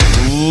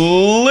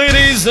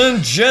Ladies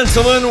and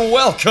gentlemen,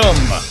 welcwelcome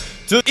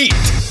to Eat,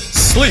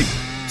 Sleep,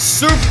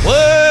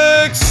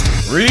 Suplex,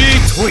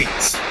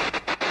 Retweet.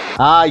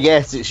 Ah,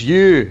 yes, it's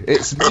you.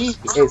 It's me.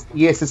 It's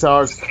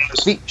ESSR's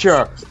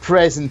feature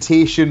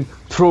presentation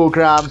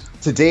programme.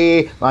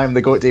 Today, I'm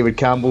the GOAT David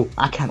Campbell.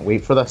 I can't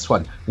wait for this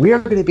one. We are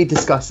going to be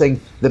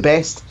discussing the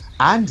best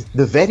and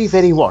the very,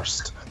 very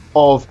worst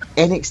of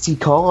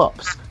NXT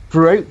call-ups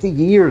throughout the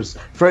years,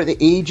 throughout the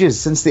ages,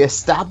 since the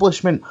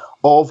establishment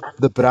of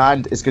the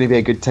brand. Is going to be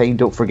a good time.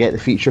 Don't forget the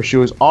feature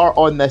shows are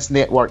on this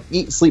network.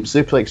 Eat, Sleep,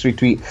 Suplex,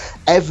 Retweet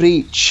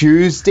every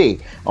Tuesday.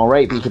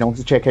 Alright, but you can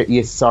also check out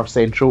ESSR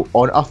Central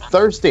on a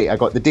Thursday. I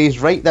got the days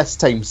right this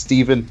time.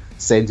 Stephen,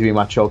 sending me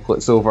my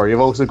chocolates over. You've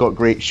also got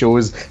great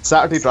shows.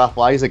 Saturday Draft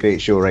Live is a great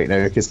show right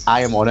now because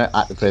I am on it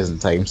at the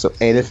present time, so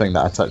anything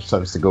that I touch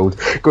turns to gold.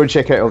 Go and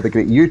check out all the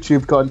great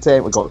YouTube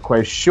content. We've got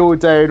Quiz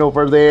Showdown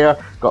over there,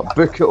 got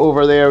Book It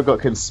over there, we've got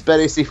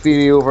Conspiracy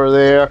Theory over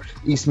there.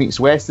 East Meets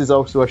West is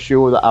also a show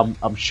that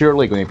I'm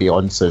surely going to be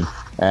on soon.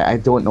 I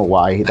don't know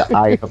why that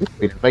I haven't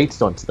been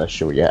invited onto this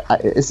show yet.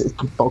 It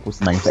boggles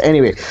the mind. But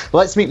anyway,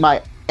 let's meet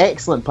my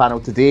excellent panel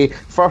today.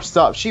 First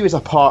up, she was a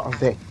part of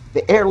the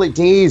early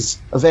days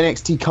of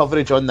NXT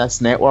coverage on this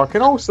network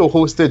and also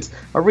hosted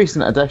a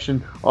recent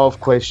edition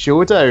of Quiz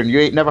Showdown. You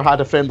ain't never had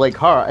a friend like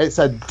her. It's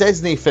a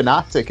Disney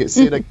fanatic. It's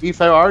Sarah Keefe.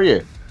 How are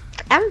you?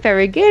 I'm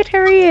very good. How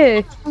are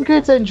you? I'm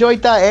good. I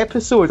enjoyed that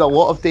episode. A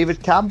lot of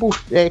David Campbell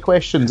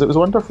questions. It was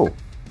wonderful.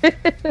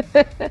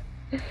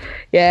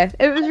 Yeah,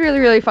 it was really,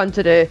 really fun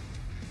to do.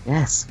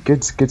 Yes,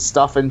 good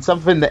stuff. And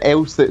something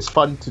else that's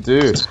fun to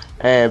do.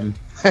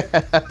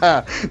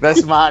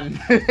 This man,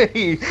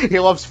 he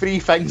loves three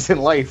things in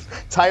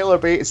life: Tyler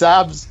Bates'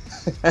 abs,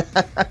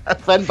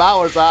 Finn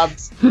Balor's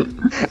abs,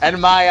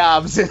 and my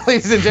abs.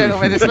 Ladies and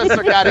gentlemen, it's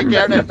Mr. Gary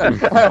Kernan.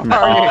 How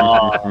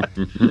are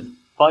you?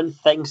 Fun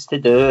things to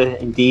do,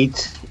 indeed.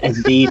 I'm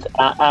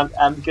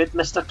good,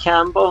 Mr.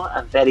 Campbell.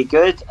 I'm very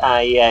good.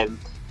 I am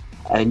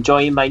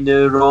enjoying my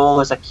new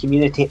role as a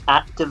community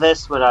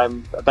activist, where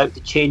I'm about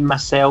to chain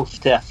myself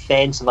to a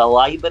fence of a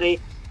library.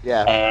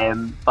 Yeah.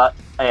 But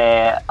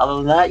other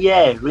than that,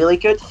 yeah, really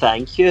good.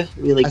 Thank you.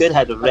 Really good.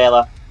 Had a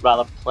rather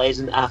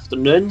pleasant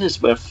afternoon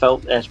as we're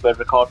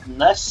recording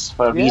this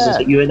for reasons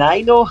that you and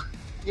I know.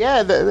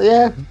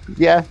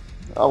 Yeah.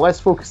 Let's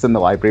focus on the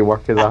library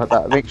work, because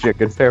that makes you a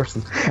good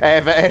person.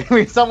 But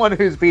anyway, someone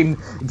who's been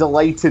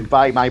delighted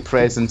by my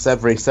presence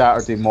every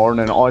Saturday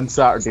morning on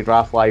Saturday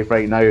Draft Live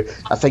right now,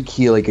 I think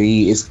he'll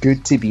agree, it's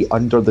good to be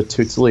under the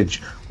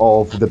tutelage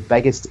of the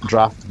biggest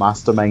draft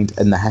mastermind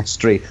in the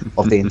history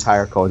of the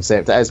entire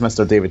concept. It is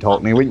Mr. David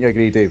Hockney. Wouldn't you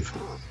agree, Dave?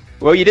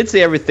 Well, you did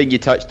say everything you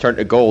touched turned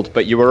to gold,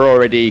 but you were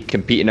already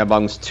competing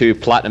amongst two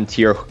platinum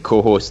tier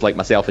co-hosts like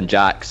myself and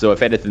Jack, so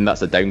if anything,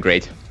 that's a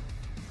downgrade.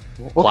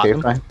 Okay,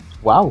 fine.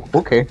 Wow,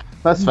 okay,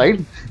 that's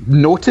fine.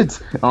 Noted.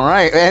 All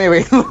right,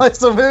 anyway,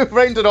 let's move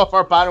rounded off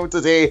our panel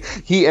today.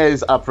 He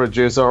is a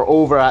producer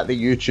over at the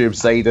YouTube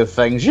side of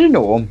things. You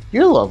know him,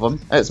 you love him.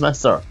 It's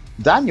Mr.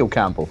 Daniel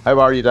Campbell. How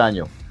are you,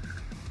 Daniel?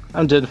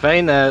 I'm doing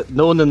fine.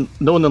 Known and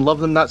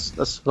loved him.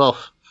 That's well,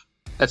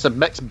 it's a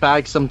mixed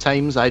bag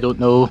sometimes. I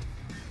don't know.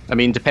 I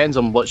mean, depends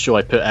on what show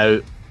I put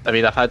out. I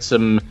mean, I've had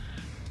some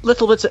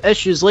little bits of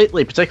issues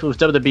lately, particularly with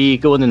WWE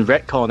going and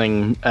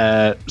retconning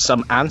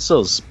some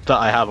answers that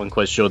I have on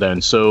Quiz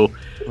Showdown. So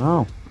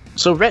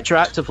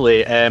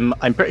retroactively,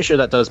 I'm pretty sure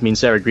that does mean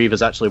Sarah Grieve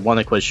has actually won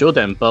a Quiz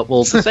Showdown, but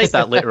we'll decide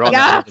that later on in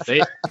the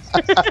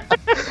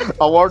debate.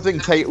 Awarding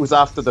titles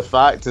after the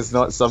fact is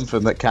not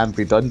something that can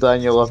be done,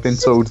 Daniel, I've been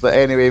told. But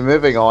anyway,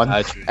 moving on.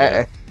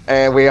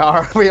 We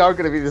are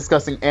going to be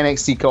discussing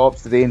NXT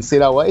call-ups today, and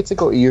Sarah, I wanted to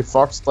go to you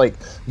first. Like,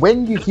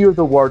 when you hear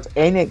the word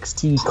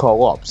NXT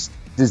call-ups,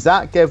 does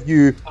that give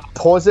you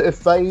positive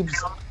vibes,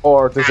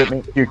 or does it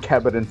make you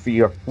kibber in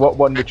fear? What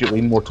one would you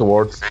lean more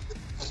towards?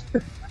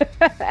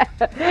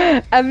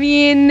 I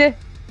mean,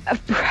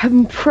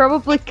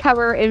 probably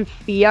cover in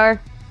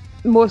fear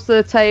most of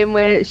the time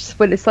when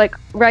it's like,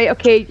 right,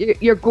 okay,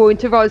 you're going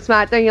to Raw and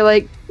SmackDown, you're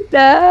like,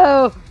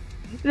 no,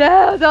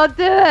 don't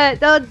do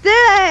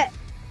it.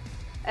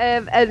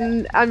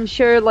 And I'm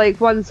sure, like,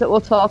 ones that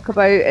we'll talk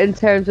about in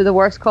terms of the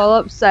worst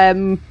call-ups,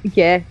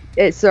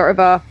 it's sort of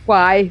a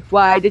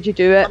why did you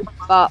do it?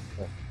 But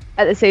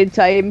at the same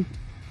time,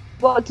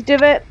 want to do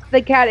it,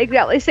 they can't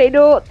exactly say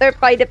no, they're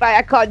binded by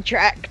a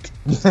contract.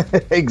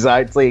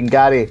 Exactly. And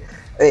Gary,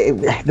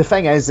 the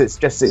thing is, it's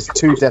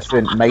two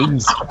different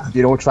minds,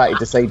 trying to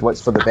decide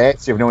what's for the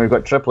best. We've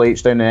got Triple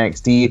H down in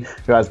NXT,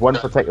 who has one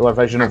particular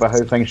vision over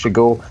how things should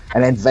go,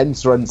 and then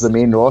Vince runs the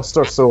main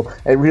roster, so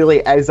it really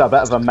is a bit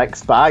of a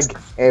mixed bag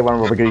when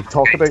we're going to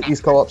talk about these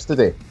call-ups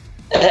today.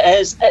 It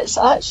is.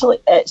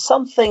 It's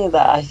something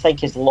that I think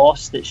has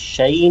lost its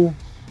shine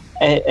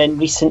in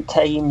recent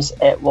times.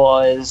 It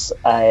was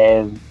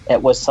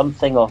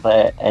something of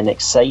an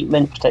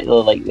excitement,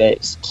 particularly like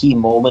its key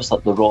moments,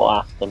 like the Raw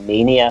after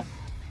Mania.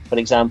 For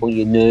example,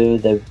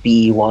 there'd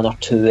be one or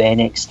two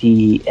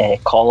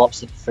NXT call-ups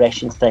that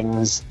freshen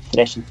things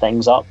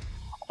up,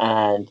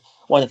 and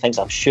one of the things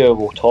I'm sure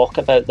we'll talk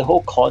about, the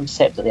whole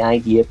concept of the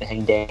idea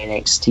behind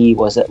NXT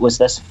was it was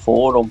this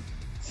forum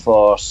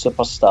for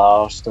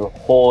superstars to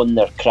hone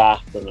their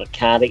craft and their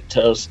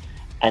characters,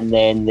 and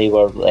then they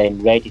were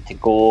ready to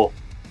go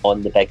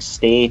on the big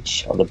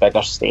stage, or the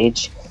bigger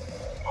stage.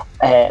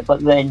 But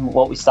then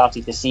what we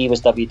started to see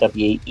was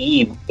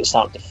WWE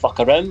starting to fuck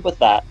around with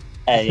that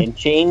and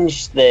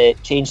change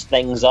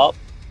things up.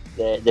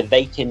 The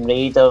Viking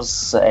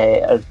Raiders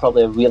are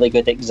probably a really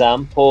good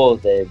example.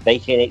 The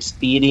Viking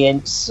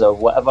Experience, or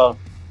whatever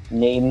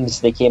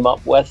names they came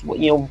up with.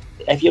 You know,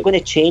 if you're going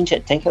to change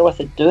it, tinker with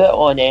it, do it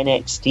on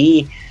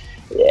NXT.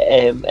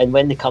 And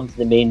when they come to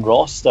the main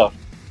roster,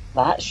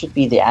 that should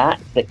be the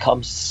act that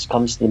comes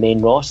to the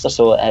main roster.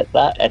 So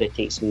that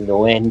irritates me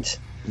no end.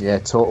 Yeah,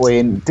 totally.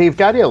 And Dave,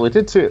 Gary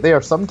alluded to it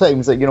there.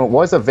 Sometimes, it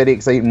was a very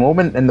exciting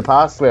moment in the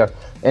past where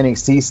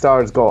NXT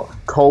stars got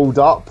called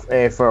up,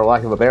 for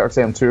lack of a better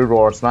term, to Raw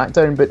or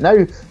SmackDown. But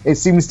now it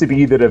seems to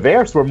be the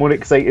reverse. We're more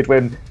excited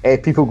when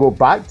people go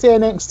back to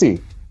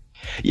NXT.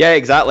 Yeah,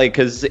 exactly,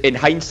 because in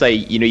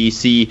hindsight, you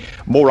see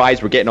more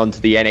eyes were getting onto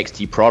the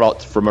NXT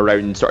product from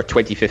around sort of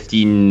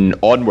 2015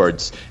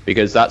 onwards,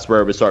 because that's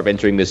where it was sort of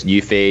entering this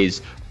new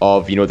phase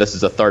of, this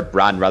is a third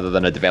brand rather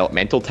than a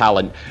developmental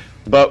talent.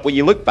 But when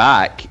you look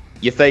back,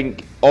 you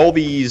think all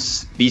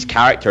these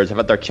characters have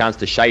had their chance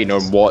to shine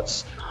on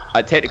what's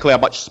technically a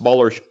much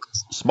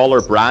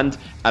smaller brand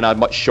and a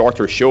much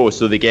shorter show,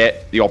 so they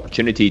get the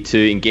opportunity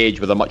to engage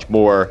with a much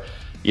more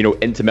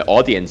intimate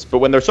audience. But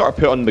when they're sort of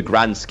put on the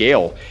grand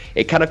scale,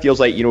 it kind of feels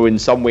like, in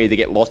some way they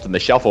get lost in the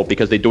shuffle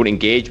because they don't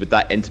engage with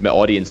that intimate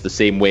audience the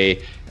same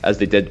way as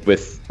they did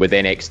with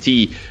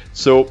NXT.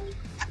 So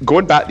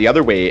going back the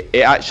other way,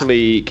 it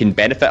actually can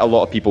benefit a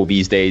lot of people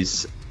these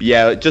days.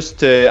 Yeah,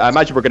 I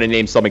imagine we're going to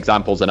name some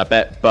examples in a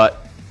bit,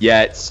 but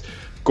yeah, it's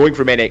going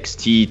from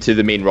NXT to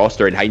the main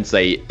roster in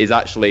hindsight is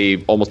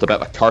actually almost a bit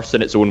of a curse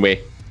in its own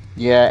way.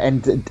 Yeah,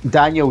 and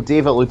Daniel,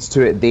 Dave alludes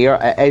to it there.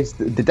 It is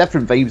the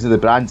different vibes of the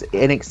brands.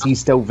 NXT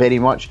still very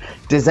much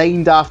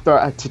designed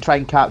after to try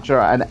and capture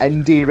an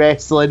indie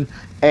wrestling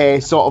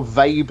sort of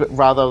vibe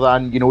rather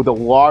than, the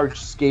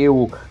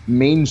large-scale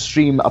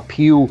mainstream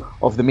appeal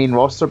of the main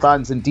roster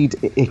bands.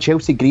 Indeed,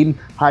 Chelsea Green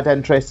had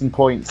interesting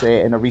points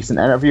in a recent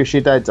interview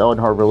she did on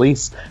her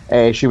release.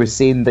 She was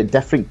saying that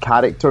different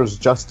characters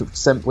just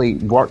simply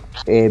work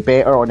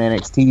better on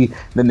NXT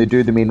than they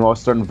do the main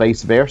roster and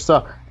vice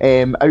versa.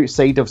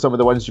 Outside of some of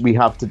the ones we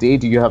have today,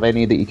 do you have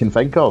any that you can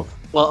think of?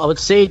 Well, I would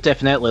say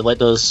definitely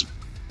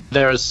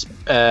there's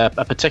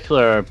a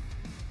particular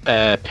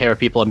pair of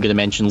people I'm going to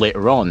mention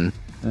later on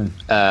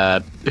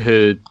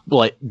who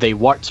they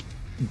worked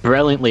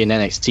brilliantly in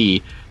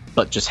NXT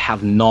but just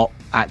have not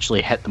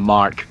actually hit the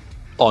mark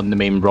on the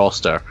main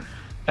roster.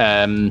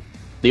 The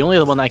only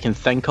other one I can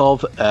think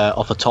of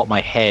off the top of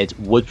my head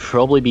would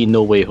probably be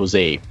No Way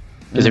Jose,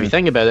 because if you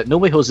think about it, No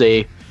Way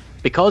Jose,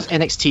 because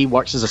NXT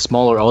works as a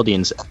smaller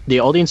audience, the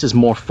audience is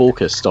more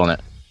focused on it,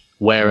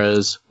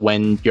 whereas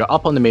when you're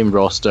up on the main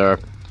roster,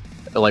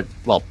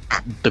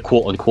 the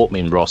quote-unquote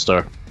main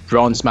roster,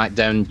 Raw and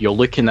SmackDown, you're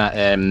looking at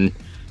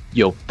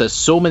there's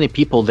so many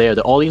people there,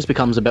 the audience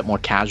becomes a bit more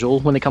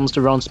casual when it comes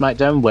to Raw and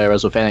SmackDown,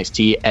 whereas with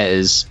NXT, it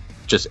is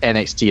just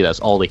NXT,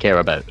 that's all they care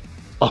about.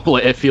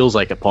 It feels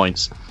like at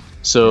points.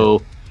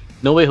 So,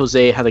 No Way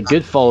Jose had a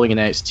good following in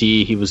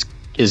NXT,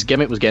 his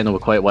gimmick was getting over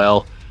quite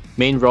well.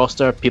 Main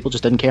roster, people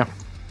just didn't care.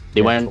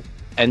 They weren't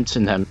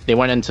into him. They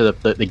weren't into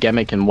the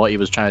gimmick and what he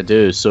was trying to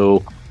do,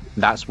 so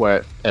that's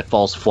where it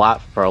falls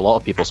flat for a lot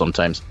of people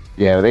sometimes.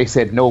 Yeah, they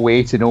said no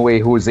way to No Way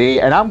Jose,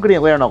 and I'm going to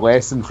learn a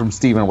lesson from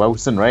Stephen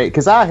Wilson, right?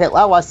 Because I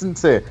listened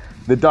to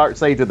the Dark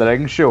Side of the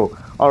Ring show,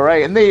 all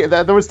right, and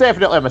there was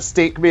definitely a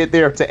mistake made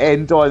there to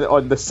end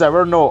on the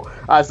sour note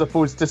as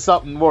opposed to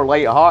something more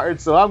light-hearted.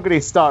 So I'm going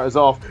to start us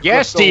off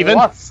with Stephen. The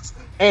worst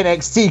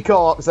NXT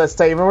call-ups this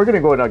time, and we're going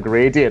to go on a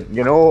gradient,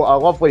 a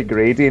lovely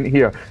gradient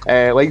here.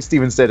 Like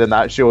Stephen said in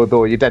that show,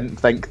 though, you didn't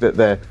think that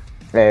the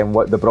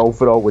Brawl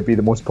for All would be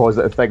the most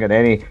positive thing in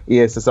any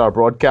ESSR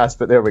broadcast,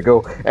 but there we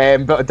go.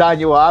 But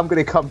Daniel, I'm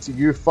going to come to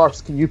you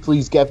first. Can you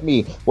please give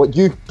me what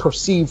you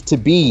perceive to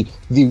be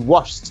the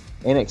worst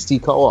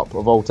NXT call-up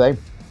of all time?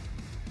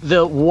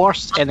 The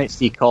worst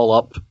NXT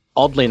call-up,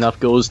 oddly enough,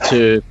 goes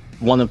to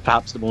one of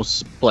perhaps the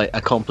most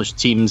accomplished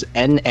teams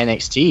in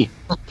NXT.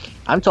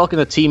 I'm talking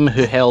a team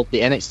who held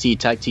the NXT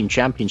Tag Team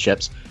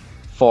Championships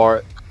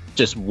for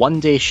just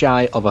 1 day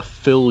shy of a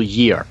full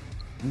year.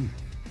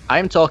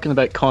 I'm talking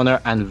about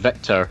Connor and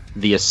Victor,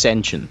 the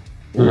Ascension.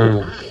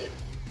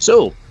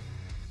 So,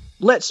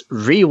 let's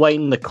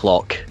rewind the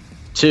clock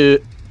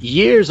to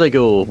years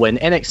ago when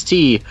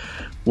NXT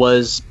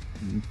was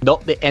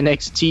not the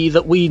NXT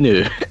that we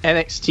knew.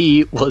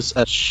 NXT was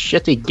a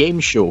shitty game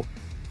show.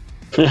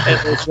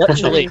 It was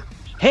literally,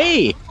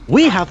 hey,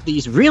 we have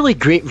these really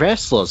great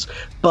wrestlers,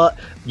 but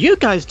you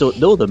guys don't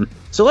know them,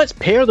 so let's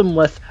pair them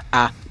with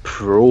a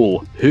pro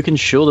who can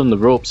show them the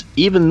ropes,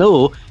 even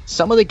though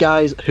some of the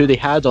guys who they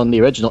had on the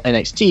original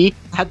NXT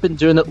had been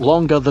doing it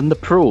longer than the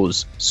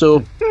pros.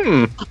 So,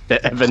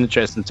 bit of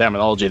interesting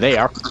terminology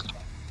there.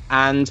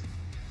 And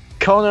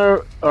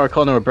Connor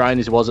O'Brien,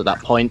 as he was at that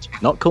point,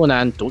 not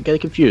Conan, don't get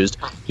it confused.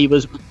 He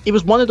was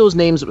one of those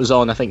names that was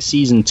on, I think,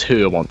 season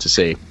 2, I want to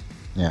say.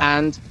 Yeah.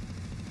 And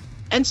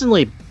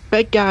instantly,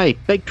 big guy,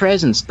 big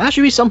presence. That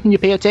should be something you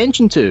pay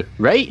attention to,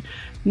 right?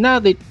 Nah,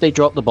 they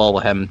dropped the ball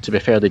with him. To be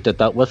fair, they did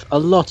that with a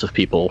lot of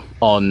people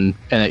on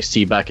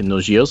NXT back in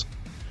those years.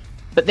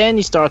 But then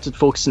he started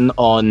focusing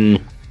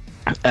on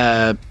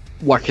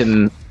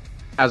working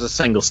as a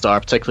single star,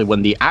 particularly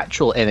when the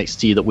actual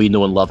NXT that we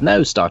know and love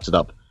now started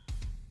up.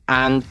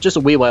 And just a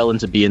wee while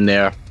into being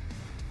there,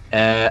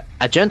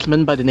 a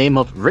gentleman by the name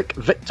of Rick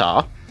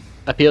Victor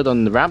appeared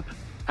on the ramp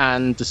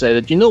and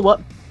decided, you know what?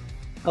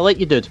 I like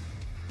you, dude.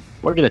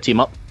 We're going to team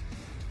up.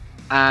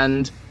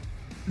 And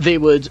they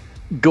would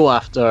go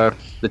after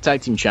the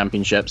tag team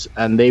championships,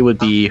 and they would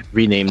be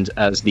renamed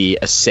as the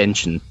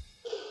Ascension.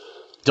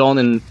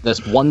 Donning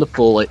this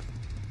wonderful,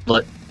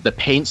 like the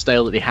paint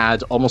style that they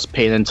had, almost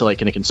painted into like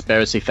kind of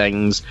conspiracy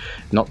things.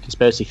 Not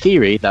conspiracy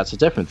theory, that's a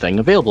different thing.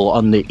 Available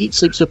on the Eat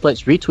Sleep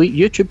Suplex Retweet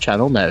YouTube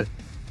channel now.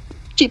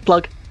 Cheap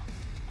plug.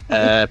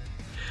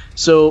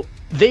 So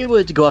they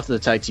would go after the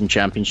tag team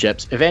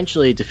championships,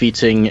 eventually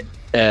defeating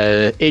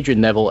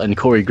Adrian Neville and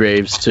Corey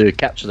Graves to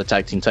capture the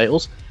tag team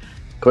titles.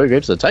 Corey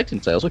Graves the tag team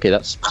titles. Okay,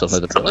 that's something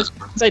to put this.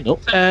 Side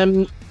note.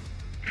 And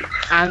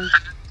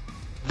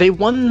they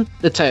won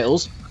the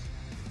titles,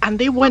 and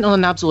they went on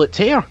an absolute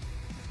tear.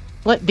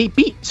 Like, they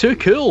beat Too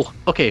Cool.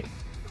 Okay,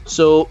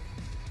 so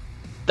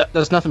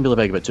there's nothing really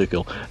big about Too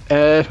Cool.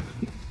 At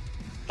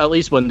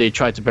least when they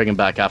tried to bring him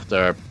back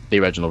after the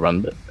original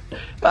run, but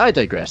I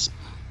digress.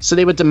 So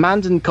they were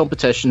demanding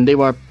competition. They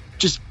were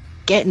just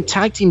getting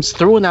tag teams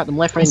thrown at them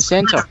left, right, and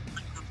centre.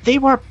 They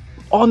were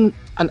on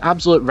an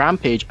absolute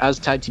rampage as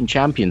tag team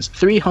champions.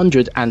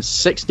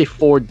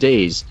 364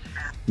 days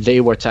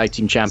they were tag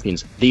team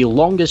champions. The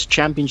longest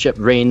championship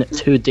reign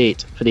to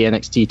date for the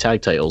NXT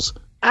tag titles.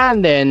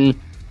 And then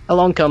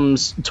along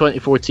comes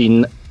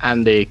 2014,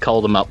 and they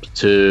call them up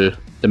to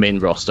the main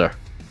roster.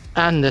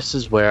 And this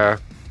is where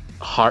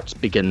hearts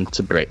begin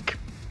to break.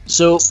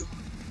 So,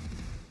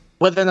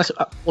 within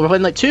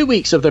like 2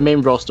 weeks of their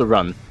main roster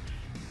run,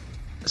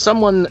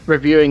 someone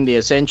reviewing the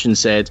Ascension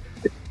said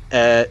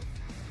they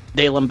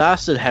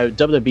lambasted how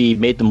WWE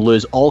made them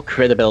lose all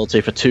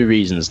credibility for 2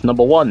 reasons.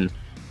 Number one,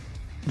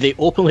 they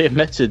openly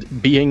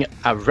admitted being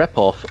a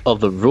rip-off of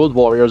the Road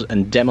Warriors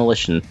and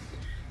Demolition.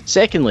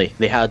 Secondly,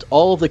 they had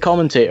all of the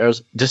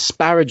commentators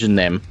disparaging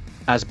them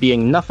as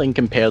being nothing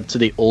compared to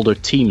the older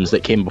teams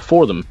that came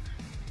before them.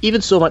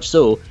 Even so much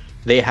so,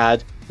 they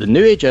had the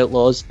New Age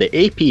Outlaws, the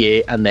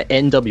APA, and the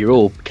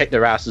NWO kick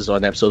their asses on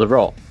an episode of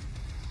Raw.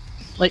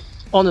 Put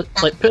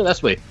it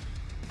this way,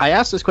 I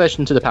asked this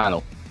question to the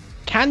panel.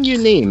 Can you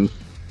name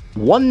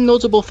one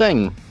notable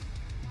thing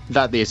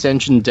that the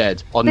Ascension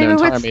did on their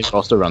entire main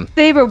roster run?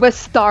 They were with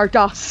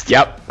Stardust.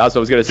 Yep, that's what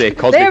I was going to say. They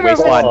Cosmic were with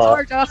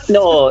Wasteland. Stardust.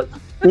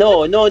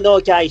 No,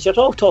 guys, you're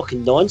all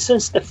talking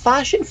nonsense. The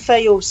Fashion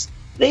Files,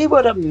 they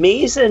were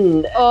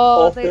amazing.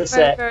 Oh, they were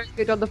opposite. very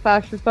good on the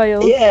Fashion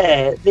Files.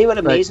 Yeah, they were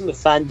amazing with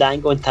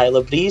Fandango and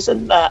Tyler Breeze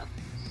and that.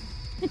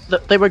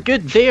 They were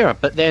good there,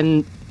 but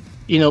then,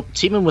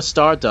 teaming with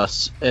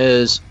Stardust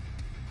is,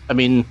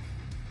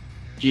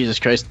 Jesus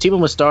Christ, teaming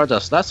with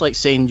Stardust, that's like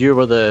saying you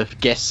were the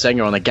guest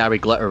singer on a Gary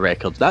Glitter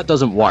record. That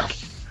doesn't work.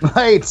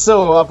 Right,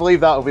 so I believe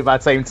that'll be my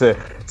time to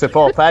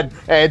pop in.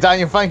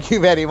 Daniel, thank you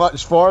very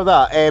much for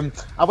that.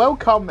 I will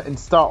come and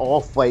start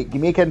off, you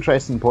make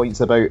interesting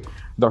points about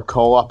their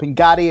call-up. And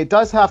Gary, it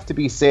does have to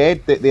be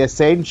said that the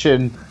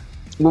Ascension,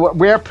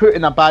 we're put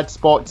in a bad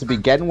spot to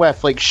begin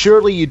with.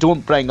 Surely you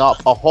don't bring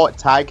up a hot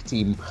tag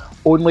team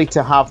only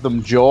to have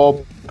them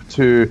job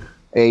to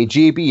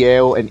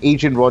JBL and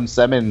Agent Ron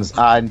Simmons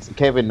and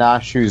Kevin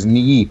Nash, whose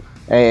knee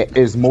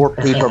is more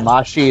paper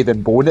mache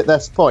than bone at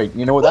this point.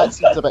 That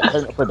seems a bit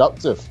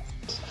counterproductive.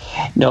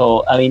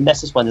 No,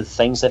 this is one of the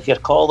things. If you're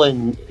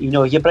calling,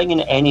 you're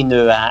bringing any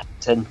new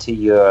act into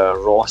your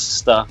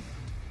roster,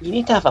 you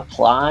need to have a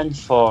plan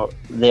for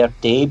their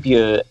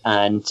debut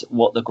and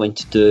what they're going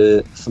to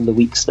do from the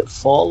weeks that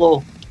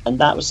follow. And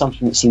that was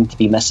something that seemed to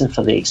be missing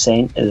for the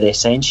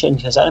Ascension,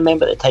 because I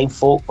remember at the time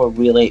folk were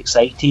really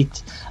excited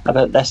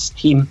about this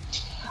team,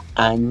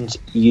 and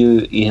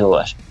you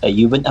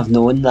wouldn't have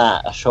known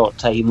that a short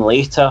time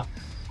later.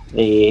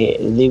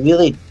 They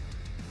really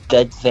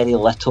did very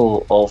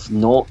little of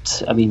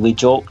note. We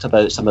joked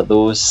about some of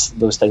those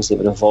things they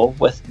were involved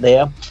with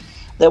there.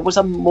 There was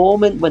a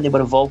moment when they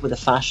were involved with the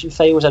Fashion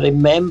Files. I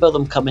remember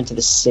them coming to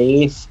the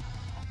save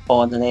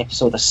on an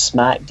episode of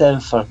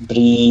SmackDown for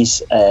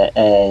Breeze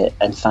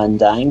and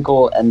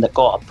Fandango, and they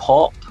got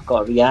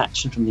a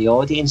reaction from the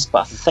audience.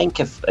 But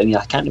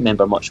I can't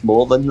remember much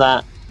more than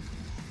that,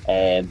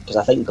 because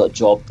I think they got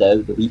jobbed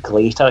out the week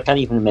later. I can't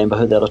even remember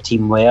who the other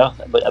team were,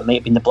 but it might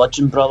have been the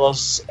Bludgeon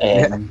Brothers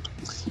at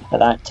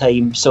that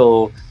time.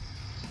 So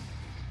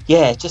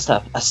yeah, just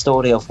a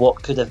story of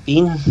what could have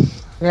been.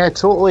 Yeah,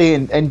 totally.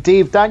 And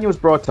Dave, Daniel's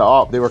brought it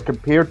up. They were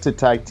compared to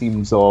tag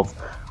teams of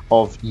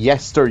of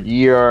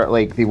yesteryear.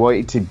 Like, they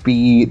wanted to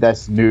be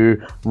this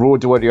new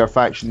Road Warrior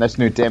faction, this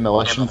new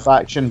Demolition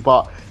faction,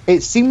 but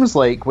it seems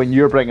like when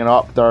you're bringing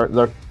up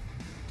their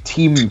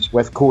team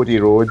with Cody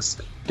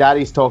Rhodes,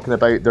 Gary's talking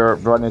about their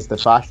run as the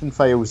Fashion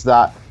Files,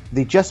 that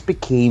they just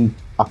became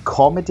a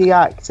comedy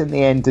act in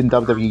the end in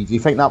WWE. Do you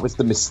think that was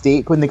the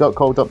mistake when they got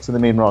called up to the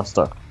main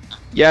roster?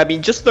 Yeah, I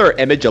mean, just their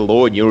image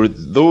alone,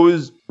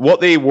 what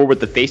they wore with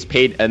the face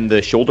paint and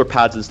the shoulder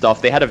pads and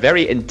stuff, they had a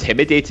very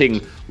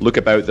intimidating look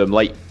about them.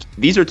 Like,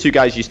 these are two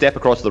guys, you step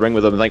across the ring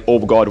with them and like, oh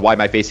God, why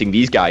am I facing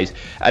these guys?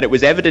 And it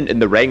was evident in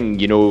the ring,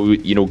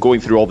 going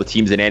through all the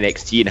teams in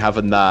NXT and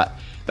having that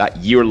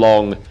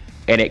year-long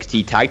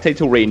NXT tag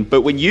title reign.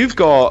 But when you've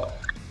got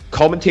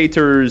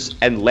commentators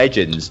and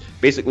legends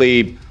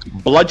basically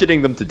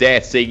bludgeoning them to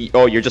death, saying,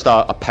 oh, you're just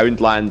a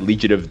Poundland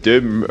Legion of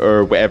Doom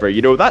or whatever,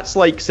 that's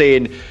like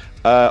saying,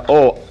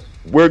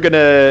 we're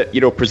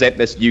gonna present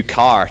this new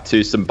car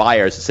to some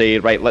buyers and say,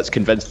 right, let's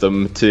convince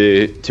them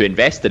to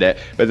invest in it,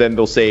 but then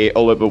they'll say,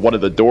 oh, but one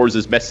of the doors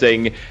is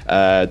missing, 2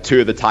 of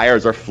the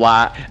tires are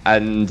flat,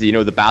 and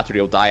the battery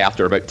will die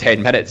after about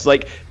 10 minutes.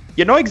 Like,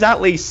 you're not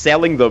exactly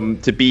selling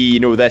them to be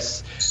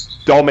this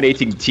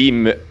dominating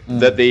team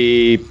that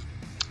they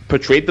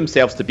portrayed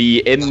themselves to be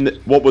in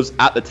what was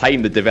at the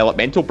time the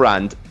developmental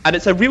brand. And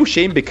it's a real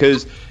shame,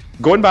 because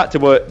going back to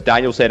what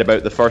Daniel said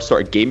about the first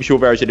sort of game show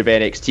version of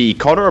NXT,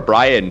 Conor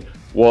O'Brien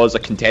was a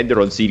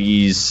contender on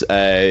Series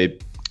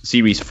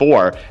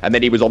 4, and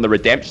then he was on the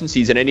Redemption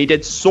season, and he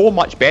did so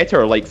much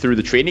better, like, through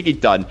the training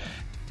he'd done.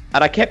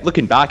 And I kept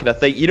looking back and I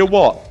think, you know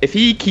what, if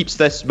he keeps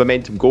this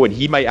momentum going,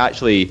 he might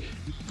actually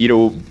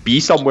be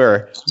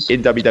somewhere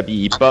in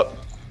WWE. But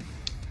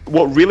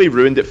what really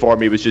ruined it for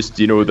me was just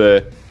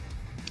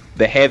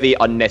the heavy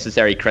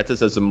unnecessary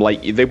criticism.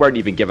 Like, they weren't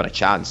even given a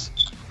chance.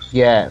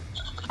 Yeah,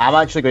 I'm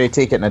actually going to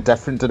take it in a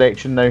different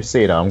direction now,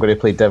 Sarah. I'm going to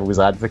play devil's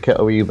advocate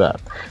a wee bit,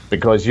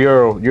 because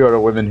you're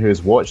a woman who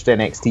has watched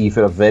NXT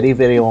for a very,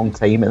 very long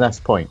time at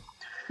this point.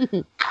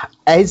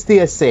 Is the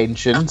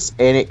Ascension's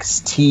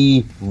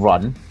NXT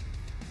run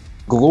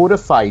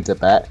glorified a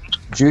bit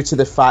due to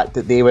the fact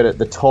that they were at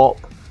the top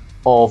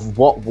of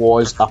what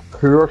was a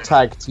poor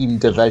tag team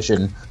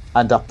division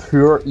and a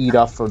poor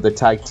era for the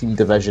tag team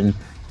division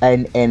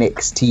in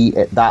NXT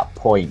at that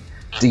point?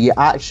 Do you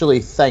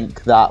actually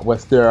think that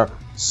with their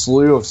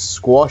slew of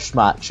squash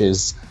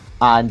matches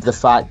and the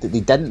fact that they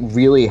didn't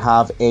really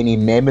have any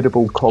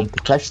memorable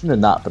competition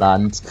in that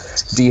brand,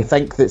 do you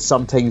think that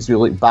sometimes we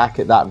look back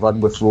at that run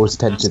with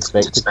rose-tinted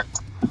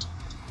spectacles?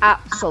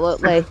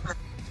 Absolutely.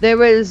 There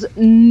was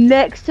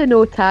next to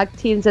no tag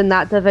teams in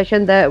that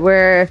division that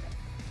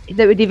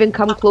would even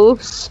come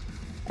close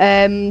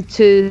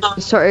to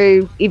sort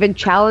of even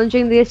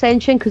challenging the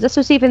Ascension, because this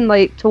was even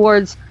like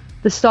towards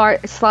the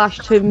start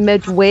 / to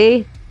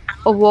midway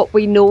of what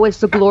we know as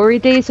the glory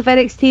days of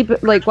NXT,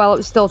 but like while it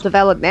was still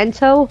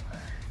developmental.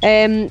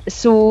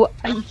 So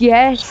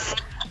yes,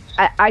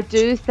 I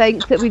do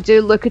think that we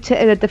do look at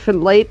it in a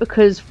different light,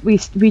 because we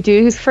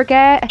do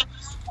forget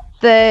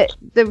that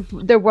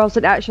there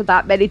wasn't actually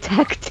that many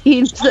tag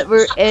teams that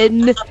were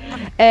in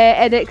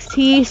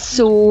NXT.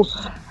 So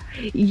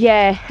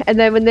yeah, and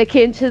then when they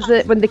came to Raw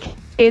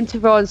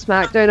and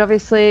SmackDown,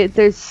 obviously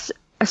there's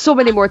so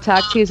many more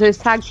tag teams. There's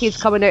tag teams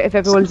coming out of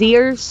everyone's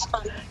ears.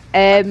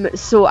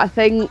 So I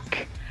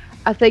think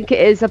it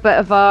is a bit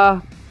of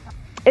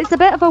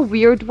a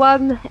weird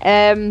one.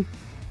 And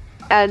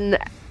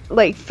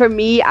like for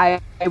me, I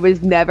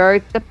was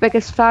never the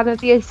biggest fan of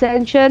the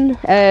Ascension.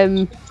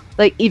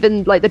 Like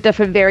even like the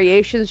different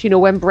variations,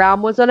 when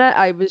Bram was on it,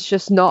 I was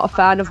just not a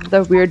fan of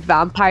the weird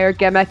vampire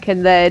gimmick,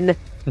 and then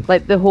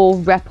like the whole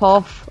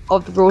rip-off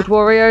of the Road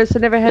Warriors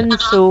and everything.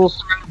 So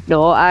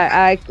no,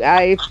 I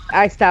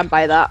stand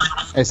by that.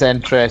 It's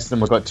interesting.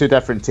 We've got two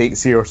different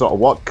takes here, sort of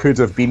what could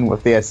have been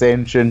with the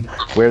Ascension.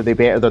 Were they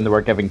better than they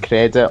were given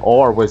credit,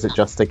 or was it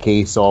just a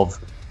case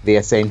of the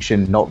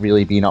Ascension not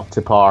really being up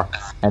to par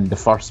in the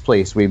first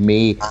place? We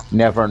may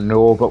never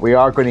know, but we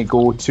are going to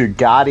go to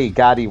Gary.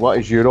 Gary, what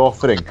is your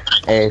offering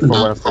for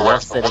one of the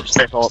worst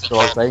NXT tops of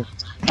all time?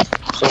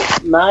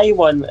 My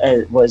one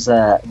was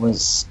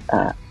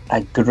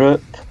a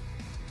group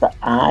that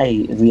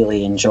I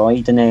really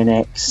enjoyed in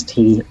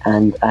NXT,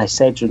 and I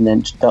said during the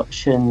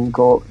introduction,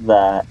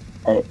 that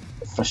it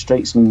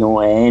frustrates me no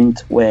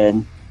end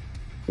when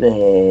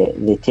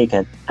they take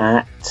an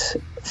act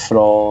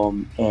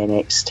from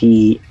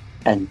NXT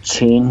and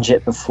change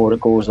it before it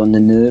goes on the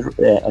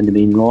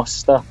main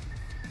roster.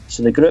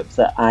 So the group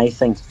that I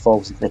think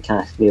falls into the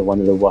category of one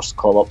of the worst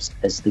call-ups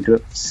is the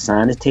group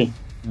Sanity.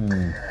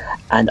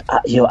 And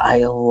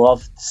I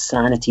loved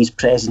Sanity's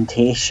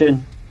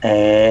presentation.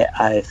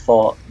 I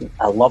thought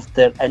I loved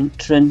their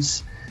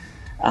entrance.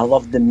 I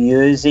loved the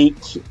music.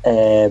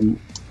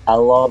 I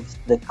loved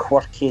the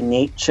quirky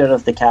nature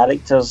of the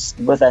characters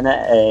within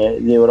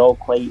it. They were all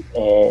quite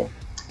an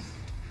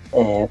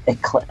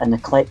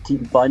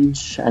eclectic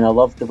bunch, and I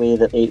loved the way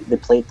that they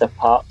played their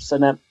parts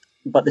in it.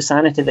 But the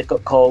Sanity that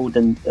got called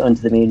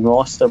onto the main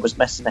roster was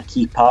missing a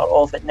key part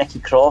of it. Nikki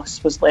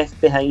Cross was left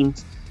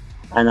behind,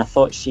 and I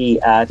thought she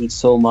added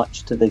so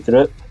much to the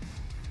group.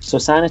 So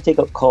Sanity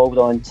got called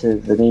on to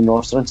the main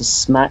roster, onto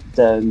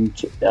SmackDown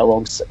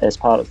as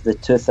part of the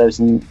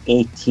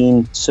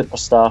 2018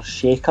 Superstar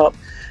Shake-Up.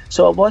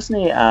 So it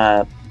wasn't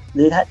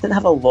didn't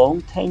have a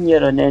long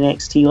tenure on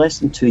NXT, less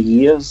than 2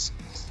 years,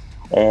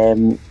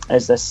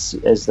 as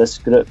this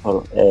group,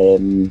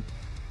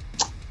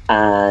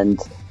 and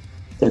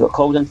they got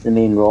called into the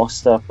main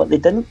roster, but they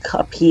didn't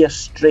appear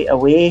straight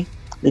away.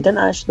 They didn't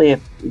actually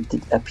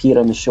appear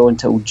on the show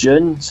until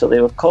June, so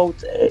they were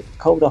called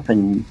up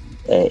in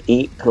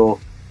April.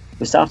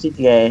 We started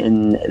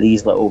getting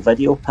these little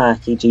video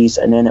packages,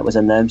 and then it was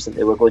announced that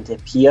they were going to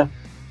appear.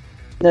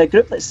 Now, a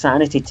group like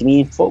Sanity, to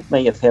me, and folk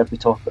might have heard me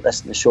talk about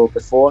this in the show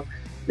before,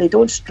 they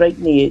don't strike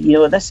me,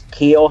 this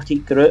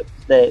chaotic group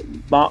that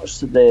marches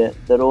to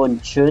their own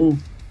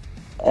tune.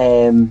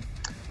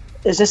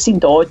 It just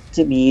seemed odd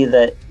to me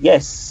that,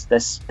 yes,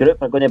 this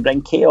group are going to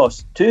bring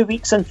chaos 2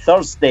 weeks on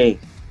Thursday.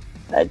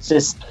 It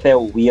just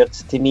felt weird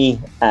to me.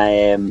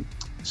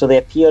 So they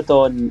appeared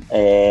on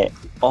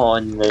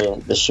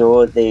the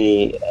show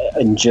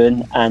in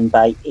June, and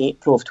by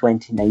April of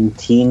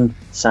 2019,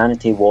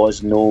 Sanity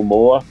was no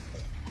more.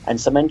 And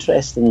some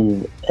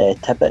interesting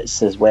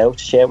tidbits as well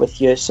to share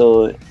with you.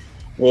 So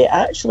they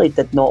actually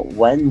did not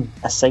win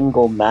a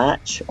single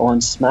match on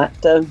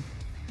SmackDown.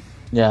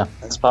 Yeah.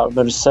 As part of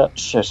the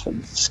research, I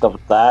discovered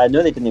that. I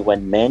know they didn't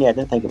win many. I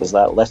didn't think it was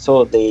that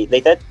little. They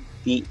did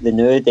beat the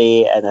New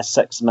Day in a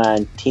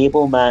 6-man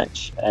table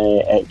match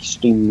at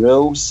Extreme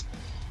Rules,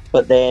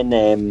 but then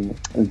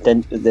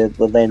they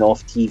were then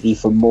off TV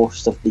for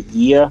most of the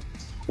year.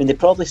 I mean, they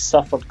probably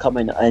suffered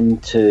coming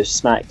into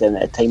SmackDown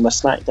at a time where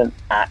SmackDown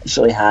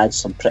actually had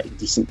some pretty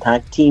decent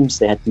tag teams.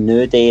 They had the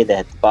New Day, they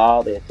had the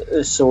Bar, they had the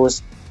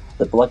Usos,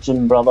 the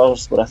Bludgeon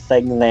Brothers were a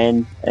thing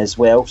then as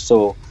well,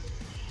 so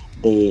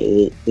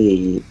they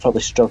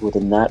probably struggled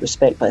in that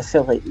respect. But I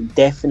feel like it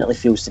definitely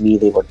feels to me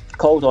they were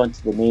called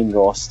onto the main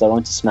roster,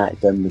 onto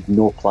SmackDown with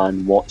no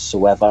plan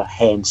whatsoever,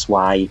 hence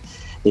why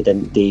they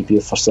didn't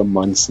debut for some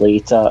months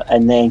later.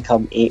 And then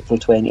come April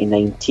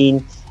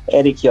 2019,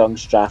 Eric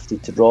Young's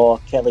drafted to Raw,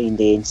 Killian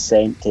Dane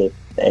sent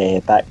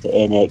back to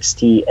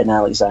NXT, and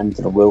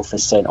Alexander Wolf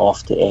is sent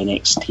off to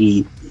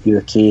NXT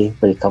UK,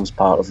 where he becomes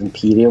part of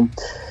Imperium.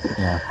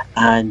 Yeah.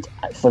 And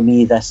for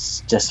me,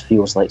 this just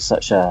feels like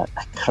such a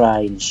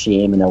crying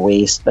shame and a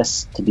waste.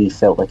 This, to me,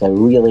 felt like a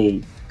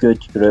really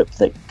good group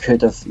that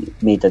could have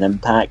made an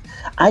impact.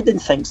 I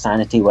didn't think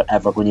Sanity were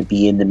ever going to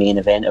be in the main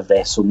event of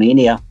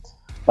WrestleMania,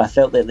 but I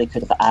felt that they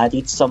could have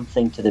added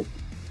something to the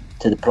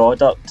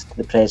product, to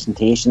the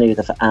presentation. They would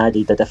have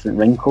added a different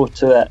wrinkle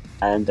to it,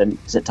 and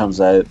as it turns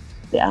out,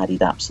 they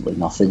added absolutely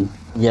nothing.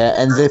 Yeah,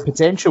 and the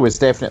potential was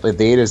definitely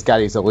there, as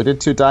Gary's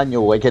alluded to,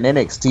 Daniel. Like in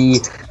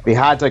NXT, they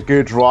had a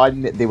good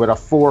run. They were a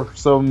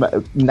foursome.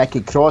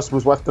 Nikki Cross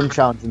was with them,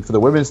 challenging for the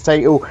women's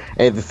title.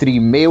 The 3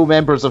 male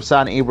members of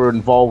Sanity were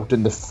involved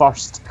in the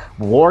first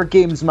War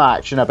Games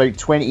match in about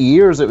 20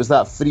 years. It was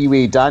that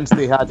 3-way dance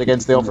they had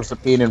against the Authors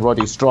of Pain and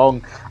Roddy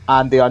Strong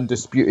and the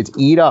Undisputed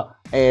Era.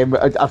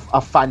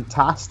 A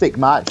fantastic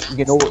match.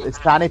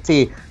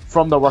 Sanity,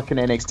 from their work in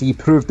NXT,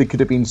 proved they could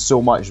have been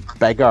so much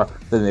bigger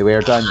than they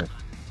were, Daniel.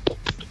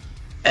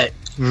 It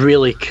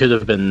really could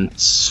have been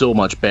so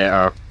much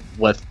better.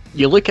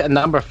 You look at a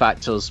number of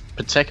factors,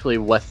 particularly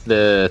with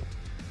the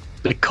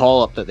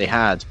call-up that they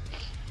had.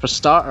 For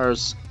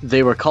starters,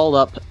 they were called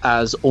up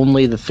as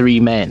only the 3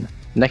 men.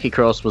 Nikki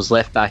Cross was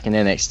left back in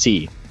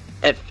NXT.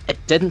 It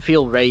didn't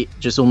feel right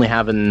just only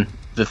having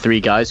the 3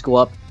 guys go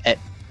up.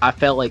 I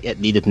felt like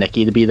it needed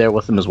Nikki to be there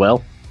with them as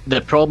well.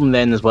 The problem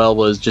then as well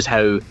was just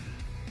how,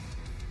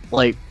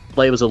 like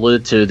was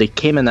alluded to, they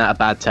came in at a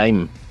bad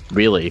time,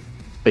 really,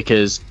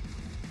 because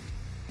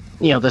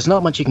there's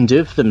not much you can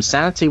do for them.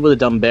 Sanity would have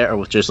done better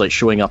with just like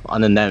showing up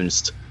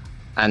unannounced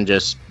and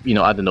just I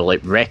don't know,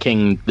 like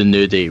wrecking the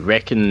New Day,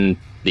 wrecking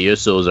the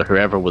Usos or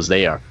whoever was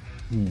there.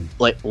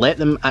 Like, let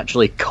them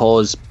actually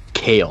cause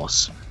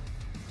chaos,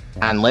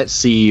 and let's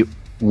see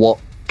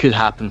what could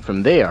happen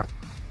from there.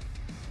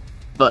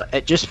 But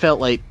it just felt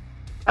like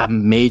a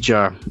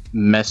major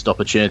missed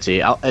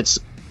opportunity.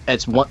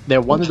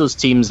 They're one of those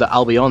teams that,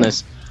 I'll be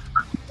honest,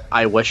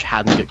 I wish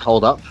hadn't got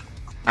called up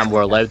and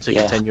were allowed to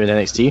continue in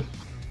NXT.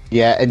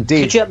 Yeah,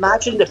 indeed. Could you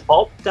imagine the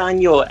pop,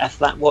 Daniel, if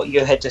that what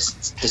you had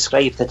just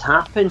described had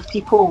happened?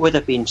 People would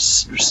have been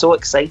so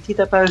excited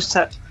about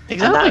it.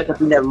 Exactly. And that would have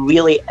been a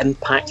really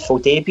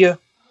impactful debut.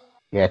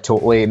 Yeah,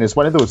 totally. And it's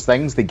one of those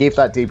things, they gave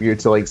that debut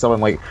to like someone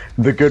like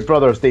the Good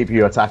Brothers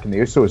debut attacking the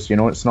Usos.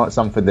 It's not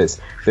something that's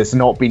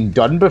not been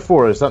done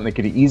before. It's something they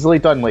could have easily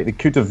done. Like, they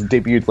could have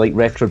debuted like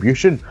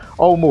Retribution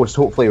almost,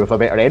 hopefully with a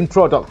better end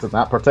product in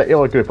that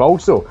particular group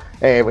also,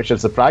 which I'm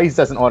surprised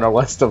isn't on our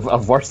list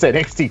of worst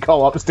NXT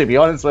call-ups, to be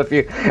honest with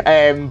you.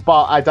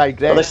 But I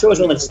digress. Well, the show's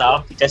only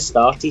just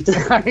started.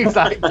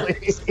 Exactly.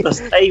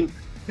 There's time.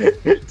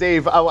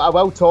 Dave, I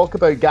will talk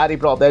about, Gary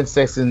brought up the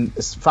interesting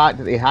fact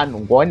that they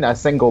hadn't won a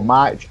single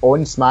match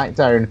on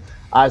SmackDown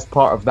as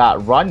part of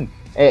that run.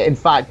 In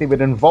fact, they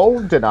were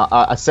involved in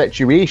a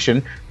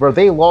situation where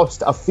they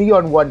lost a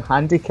 3-on-1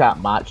 handicap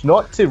match,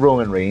 not to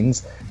Roman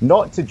Reigns,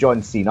 not to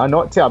John Cena,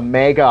 not to a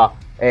mega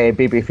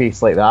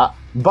babyface like that,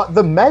 but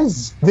The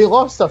Miz. They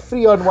lost a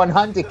 3-on-1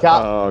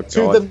 handicap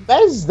to The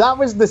Miz. That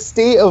was the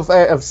state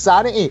of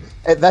sanity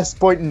at this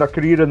point in their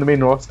career in the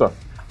main roster.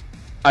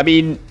 I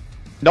mean,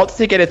 not to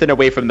take anything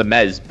away from The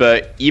Miz,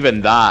 but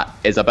even that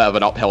is a bit of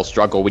an uphill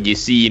struggle when you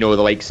see, the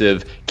likes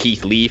of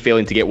Keith Lee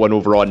failing to get one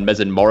over on Miz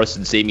and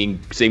Morrison.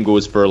 Same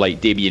goes for like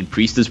Damian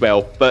Priest as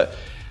well. But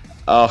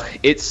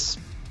it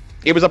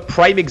was a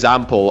prime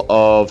example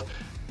of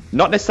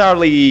not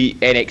necessarily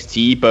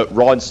NXT, but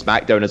Raw and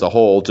SmackDown as a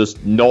whole,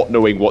 just not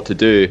knowing what to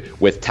do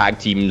with tag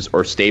teams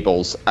or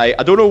stables. I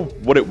don't know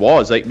what it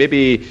was. Like,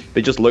 maybe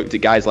they just looked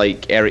at guys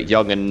like Eric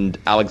Young and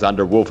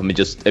Alexander Wolf and they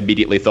just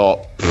immediately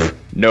thought,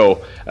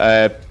 no.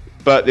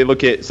 But they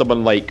look at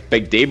someone like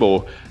Big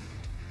Damo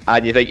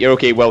and you think,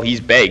 okay, well,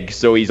 he's big,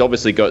 so he's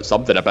obviously got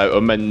something about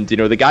him. And,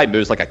 the guy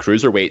moves like a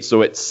cruiserweight.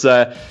 So it's...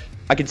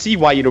 I can see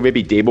why,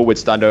 maybe Damo would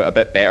stand out a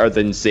bit better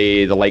than,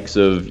 say, the likes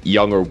of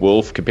Young or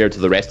Wolf compared to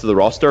the rest of the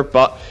roster.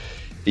 But,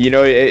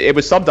 it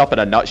was summed up in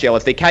a nutshell.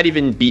 If they can't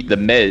even beat The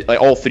Miz,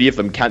 like all three of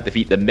them can't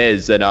defeat The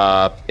Miz in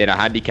a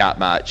handicap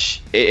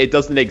match, it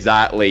doesn't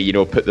exactly,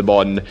 put them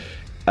on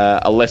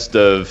a list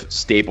of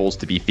stables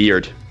to be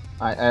feared.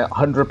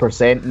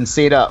 100%. And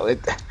Sarah,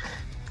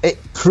 it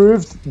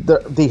proved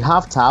that they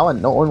have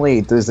talent. Not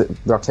only does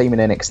their time in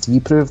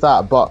NXT prove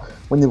that, but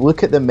when you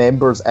look at the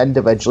members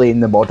individually in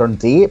the modern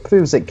day, it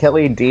proves that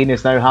Killian Dane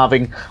is now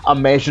having a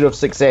measure of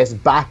success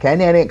back in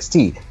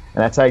NXT.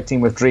 In a tag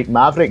team with Drake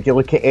Maverick, you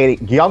look at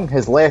Eric Young,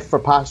 has left for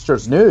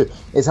pastures new,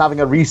 is having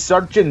a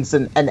resurgence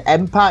in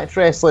Impact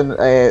Wrestling,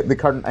 the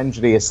current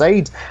injury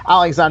aside.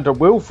 Alexander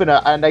Wolf, in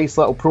a nice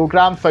little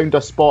program, found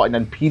a spot in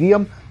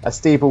Imperium, a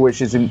stable which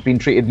has been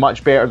treated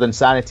much better than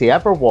Sanity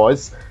ever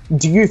was.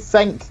 Do you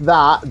think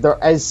that there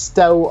is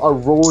still a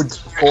road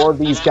for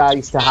these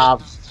guys to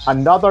have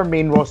another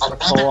main roster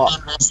call-up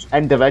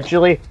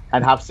individually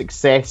and have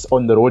success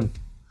on their own?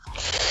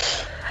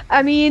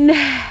 I mean,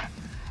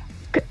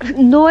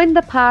 knowing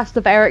the past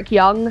of Eric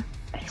Young,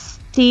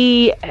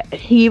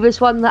 he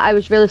was one that I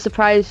was really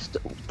surprised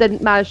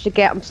didn't manage to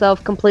get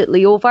himself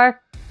completely over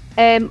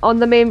on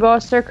the main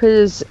roster,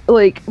 because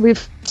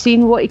we've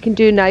seen what he can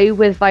do now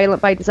with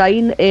Violent by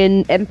Design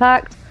in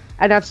Impact,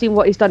 and I've seen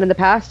what he's done in the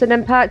past in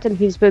Impact, and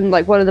he's been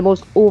one of the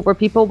most over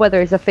people, whether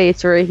he's a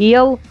face or a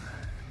heel.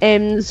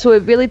 So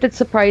it really did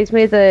surprise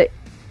me that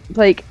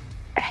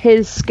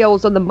his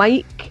skills on the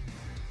mic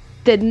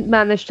didn't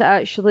manage to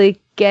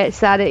actually get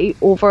Sanity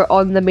over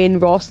on the main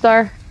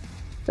roster.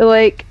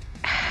 It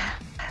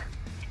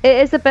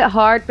is a bit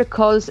hard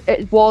because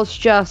it was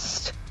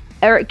just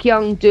Eric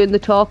Young doing the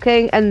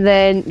talking, and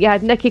then you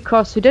had Nikki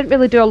Cross, who didn't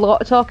really do a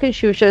lot of talking.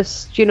 She was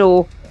just,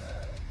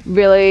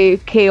 really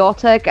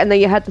chaotic, and then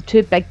you had the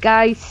two big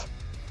guys,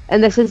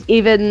 and this is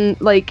even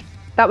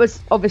that was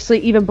obviously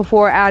even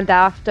before and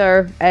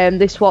after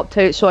they swapped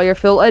out Sawyer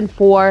Fulton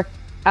for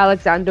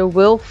Alexander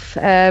Wolf.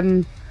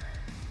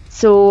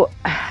 So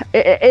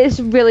it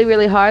is really,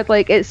 really hard.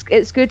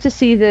 It's good to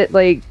see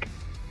that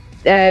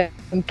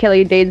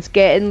Killian Dane's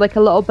getting a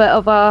little bit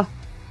of a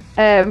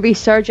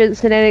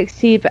resurgence in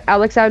NXT, but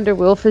Alexander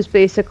Wolf is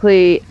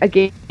basically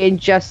again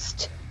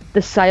just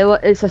a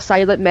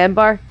silent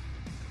member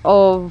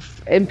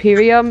of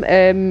Imperium,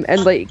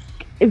 and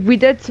we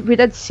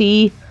did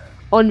see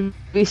on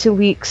recent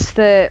weeks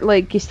that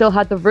you still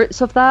had the roots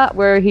of that,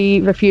 where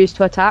he refused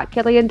to attack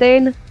Killian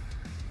Dane,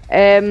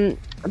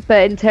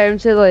 but in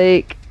terms of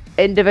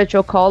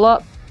individual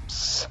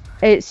call-ups,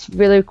 it's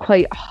really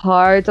quite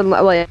hard. And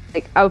I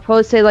would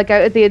probably say out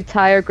of the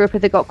entire group,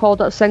 if they got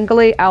called up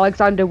singly,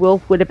 Alexander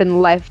Wolf would have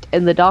been left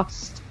in the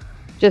dust,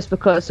 just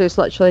because there's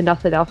literally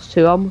nothing else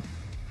to him.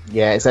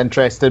 Yeah, it's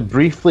interesting.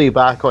 Briefly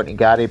back onto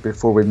Gary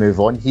before we move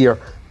on here.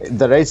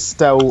 There is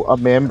still a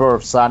member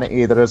of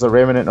Sanity, there is a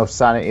remnant of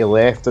Sanity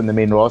left in the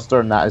main roster,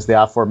 and that is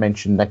the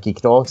aforementioned Nikki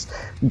Cross.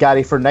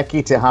 Gary, for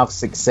Nikki to have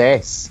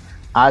success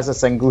as a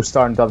single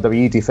star in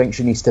WWE, do you think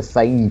she needs to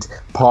find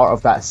part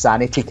of that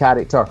Sanity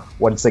character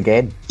once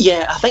again?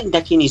 Yeah, I think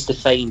Nikki needs to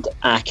find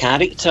a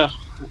character,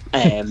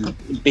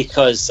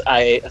 because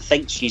I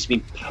think she's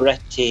been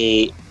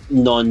pretty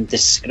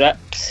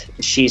nondescript.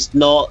 She's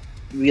not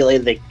really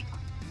the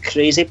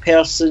crazy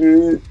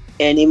person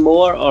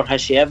anymore, or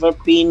has she ever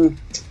been?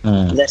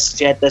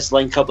 She had this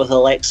link up with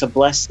Alexa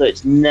Bliss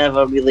that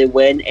never really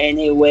went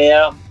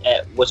anywhere.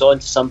 It was on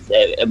to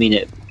something. I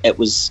mean, it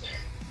was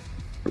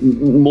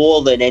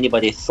more than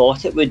anybody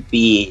thought it would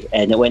be,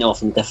 and it went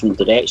off in a different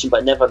direction,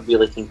 but never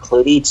really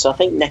concluded. So I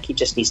think Nikki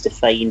just needs to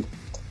find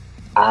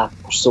a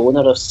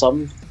persona of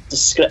some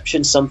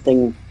description,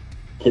 something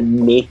to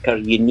make her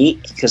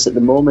unique, because at the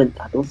moment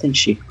I think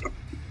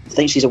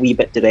she's a wee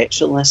bit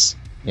directionless.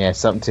 Yeah,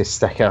 something to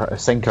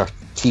sink her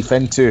teeth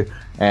into,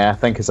 I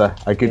think is a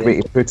good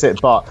way to put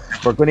it. But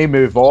we're going to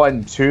move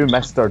on to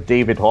Mr.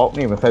 David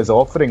Hockney with his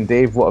offering.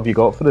 Dave, what have you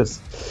got for us?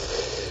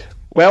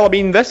 Well, I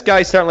mean, this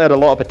guy certainly had a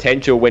lot of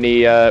potential when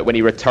he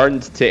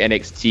returned to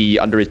NXT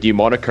under his new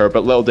moniker,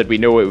 but little did we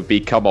know it would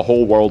become a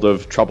whole world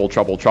of trouble.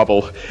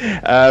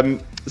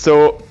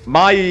 So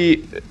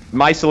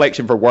my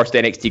selection for worst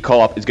NXT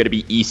call-up is going to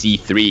be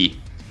EC3.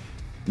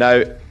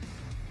 Now,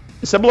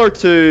 similar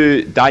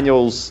to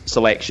Daniel's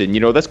selection,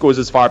 this goes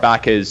as far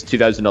back as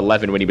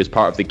 2011 when he was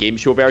part of the game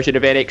show version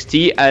of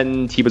NXT,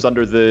 and he was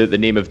under the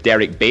name of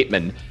Derek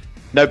Bateman.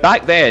 Now,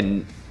 back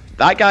then,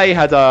 that guy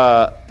had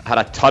a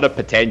ton of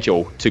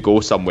potential to go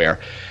somewhere.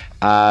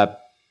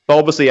 But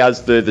obviously,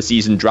 as the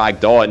season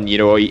dragged on,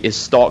 his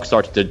stock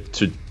started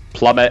to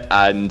plummet,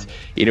 and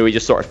he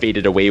just sort of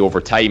faded away over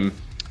time.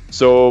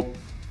 So,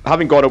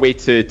 having gone away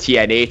to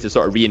TNA to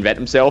sort of reinvent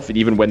himself and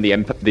even win the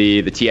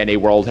TNA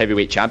World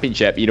Heavyweight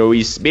Championship,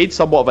 he's made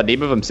somewhat of a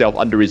name of himself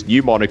under his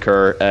new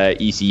moniker,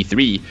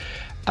 EC3.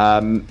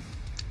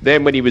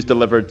 Then when he was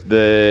delivered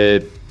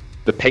the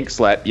pink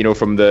slip,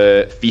 from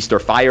the Feast or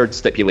Fired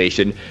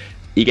stipulation,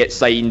 he gets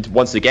signed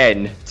once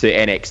again to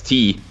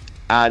NXT.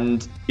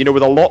 And,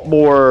 with a lot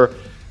more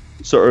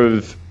sort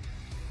of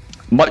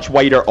much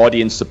wider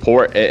audience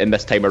support in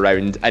this time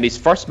around. And his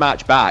first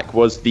match back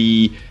was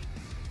the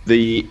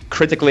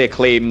critically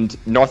acclaimed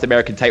North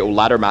American title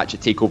ladder match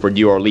at TakeOver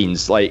New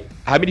Orleans. Like,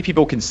 how many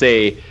people can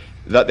say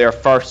that their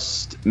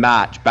first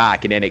match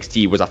back in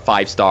NXT was a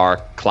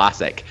 5-star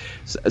classic?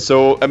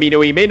 So, I mean,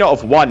 he may not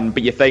have won,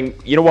 but you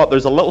think,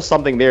 there's a little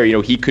something there.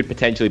 He could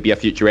potentially be a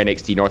future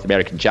NXT North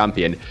American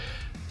champion.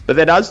 But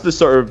then as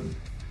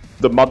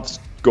the months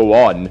go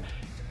on,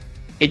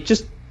 it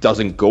just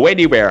doesn't go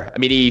anywhere. I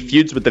mean, he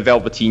feuds with the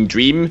Velveteen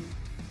Dream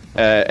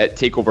at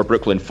TakeOver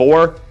Brooklyn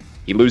 4.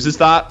 He loses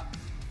that.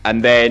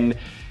 And then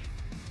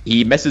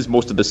he misses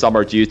most of the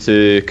summer due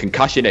to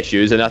concussion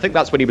issues. And I think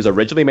that's when he was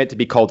originally meant to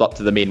be called up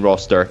to the main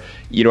roster,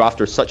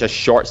 after such a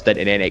short stint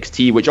in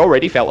NXT, which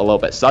already felt a little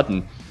bit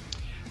sudden.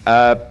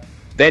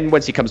 Then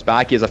once he comes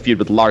back, he has a feud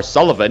with Lars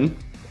Sullivan,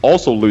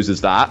 also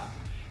loses that.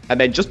 And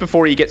then just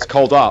before he gets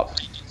called up,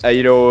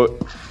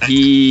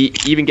 he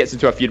even gets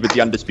into a feud with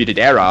the Undisputed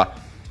Era,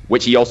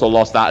 which he also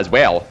lost that as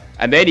well.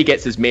 And then he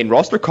gets his main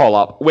roster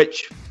call-up,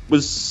 which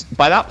was,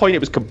 by that point, it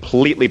was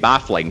completely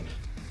baffling.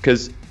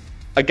 Because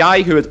a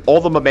guy who had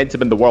all the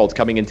momentum in the world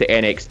coming into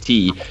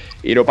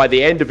NXT, by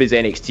the end of his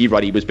NXT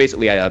run, he was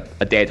basically a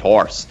dead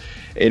horse.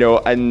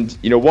 And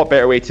what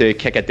better way to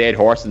kick a dead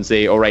horse and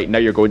say, all right, now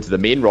you're going to the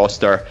main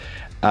roster,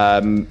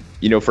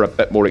 for a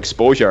bit more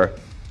exposure.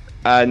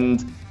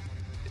 And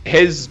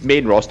his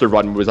main roster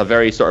run was a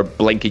very sort of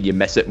blink and you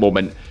miss it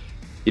moment.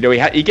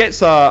 He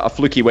gets a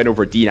fluky win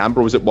over Dean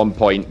Ambrose at one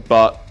point,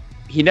 but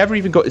he never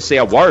even got to say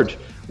a word,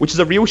 which is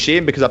a real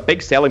shame because a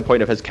big selling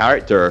point of his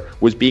character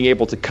was being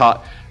able to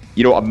cut,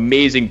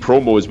 amazing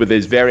promos with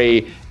his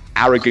very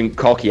arrogant,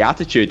 cocky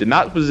attitude, and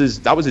that was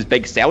his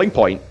big selling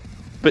point.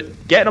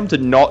 But getting him to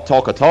not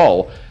talk at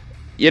all,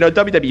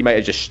 WWE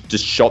might have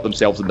just shot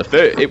themselves in the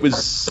foot. It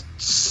was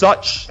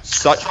such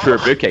poor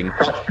booking.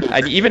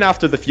 And even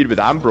after the feud with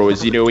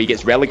Ambrose, he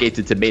gets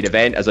relegated to main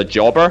event as a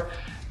jobber,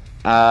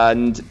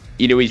 and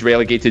he's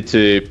relegated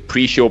to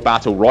pre-show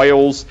battle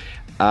royals,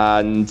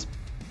 and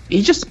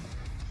he just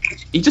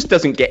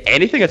doesn't get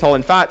anything at all.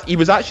 In fact, he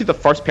was actually the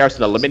first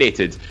person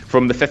eliminated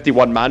from the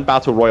 51-man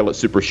battle royal at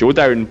Super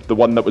Showdown, the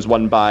one that was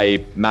won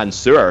by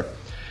Mansoor.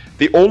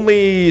 The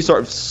only sort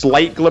of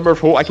slight glimmer of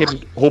hope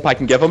I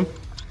can give him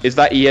is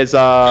that he is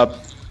a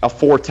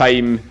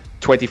 4-time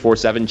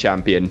 24/7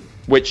 champion,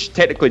 which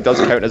technically does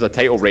count as a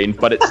title reign,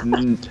 but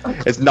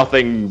it's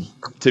nothing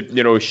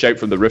to shout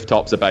from the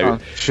rooftops about. I'm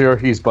sure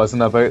he's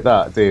buzzing about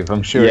that, Dave.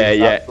 I'm sure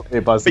he's absolutely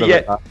buzzing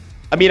about that.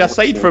 I mean,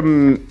 aside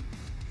from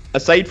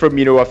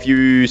a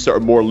few sort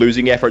of more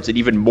losing efforts and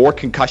even more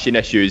concussion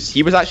issues,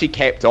 he was actually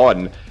kept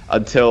on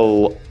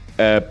until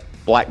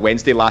Black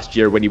Wednesday last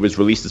year when he was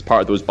released as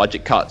part of those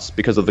budget cuts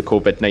because of the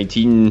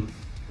COVID-19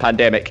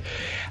 pandemic.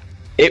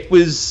 It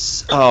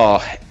was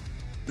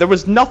there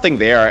was nothing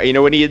there,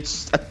 and he had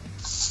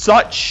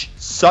such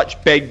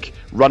big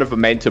run of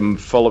momentum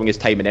following his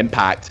time in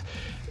Impact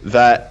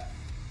that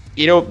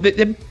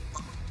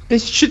they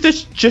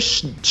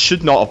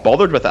should not have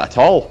bothered with it at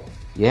all.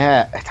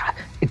 Yeah,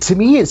 to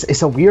me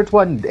it's a weird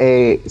one,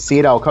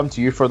 Sarah. I'll come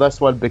to you for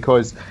this one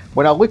because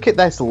when I look at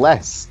this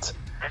list,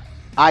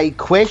 I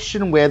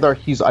question whether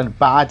he's a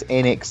bad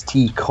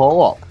NXT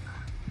call-up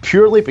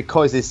purely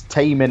because his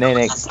time in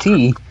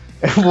NXT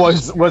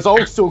was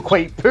also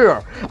quite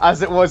poor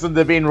as it was in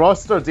the main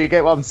roster. Do you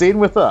get what I'm saying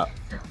with that?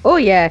 Oh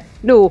yeah,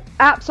 no,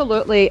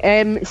 absolutely.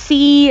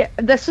 See,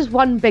 this is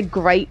one big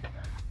gripe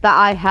that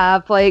I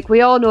have. Like,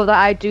 we all know that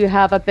I do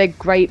have a big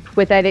gripe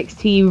with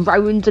NXT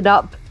rounding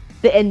up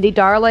the indie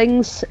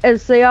darlings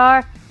as they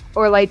are,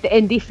 or like the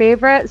indie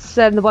favourites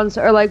and the ones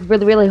that are like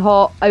really, really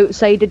hot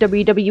outside of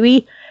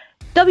WWE.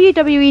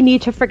 WWE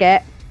need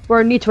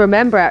to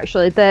remember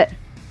actually that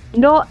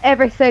not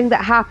everything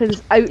that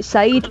happens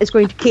outside is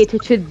going to cater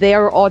to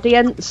their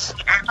audience,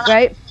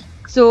 right?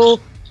 So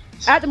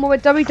at the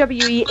moment,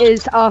 WWE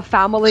is a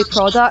family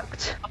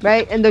product,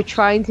 right? And they're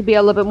trying to be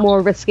a little bit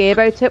more risque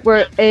about it,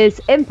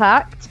 whereas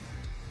Impact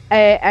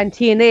and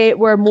TNA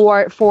were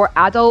more for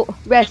adult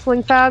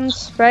wrestling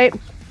fans, right?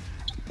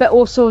 But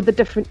also the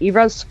different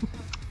eras.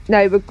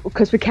 Now,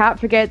 because we can't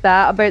forget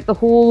that about the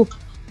whole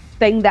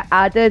thing that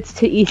added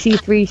to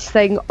EC3's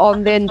thing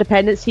on the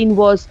independent scene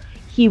was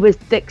he was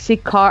Dixie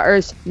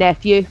Carter's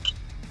nephew,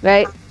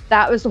 right?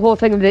 That was the whole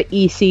thing of the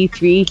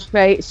EC3,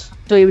 right?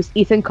 So he was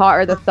Ethan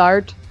Carter the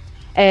third.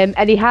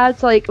 And he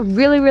had like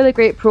really, really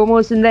great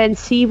promos, and then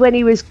see when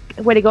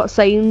he got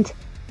signed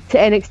to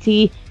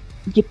NXT,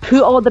 you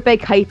put all the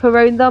big hype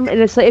around them, and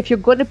it's like if you're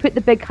going to put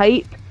the big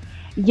hype,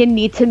 you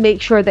need to make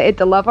sure that it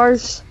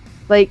delivers.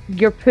 Like,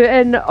 you're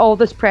putting all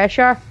this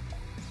pressure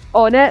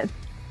on it,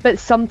 but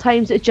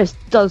sometimes it just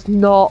does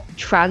not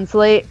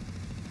translate.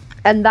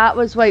 And that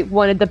was like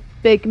one of the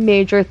big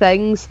major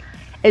things,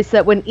 is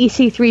that when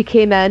EC3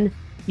 came in,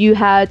 you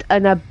had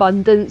an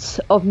abundance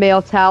of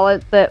male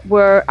talent that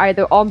were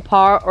either on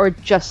par or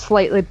just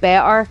slightly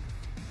better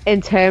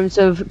in terms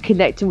of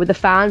connecting with the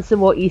fans than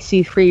what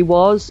EC3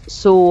 was.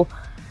 So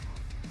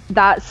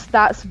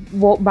that's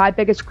what my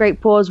biggest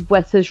gripe was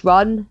with his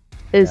run,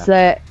 is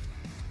that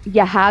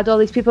you had all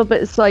these people,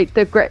 but it's like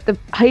they're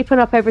hyping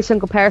up every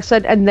single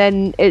person, and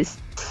then it's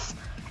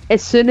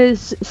as soon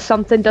as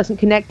something doesn't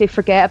connect, they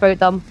forget about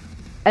them.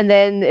 And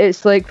then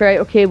it's like, right,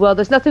 okay, well,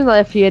 there's nothing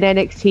left for you in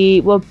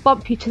NXT. We'll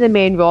bump you to the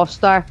main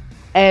roster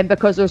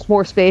because there's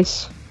more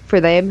space for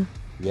them.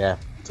 Yeah,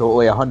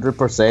 totally,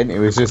 100%. It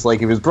was just like,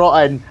 he was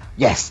brought in,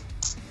 yes,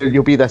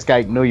 you'll be this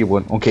guy. No, you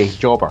won't. Okay,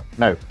 jobber.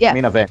 Now,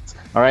 main event.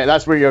 All right,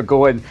 that's where you're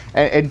going.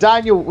 And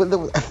Daniel,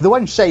 the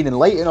one shining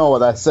light in all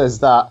of this is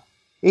that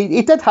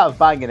he did have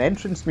banging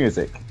entrance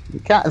music.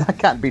 That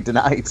can't be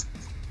denied.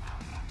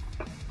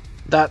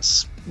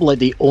 That's like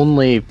the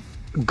only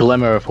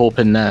glimmer of hope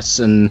in this,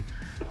 and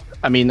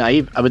I mean,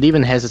 I would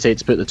even hesitate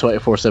to put the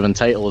 24/7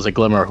 title as a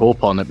glimmer of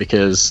hope on it,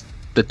 because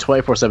the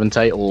 24/7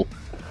 title,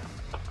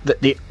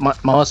 my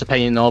honest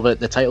opinion of it,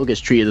 the title gets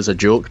treated as a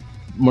joke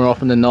more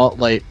often than not.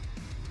 Like,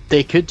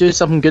 they could do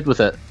something good with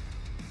it,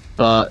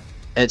 but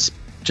it's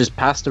just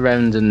passed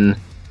around in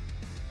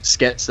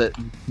skits that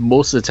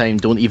most of the time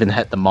don't even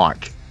hit the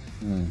mark.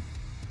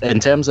 In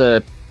terms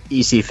of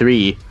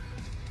EC3,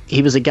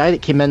 he was a guy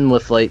that came in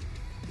with like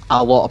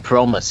a lot of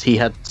promise. He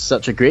had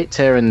such a great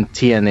tear in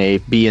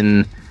TNA,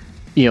 being,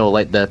 you know,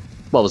 like the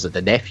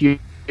nephew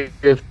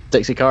of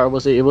Dixie Carter,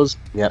 was it? He was,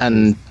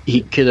 and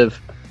he could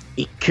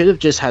have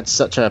just had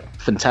such a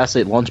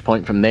fantastic launch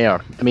point from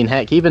there. I mean,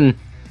 heck, even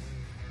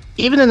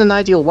in an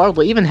ideal world,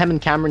 like, even him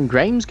and Cameron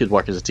Grimes could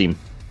work as a team.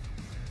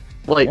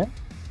 Like,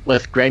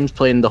 with Grimes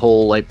playing the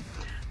whole like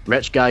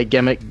rich guy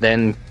gimmick,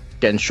 then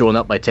getting shown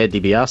up by Ted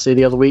DiBiase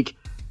the other week,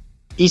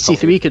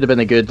 EC3 could have been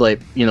a good, like,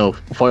 you know,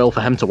 foil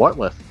for him to work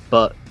with.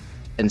 But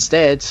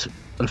instead,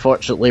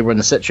 unfortunately, we're in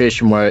a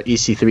situation where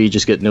EC3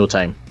 just got no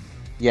time.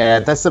 Yeah,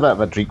 that's a bit of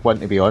a dreak one,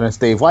 to be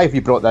honest, Dave. Why have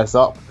you brought this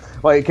up?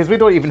 Like, because we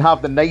don't even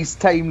have the nice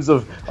times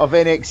of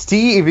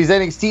NXT. If he's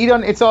NXT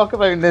done to talk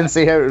about and then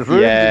say how it was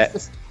ruined,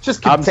 it's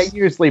just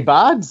continuously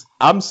bad.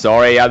 I'm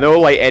sorry. I know,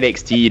 like,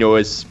 NXT, you know,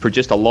 has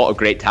produced a lot of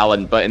great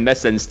talent, but in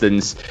this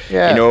instance, you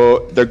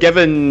know, they're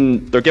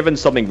given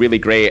something really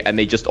great, and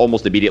they just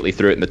almost immediately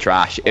threw it in the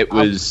trash. It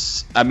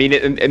was, I mean,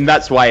 and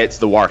that's why it's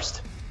the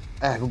worst.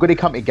 We're going to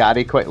come to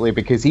Gary quickly,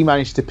 because he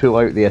managed to pull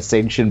out the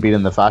Ascension being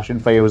in the Fashion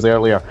Files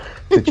earlier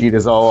to cheer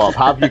us all up.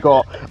 Have you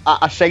got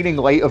a shining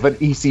light of an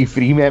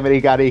EC3 memory,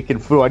 Gary, you can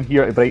throw in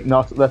here to brighten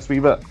up this wee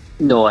bit?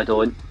 No, I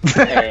don't.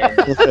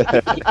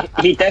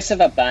 He did have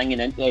a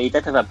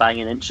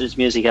banging entrance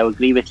music. I would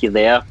agree with you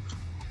there.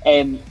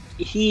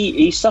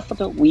 He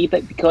suffered a wee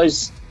bit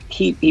because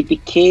he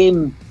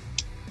became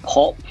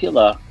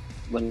popular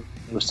when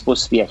he was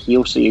supposed to be a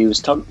heel, so he was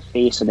turned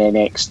face in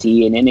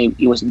NXT, and then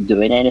he wasn't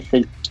doing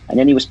anything. And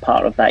then he was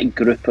part of that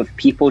group of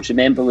people. Do you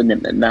remember when the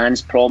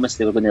McMahons promised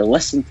they were going to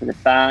listen to the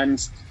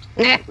fans,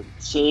 they were going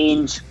to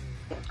change?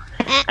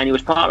 And he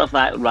was part of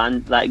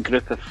that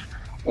group of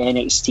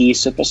NXT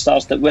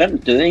superstars that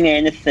weren't doing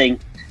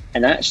anything.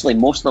 And actually,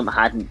 most of them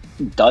hadn't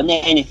done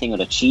anything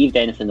or achieved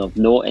anything of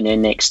note in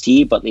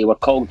NXT, but they were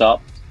called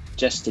up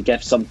just to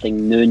give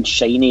something new and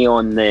shiny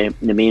on the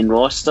main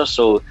roster.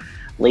 So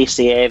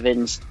Lacey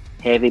Evans,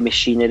 Heavy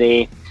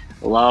Machinery,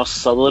 Lars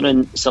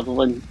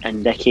Sutherland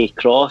and Nikki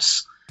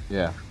Cross.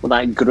 Yeah. Well,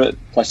 that group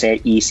plus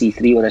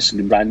EC3 were this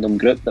random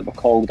group that were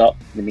called up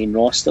to the main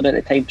roster at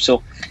the time.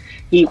 So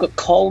he got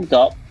called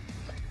up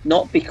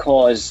not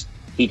because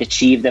he'd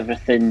achieved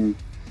everything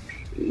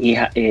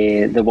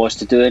there was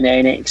to do in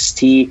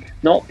NXT,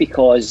 not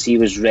because he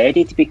was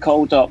ready to be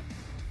called up,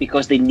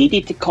 because they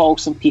needed to call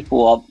some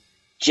people up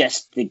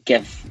just to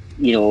give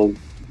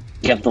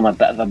them a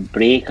bit of a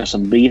break or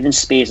some breathing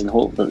space, and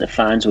hope that the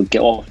fans would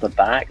get off their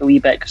back a wee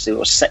bit, because they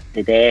were sick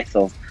to death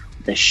of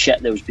the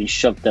shit that was being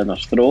shoved down their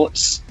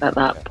throats at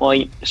that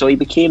point. So he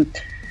became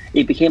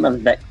a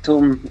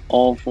victim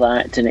of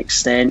that to an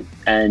extent,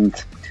 and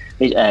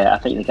I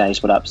think the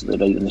guys were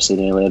absolutely right when they said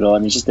earlier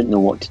on, they just didn't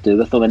know what to do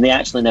with him, and they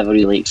actually never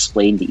really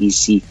explained the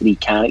EC3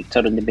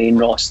 character in the main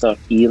roster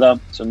either,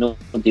 so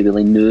nobody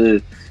really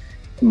knew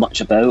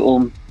much about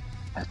him.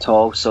 at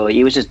all. So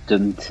he was just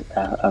doomed.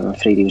 I'm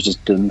afraid he was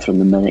just doomed from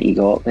the minute he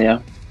got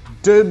there.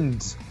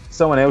 Doomed.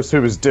 Someone else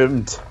who was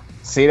doomed.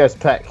 Sarah's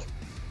pick.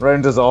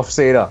 Round us off,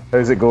 Sarah.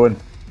 How's it going?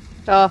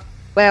 Oh,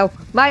 well,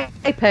 my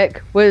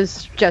pick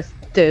was just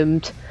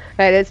doomed.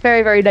 And it's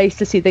very, very nice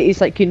to see that he's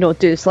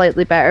do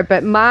slightly better.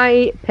 But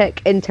my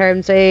pick in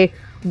terms of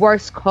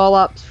worst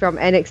call-ups from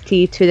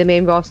NXT to the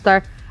main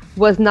roster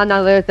was none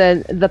other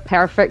than the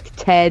perfect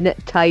 10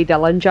 Ty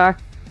Dillinger.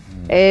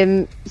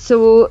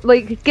 So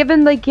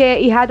given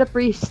he had a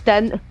brief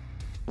stint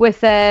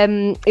with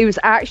he was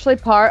actually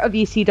part of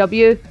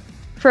ECW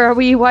for a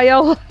wee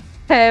while,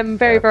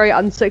 very, very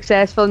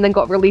unsuccessful, and then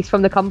got released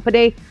from the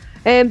company.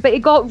 But he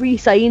got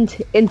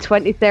re-signed in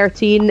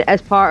 2013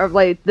 as part of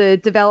the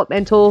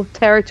developmental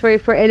territory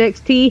for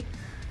NXT.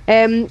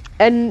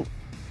 And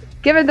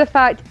given the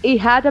fact he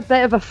had a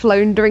bit of a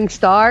floundering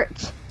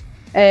start,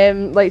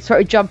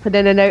 sort of jumping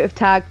in and out of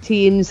tag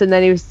teams, and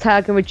then he was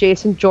tagging with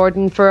Jason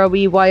Jordan for a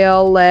wee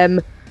while,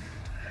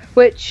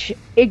 which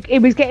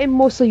it was getting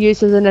mostly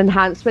used as an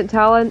enhancement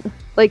talent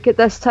at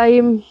this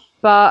time,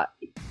 but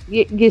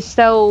you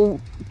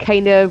still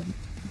kind of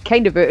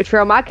rooted for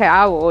him. I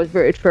always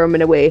rooted for him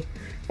in a way.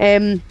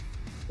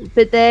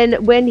 But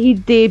then when he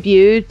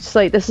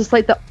debuted, this is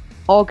the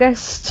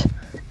August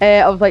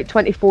of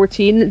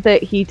 2014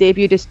 that he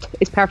debuted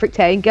his Perfect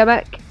 10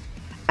 gimmick,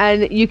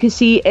 and you can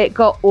see it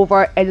got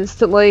over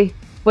instantly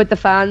with the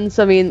fans.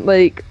 I mean,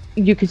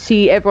 you could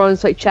see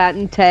everyone's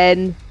chanting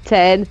 10,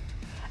 10.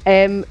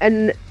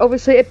 And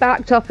obviously it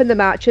backed up in the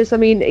matches. I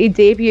mean, he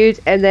debuted,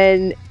 and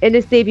then in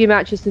his debut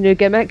match as the new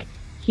gimmick,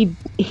 he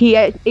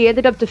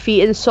ended up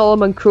defeating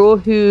Solomon Crow,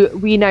 who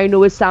we now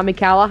know as Sami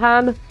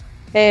Callihan,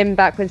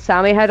 back when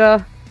Sami had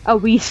a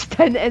wee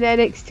stint in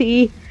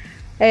NXT.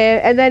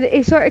 And then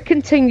he sort of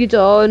continued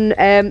on.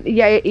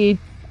 He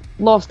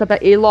lost a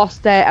bit. He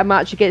lost a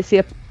match against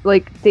the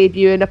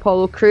debut in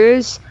Apollo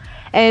Crews,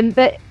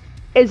 but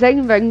his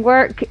in-ring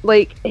work,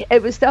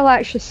 it was still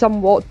actually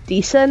somewhat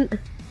decent.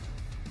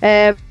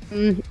 But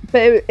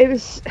it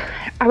was,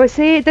 I would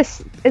say,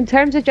 this in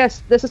terms of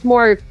this is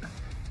more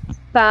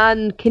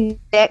fan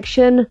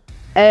connection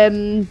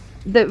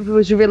that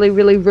was really,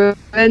 really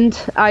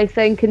ruined, I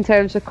think, in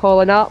terms of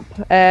calling up,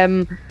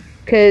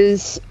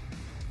 because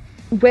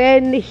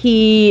when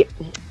he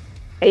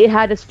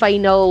had his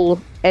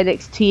final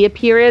NXT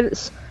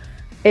appearance,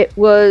 it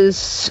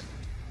was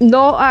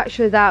not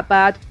actually that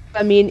bad.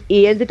 I mean,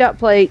 he ended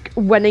up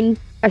winning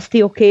a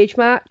steel cage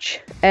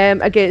match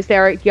against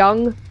Eric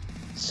Young,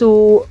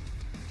 so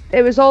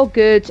it was all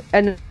good,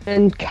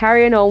 and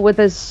carrying on with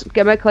his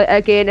gimmick,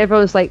 again,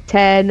 everyone's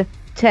 10,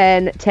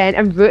 10, 10,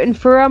 and rooting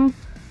for him.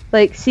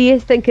 I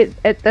think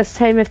at this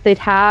time, if they'd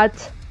had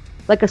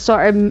a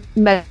sort of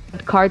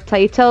mid-card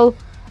title,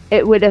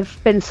 it would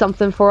have been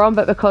something for him,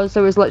 but because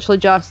there was literally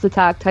just the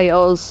tag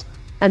titles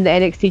and the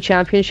NXT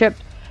Championship,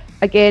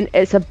 again,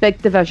 it's a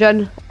big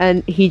division,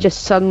 and he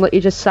just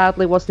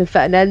sadly wasn't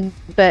fitting in.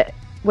 But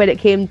when it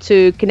came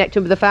to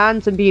connecting with the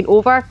fans and being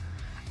over,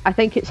 I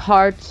think it's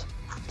hard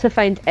to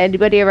find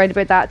anybody around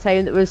about that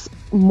time that was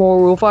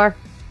more over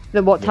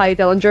than what Ty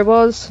Dillinger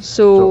was.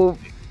 So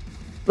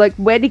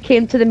when he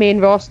came to the main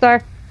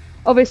roster,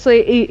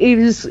 obviously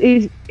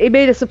he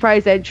made a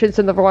surprise entrance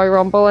in the Royal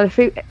Rumble, and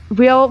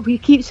we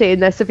keep saying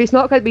this, if he's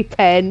not going to be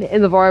 10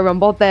 in the Royal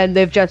Rumble, then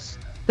there's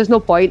no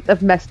point,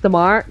 they've missed the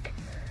mark.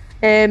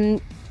 And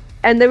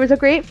there was a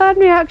great fan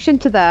reaction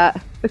to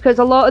that, because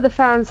a lot of the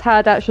fans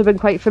had actually been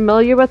quite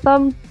familiar with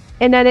him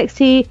in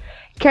NXT,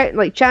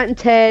 chanting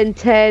 10,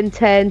 10,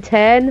 10,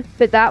 10,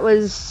 but that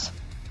was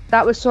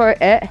sort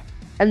of it.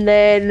 And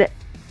then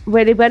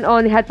when he went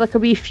on, he had a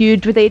wee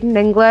feud with Aiden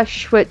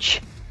English,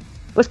 which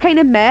was kind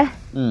of meh.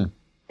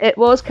 It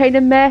was kind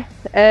of meh.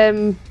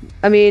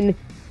 I mean,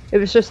 it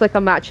was just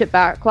a match at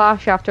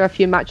Backlash after a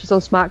few matches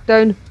on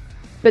SmackDown,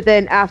 but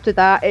then after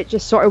that it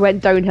just sort of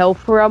went downhill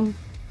for him.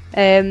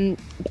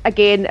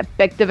 Again, a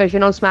big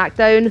division on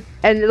SmackDown,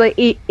 and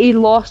he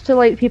lost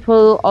to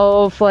people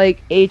of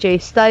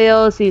AJ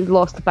Styles, he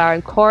lost to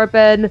Baron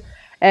Corbin,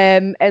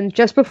 and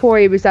just before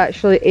he was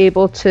actually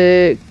able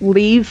to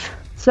leave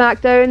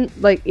SmackDown,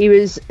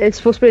 it's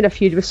supposed to be in a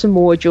feud with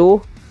Samoa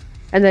Joe,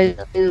 and then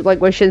with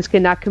Shinsuke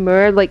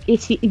Nakamura,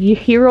 you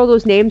hear all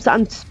those names that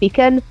I'm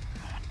speaking,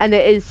 and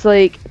it is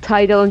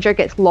Ty Dillinger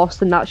gets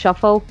lost in that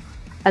shuffle,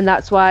 and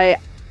that's why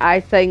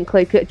I think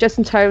just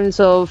in terms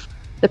of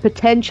the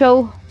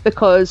potential,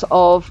 because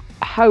of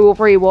how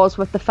over he was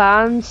with the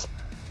fans,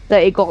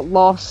 that he got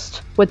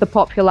lost with the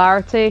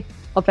popularity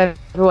of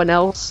everyone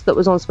else that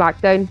was on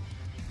SmackDown.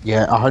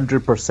 Yeah,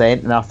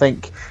 100%, and I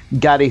think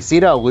Gary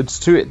Sarah alludes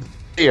to it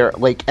there.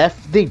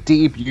 If the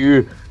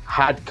debut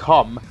had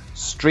come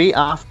straight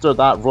after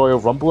that Royal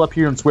Rumble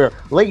appearance, where,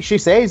 like she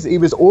says, he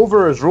was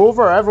over as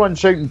Rover, everyone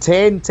shouting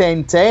 10,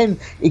 10, 10,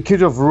 he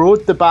could have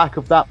rode the back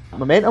of that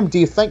momentum. Do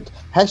you think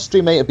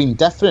history might have been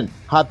different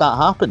had that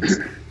happened?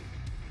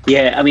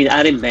 Yeah, I mean,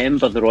 I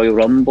remember the Royal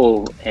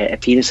Rumble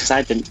appearances.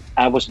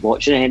 I was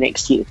watching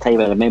NXT at the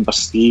time. I remember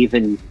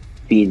Stephen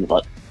being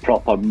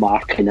proper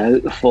marking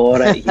out for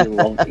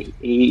it.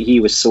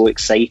 He was so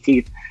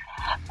excited.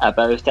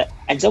 about it.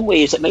 In some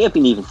ways, it might have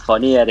been even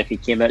funnier if he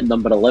came out at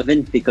number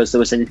 11 because there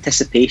was an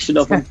anticipation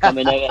of him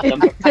coming out at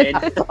number 10.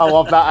 I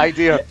love that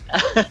idea.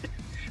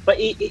 But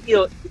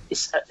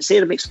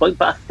Sarah makes a point.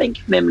 But I think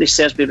if memory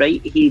serves me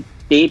right, he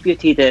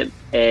debuted at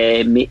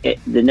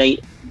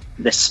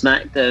the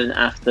SmackDown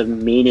after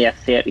Mania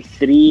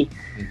 33,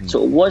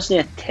 so it wasn't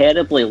a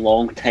terribly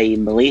long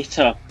time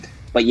later.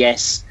 But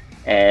yes,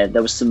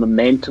 there was some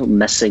momentum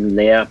missing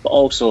there. But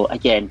also,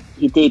 again,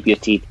 he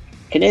debuted.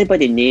 Can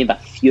anybody name a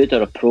feud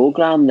or a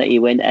program that he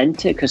went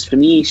into? Because for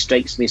me, he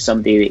strikes me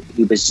somebody that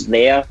he was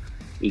there,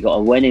 he got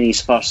a win in his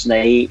first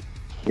night,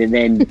 and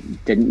then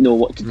didn't know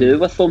what to do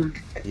with them.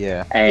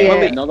 Yeah.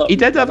 He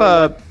did have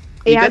a.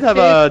 He had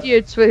two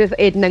feuds with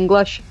Aiden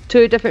English,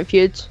 2 different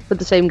feuds with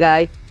the same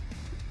guy.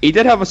 He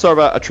did have a sort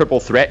of a triple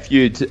threat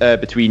feud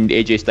between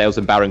AJ Styles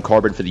and Baron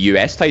Corbin for the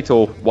US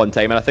title one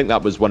time, and I think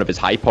that was one of his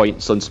high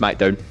points on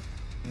SmackDown.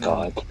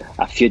 God,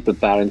 a feud with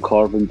Baron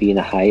Corbin being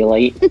a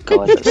highlight.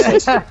 God,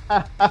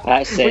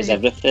 that says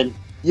everything.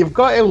 You've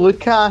got to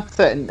look at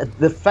it, and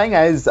the thing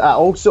is,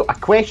 also, I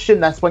question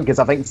this one because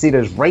I think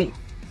Sarah's right.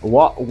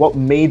 What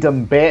made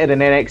him better in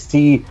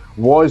NXT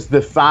was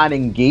the fan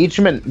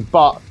engagement.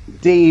 But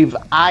Dave,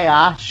 I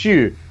ask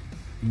you,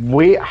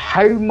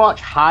 how much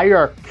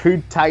higher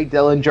could Ty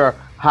Dillinger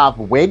have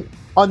went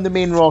on the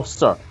main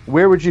roster?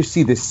 Where would you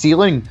see the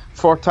ceiling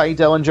for Ty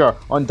Dillinger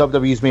on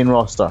WWE's main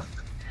roster?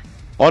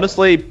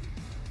 Honestly,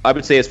 I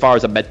would say as far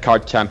as a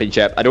mid-card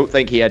championship, I don't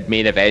think he had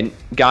main event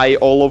guy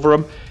all over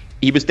him.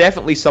 He was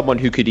definitely someone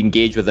who could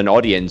engage with an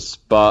audience,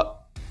 but,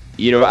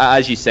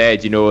 as you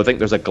said, I think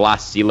there's a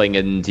glass ceiling,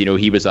 and,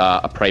 he was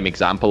a prime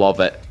example of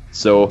it.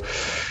 So,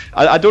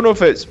 I don't know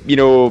if it's,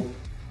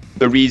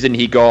 the reason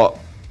he got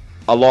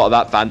a lot of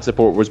that fan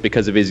support was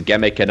because of his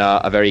gimmick and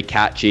a very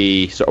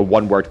catchy sort of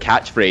one-word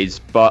catchphrase,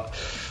 but,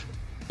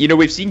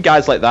 we've seen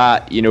guys like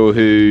that,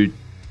 who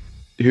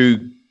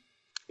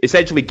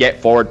essentially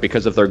get forward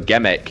because of their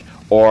gimmick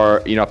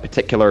or a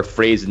particular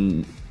phrase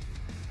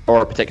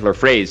or a particular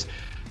phrase,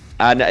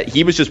 and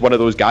he was just one of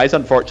those guys.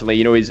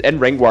 Unfortunately, his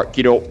in-ring work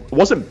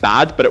wasn't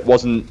bad, but it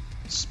wasn't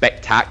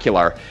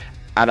spectacular,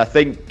 and I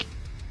think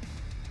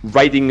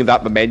riding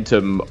that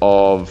momentum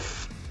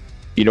of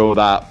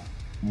that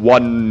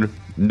one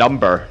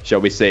number,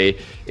 shall we say,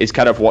 is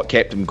kind of what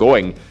kept him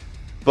going.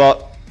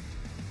 But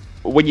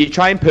when you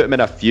try and put him in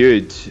a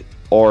feud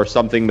or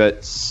something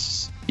that's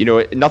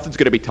nothing's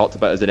going to be talked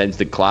about as an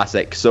instant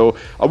classic. So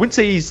I wouldn't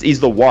say he's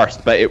the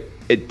worst, but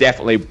it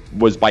definitely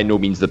was by no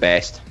means the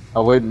best. I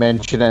wouldn't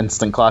mention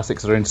instant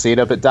classics around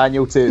Sarah, but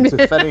Daniel,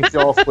 to finish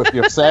off with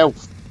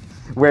yourself,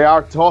 we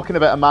are talking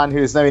about a man who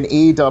is now in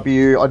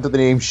AEW under the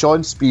name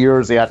Shawn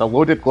Spears. He had a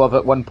loaded glove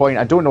at one point.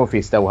 I don't know if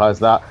he still has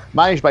that.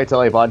 Managed by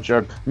Tully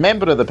Blanchard,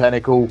 member of the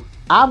Pinnacle.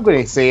 I'm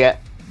going to say it,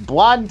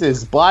 bland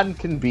as bland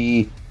can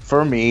be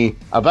for me.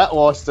 A bit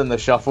lost in the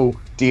shuffle.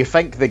 Do you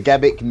think the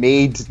gimmick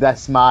made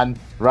this man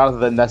rather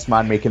than this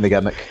man making the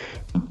gimmick?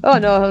 Oh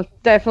no,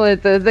 definitely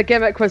the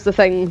gimmick was the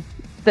thing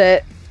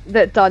that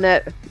done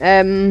it.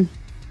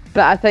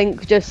 But I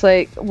think just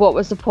what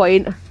was the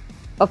point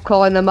of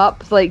calling them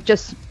up?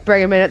 Just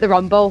bring him in at the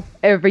Rumble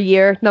every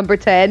year, number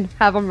 10,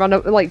 have him run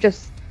up,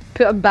 just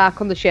put him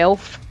back on the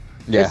shelf.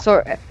 Yeah. It's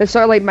sort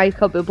of like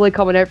Michael Bublé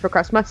coming out for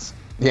Christmas.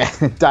 Yeah,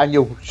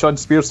 Daniel, Shawn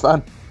Spears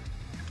fan?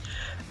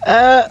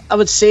 I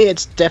would say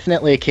it's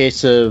definitely a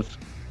case of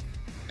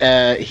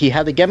he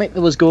had a gimmick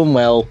that was going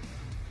well.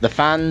 The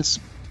fans,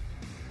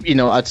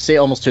 I'd say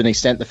almost to an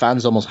extent, the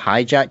fans almost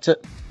hijacked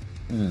it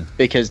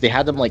because they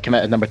had him come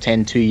out at number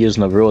 10 2 years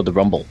in a row at the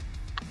Rumble.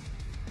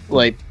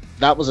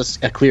 That was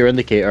a clear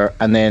indicator,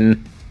 and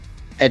then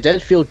it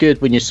did feel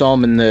good when you saw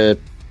him in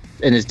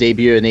his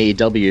debut in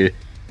AEW,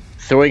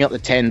 throwing up the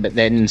 10, but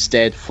then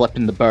instead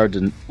flipping the bird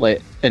and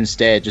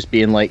instead just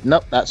being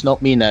nope, that's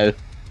not me now.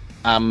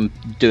 I'm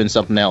doing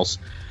something else.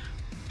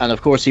 And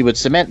of course he would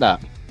cement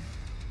that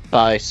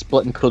by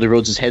splitting Cody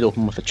Rhodes' head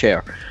open with a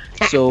chair.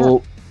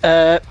 So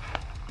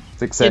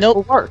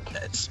successful work.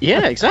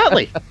 Yeah,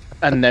 exactly.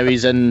 And now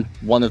he's in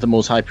one of the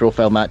most high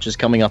profile matches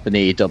coming up in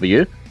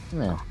AEW.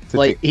 Yeah,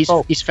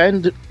 he's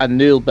found a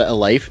new bit of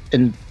life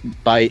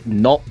by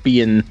not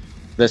being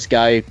this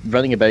guy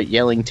running about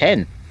yelling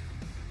 10.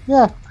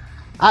 Yeah.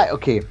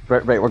 Okay,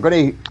 right, we're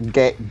going to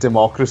get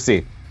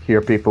democracy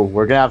here, people.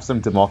 We're going to have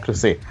some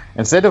democracy.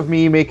 Instead of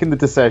me making the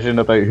decision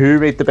about who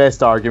made the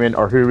best argument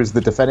or who was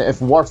the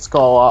definitive worst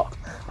call-up,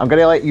 I'm going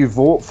to let you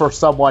vote for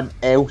someone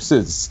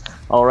else's.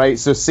 All right,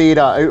 so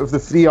Sarah, out of the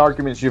 3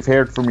 arguments you've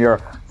heard from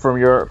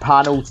your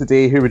panel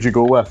today, who would you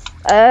go with?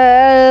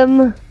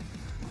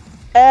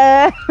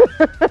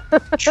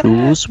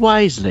 Choose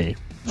wisely.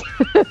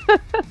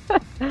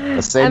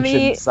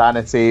 Ascension,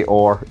 Sanity,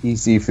 or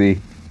EC3?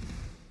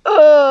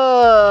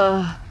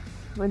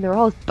 They're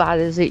all as bad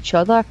as each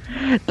other.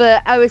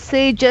 But I would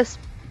say just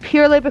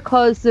purely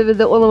because they were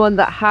the only one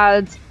that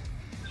had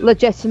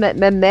legitimate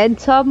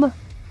momentum.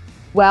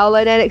 Well,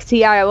 in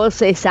NXT, I will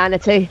say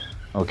Sanity.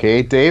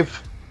 Okay,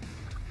 Dave?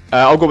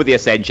 I'll go with the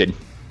Ascension.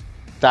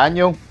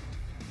 Daniel?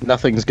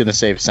 Nothing's going to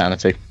save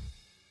Sanity.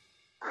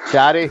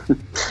 Gary?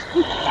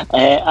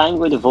 I'm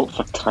going to vote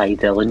for Ty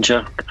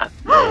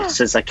Dillinger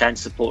since I can't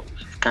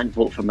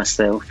vote for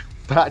myself.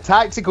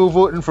 Tactical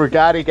voting for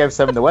Gary gives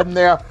him the win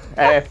there.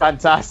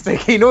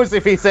 Fantastic. He knows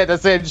if he said a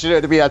censure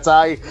it would be a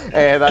tie.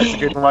 That's a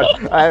good one.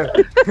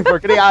 We're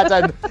going to add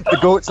in the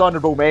GOAT's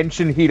honourable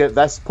mention here at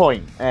this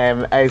point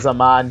as a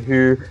man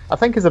who I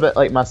think is a bit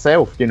like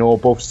myself, you know,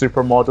 both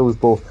supermodels,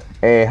 both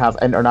have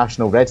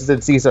international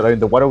residencies around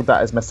the world.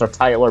 That is Mr.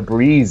 Tyler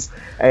Breeze.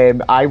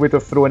 I would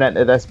have thrown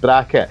into this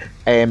bracket.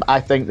 I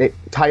think that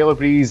Tyler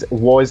Breeze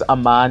was a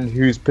man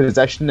whose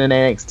position in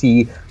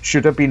NXT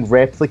should have been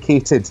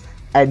replicated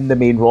in the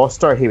main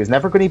roster. He was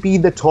never going to be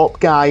the top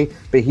guy,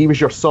 but he was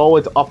your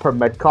solid upper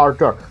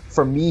mid-carder.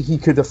 For me, he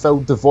could have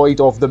filled the void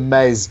of The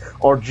Miz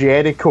or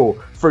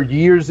Jericho for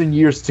years and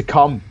years to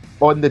come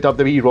on the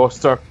WWE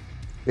roster.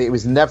 But it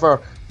was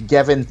never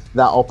given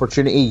that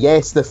opportunity.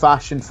 Yes, the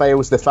Fashion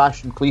Files, the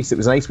Fashion Police, it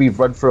was nice we've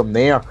run from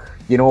there,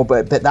 you know,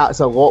 but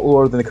that's a lot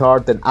lower than the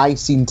card than I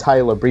seen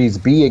Tyler Breeze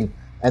being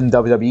in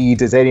WWE.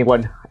 Does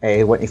anyone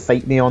want to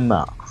fight me on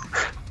that?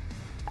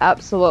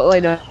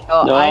 Absolutely not.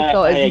 No, I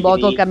thought his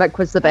model gimmick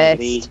was the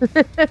best.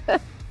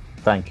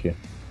 Thank you.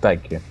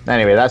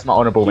 Anyway, that's my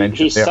honourable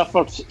mention. He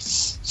suffered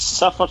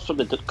from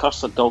the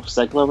curse of Dolph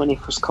Ziggler when he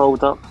was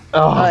called up.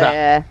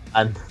 Yeah.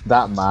 And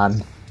that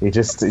man, he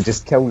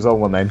just kills all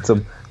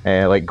momentum.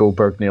 Like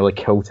Goldberg nearly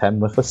killed him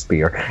with a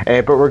spear.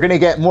 But we're going to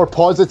get more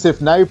positive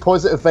now.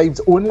 Positive vibes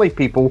only,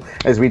 people,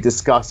 as we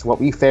discuss what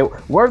we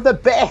felt were the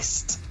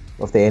best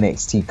of the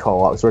NXT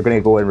call-ups. We're going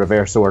to go in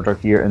reverse order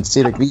here. And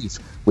Sarah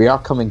Greaves, we are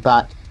coming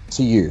back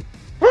to you.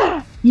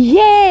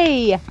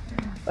 Yay!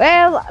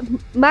 Well,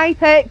 my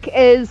pick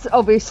is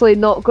obviously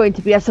not going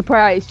to be a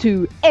surprise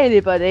to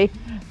anybody,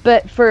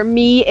 but for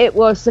me it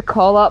was the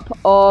call-up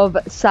of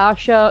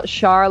Sasha,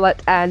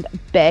 Charlotte and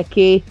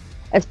Becky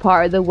as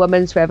part of the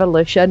Women's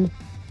Revolution.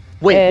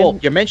 Wait,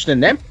 what? You're mentioning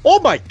them? Oh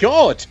my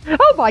god!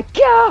 Oh my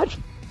god!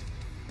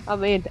 I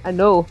mean, I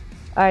know,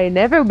 I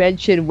never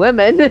mention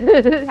women.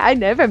 I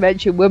never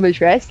mention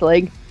women's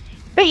wrestling.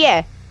 But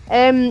yeah,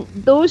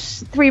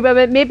 those three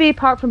women, maybe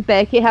apart from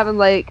Becky having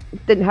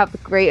didn't have the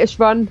greatest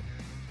run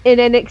in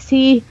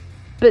NXT,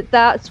 but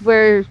that's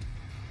where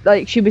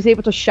she was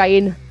able to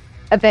shine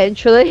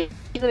eventually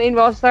in the main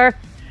roster.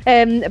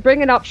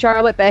 Bringing up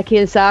Charlotte, Becky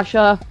and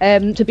Sasha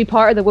to be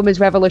part of the Women's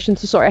Revolution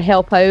to sort of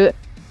help out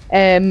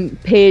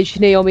Paige,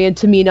 Naomi and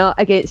Tamina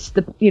against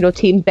the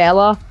Team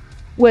Bella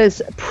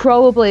was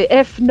probably,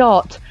 if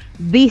not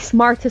the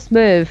smartest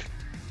move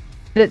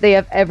that they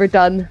have ever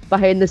done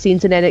behind the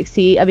scenes in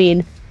NXT. I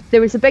mean,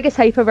 there was the biggest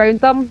hype around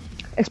them,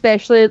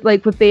 especially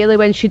with Bayley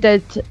when she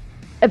did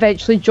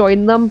eventually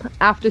join them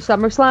after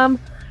SummerSlam.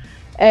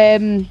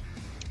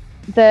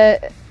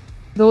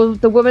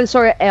 The women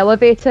sort of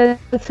elevated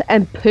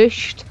and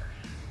pushed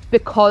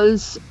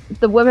because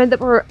the women that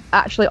were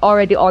actually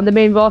already on the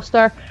main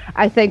roster,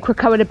 I think, were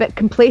coming a bit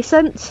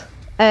complacent.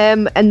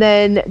 And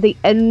then the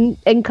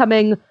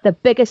the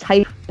biggest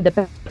hype, the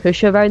big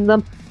push around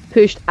them,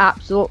 pushed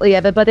absolutely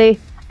everybody.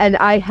 And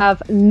I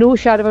have no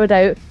shadow of a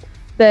doubt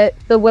that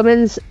the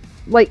women's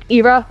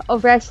era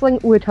of wrestling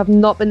would have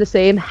not been the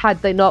same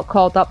had they not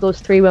called up those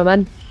three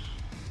women.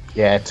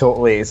 Yeah,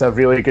 totally. It's a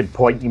really good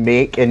point you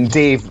make. And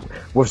Dave,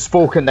 we've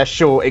spoken this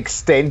show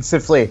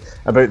extensively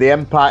about the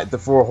impact the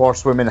Four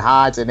Horsewomen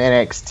had in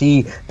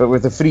NXT, but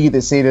with the three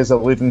that Sarah's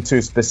alluding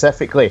to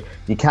specifically,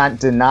 you can't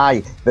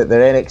deny that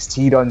their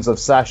NXT runs of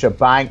Sasha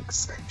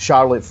Banks,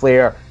 Charlotte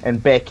Flair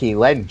and Becky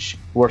Lynch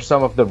were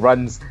some of the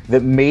runs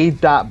that made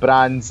that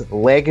brand's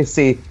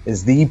legacy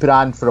as the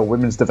brand for a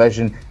women's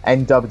division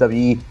in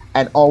WWE,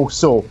 and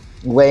also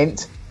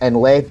led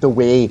the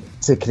way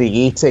to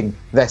creating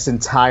this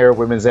entire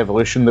women's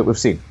evolution that we've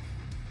seen.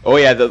 Oh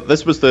yeah,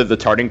 this was the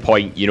turning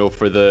point,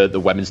 for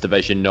the women's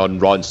division on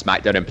Raw and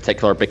SmackDown in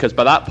particular, because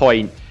by that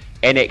point,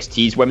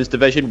 NXT's women's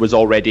division was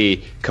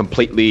already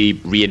completely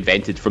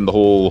reinvented from the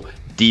whole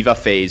diva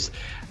phase,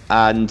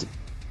 and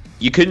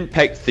you couldn't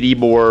pick three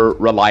more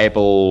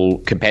reliable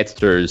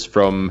competitors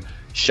from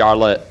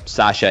Charlotte,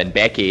 Sasha and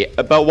Becky.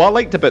 But what I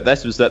liked about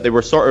this was that they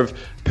were sort of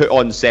put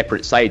on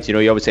separate sides.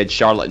 You always had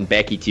Charlotte and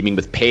Becky teaming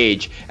with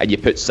Paige, and you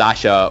put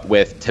Sasha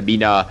with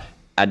Tamina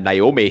and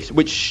Naomi,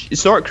 which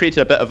sort of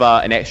created a bit of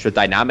an extra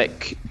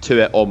dynamic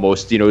to it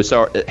almost.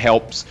 It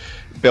helps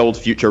build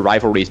future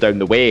rivalries down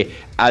the way.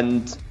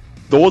 And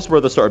those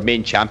were the sort of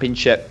main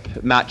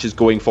championship matches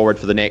going forward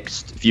for the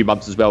next few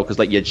months as well, because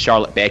you had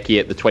Charlotte Becky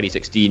at the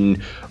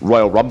 2016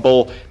 Royal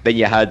Rumble, then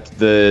you had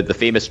the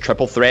famous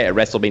triple threat at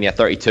WrestleMania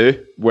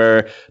 32,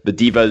 where the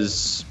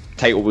Divas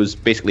title was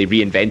basically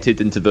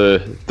reinvented into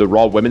the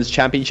Raw Women's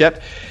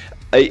Championship.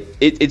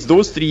 It's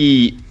those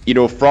three,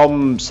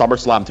 from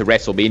SummerSlam to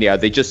WrestleMania,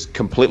 they just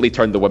completely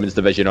turned the women's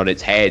division on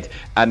its head,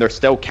 and they're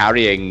still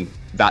carrying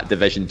that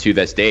division to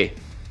this day.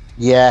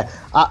 Yeah,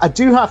 I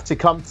do have to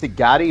come to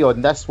Gary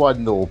on this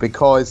one though,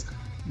 because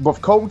we've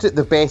called it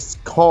the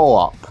best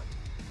call-up.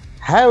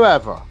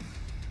 However,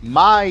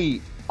 my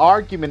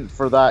argument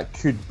for that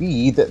could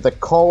be that the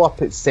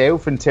call-up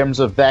itself, in terms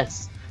of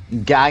this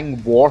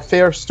gang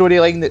warfare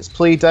storyline that's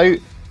played out,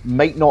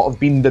 might not have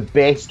been the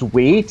best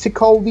way to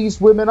call these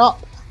women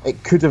up.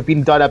 It could have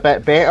been done a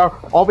bit better.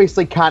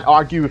 Obviously, can't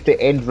argue with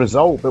the end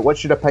result, but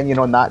what's your opinion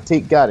on that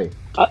take, Gary?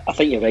 I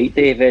think you're right,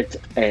 David.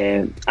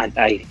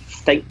 I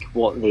think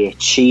what they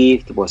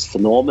achieved was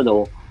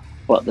phenomenal,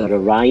 but their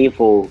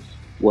arrival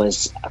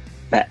was a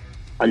bit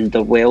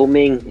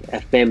underwhelming.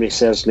 If memory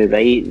serves me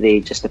right, they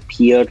just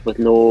appeared with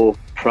no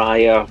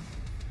prior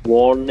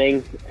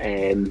warning,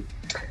 and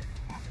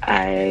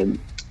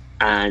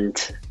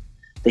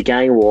the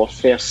gang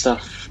warfare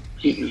stuff.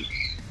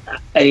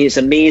 I mean, it's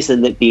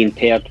amazing that being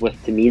paired with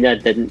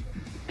Tamina didn't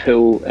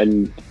pull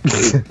and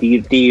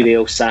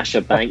derail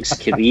Sasha Banks'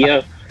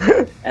 career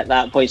at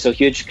that point. So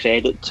huge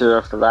credit to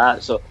her for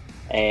that. So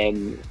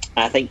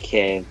I think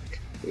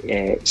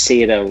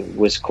Sarah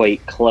was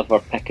quite clever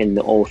picking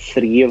all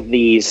three of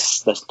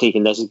these,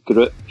 taking this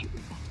group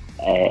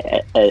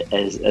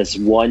as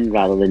one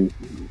rather than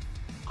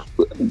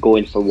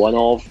going for one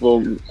of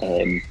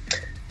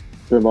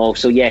them all.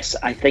 So yes,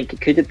 I think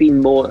it could have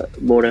been more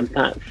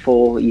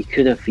impactful. You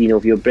could have,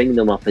 if you're bringing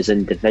them up as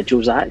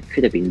individuals, that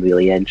could have been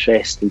really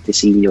interesting to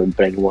see.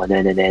 Bring one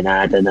in and then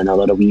add in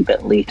another a wee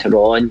bit later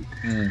on.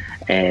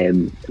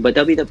 But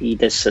WWE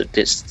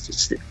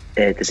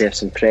deserves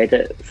some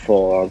credit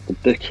for the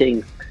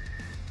booking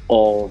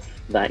of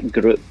that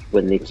group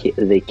when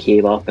they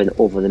came up and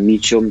over the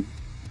medium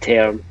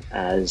term,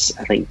 as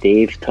I think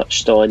Dave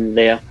touched on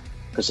there.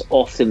 Because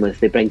often if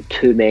they bring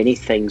too many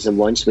things at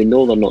once, we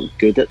know they're not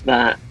good at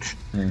that,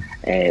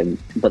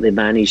 but they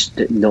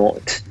managed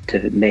not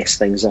to mess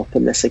things up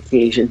on this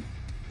occasion.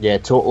 Yeah,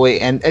 totally.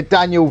 And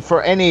Daniel,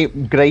 for any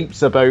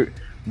gripes about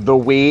the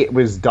way it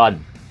was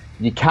done,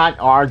 you can't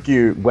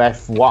argue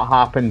with what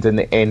happened in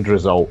the end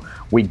result.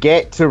 We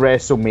get to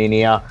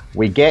WrestleMania,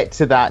 we get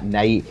to that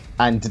night,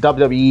 and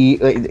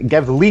WWE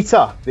give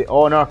Lita the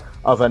honour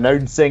of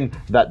announcing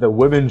that the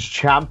Women's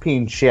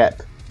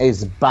Championship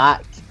is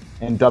back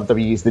in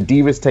WWE. It's the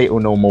Divas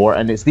title no more,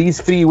 and it's these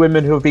three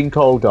women who have been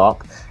called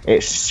up.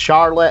 It's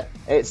Charlotte,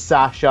 it's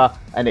Sasha,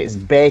 and it's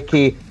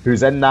Becky,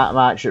 who's in that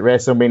match at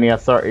WrestleMania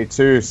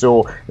 32.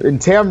 So in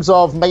terms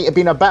of, might have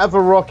been a bit of a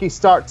rocky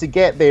start to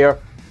get there.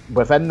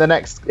 Within the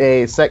next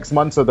 6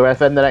 months or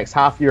within the next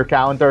half-year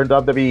calendar in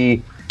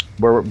WWE,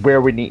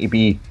 where we need to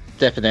be.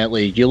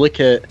 Definitely. You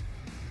look at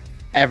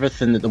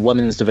everything that the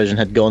women's division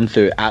had gone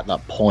through at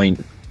that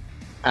point,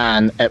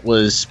 and it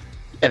was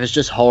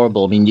just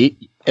horrible. I mean,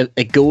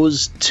 it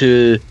goes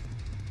to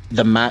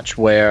the match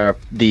where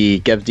the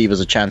Give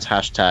Divas a Chance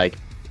hashtag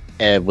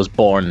was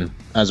born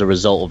as a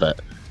result of it.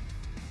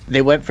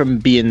 They went from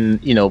being,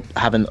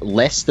 having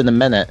less than a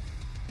minute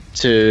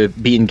to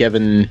being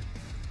given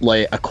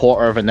like a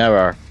quarter of an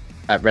hour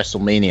at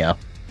WrestleMania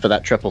for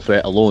that triple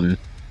threat alone,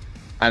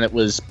 and it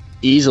was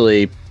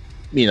easily,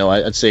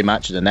 I'd say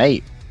match of the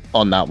night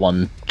on that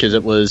one, because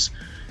it was,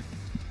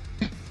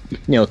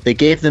 they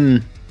gave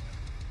them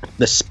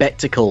the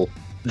spectacle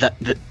that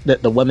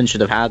the women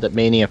should have had at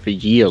Mania for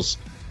years.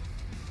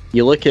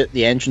 You look at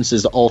the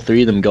entrances that all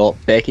three of them got.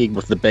 Becky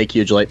with the big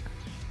huge,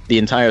 the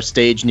entire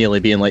stage nearly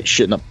being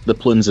shooting up the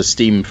plumes of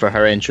steam for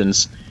her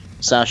entrance.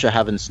 Sasha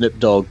having Snoop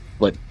Dogg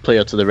play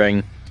her to the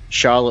ring.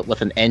 Charlotte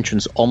with an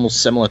entrance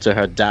almost similar to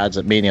her dad's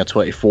at Mania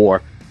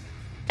 24.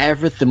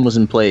 Everything was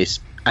in place,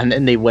 and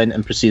then they went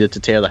and proceeded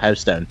to tear the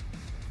house down.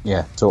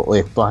 Yeah,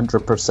 totally,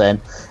 100%.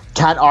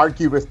 Can't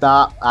argue with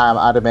that.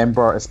 I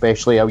remember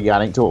especially how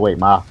young anecdote,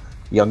 my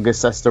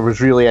youngest sister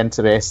was really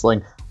into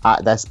wrestling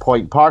at this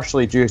point,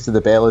 partially due to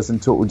the Bellas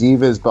and Total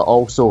Divas, but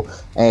also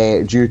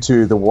due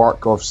to the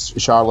work of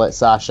Charlotte,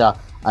 Sasha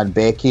and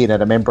Becky. And I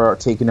remember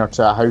taking her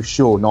to a house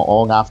show not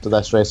long after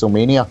this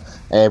WrestleMania,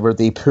 where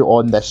they put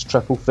on this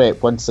triple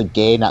threat once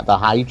again at the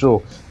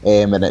Hydro,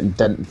 and it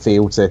didn't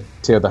fail to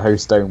tear the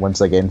house down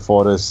once again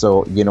for us.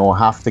 So,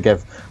 have to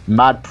give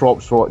mad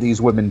props for what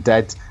these women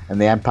did and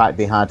the impact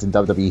they had in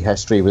WWE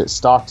history. It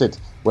started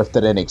with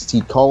their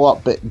NXT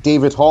call-up. But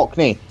David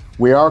Hockney,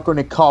 we are going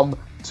to come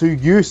to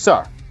you,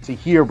 sir, to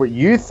hear what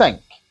you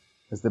think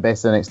is the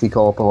best NXT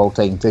call-up of all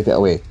time. Take it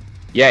away.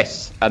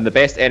 Yes, and the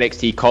best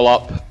NXT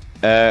call-up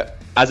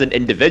as an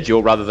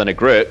individual rather than a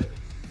group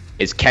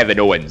is Kevin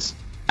Owens.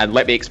 And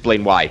let me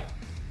explain why.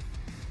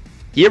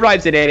 He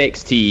arrives in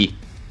NXT.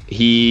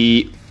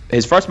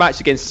 His first match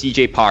against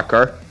CJ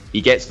Parker,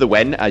 he gets the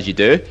win, as you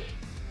do,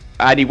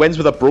 and he wins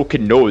with a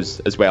broken nose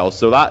as well.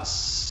 So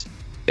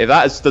if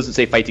that doesn't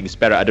say fighting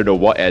spirit, I don't know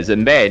what is.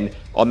 And then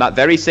on that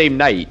very same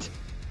night,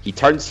 he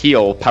turns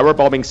heel,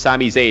 powerbombing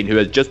Sami Zayn, who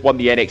has just won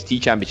the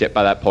NXT Championship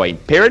by that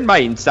point. Bear in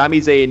mind, Sami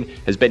Zayn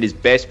has been his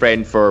best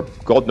friend for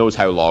God knows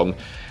how long.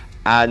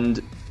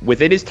 And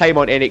within his time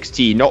on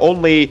NXT, not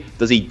only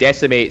does he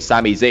decimate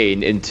Sami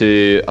Zayn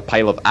into a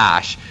pile of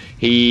ash,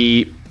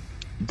 he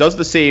does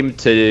the same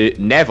to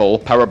Neville,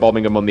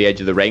 powerbombing him on the edge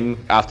of the ring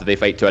after they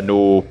fight to a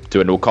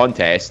no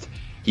contest.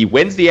 He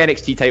wins the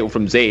NXT title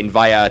from Zayn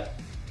via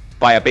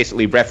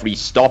basically referee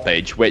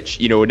stoppage, which,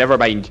 never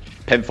mind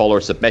pinfall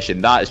or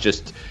submission, that is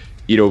just,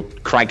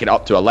 cranking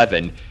up to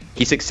 11.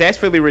 He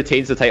successfully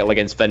retains the title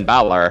against Finn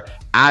Balor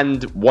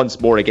and once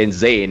more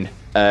against Zayn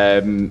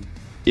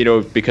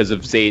because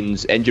of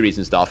Zayn's injuries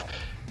and stuff.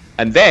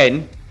 And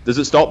then, does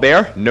it stop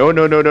there?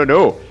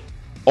 No.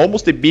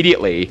 Almost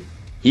immediately,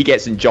 he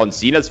gets in John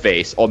Cena's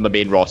face on the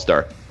main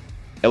roster.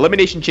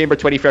 Elimination Chamber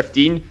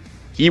 2015,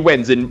 he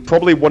wins in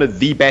probably one of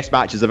the best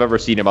matches I've ever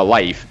seen in my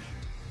life.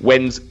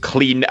 Wins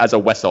clean as a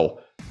whistle.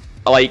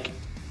 Like,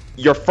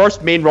 your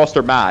first main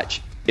roster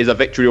match is a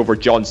victory over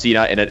John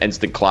Cena in an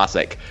instant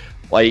classic.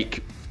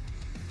 Like,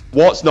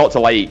 what's not to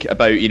like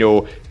about,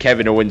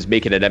 Kevin Owens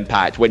making an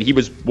impact? When he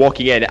was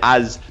walking in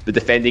as the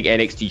defending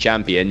NXT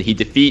champion, he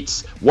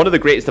defeats one of the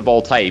greatest of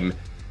all time,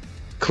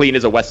 clean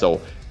as a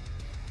whistle.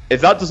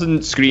 If that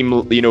doesn't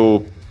scream,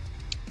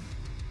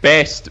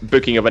 best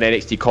booking of an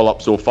NXT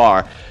call-up so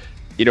far,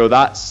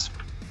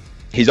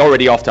 he's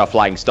already off to a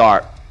flying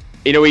start.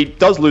 He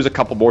does lose a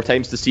couple more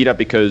times to Cena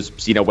because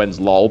Cena wins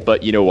LOL,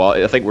 but you know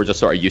what? I think we're just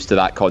sort of used to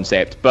that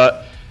concept.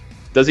 But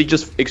does he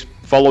just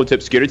fall into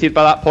obscurity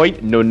by that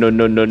point?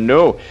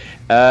 No.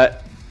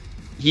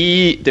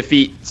 He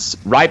defeats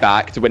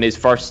Ryback to win his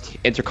first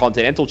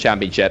Intercontinental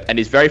Championship, and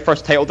his very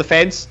first title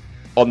defense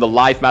on the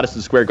live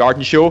Madison Square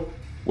Garden show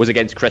was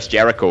against Chris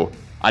Jericho,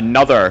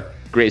 another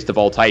greatest of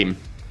all time.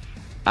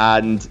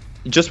 And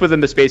just within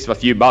the space of a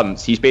few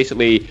months, he's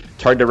basically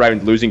turned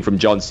around losing from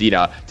John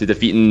Cena to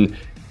defeating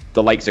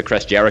the likes of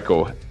Chris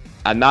Jericho.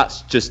 And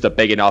that's just a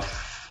big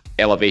enough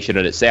elevation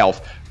in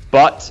itself.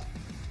 But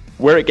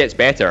where it gets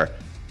better,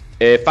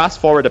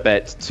 fast forward a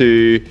bit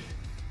to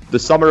the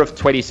summer of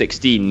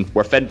 2016,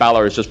 where Finn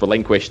Balor has just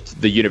relinquished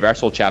the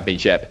Universal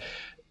Championship.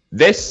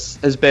 This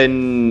has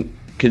been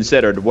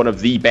considered one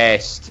of the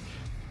best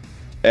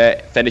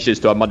finishes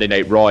to a Monday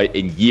Night Raw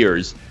in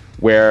years,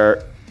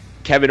 where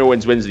Kevin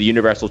Owens wins the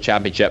Universal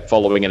Championship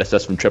following an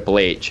assist from Triple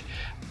H.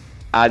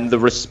 And the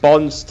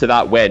response to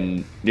that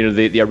win,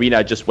 the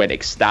arena just went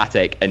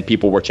ecstatic, and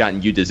people were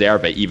chanting, "You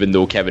deserve it," even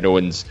though Kevin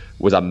Owens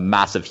was a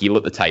massive heel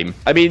at the time.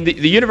 I mean, the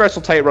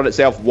Universal title run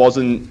itself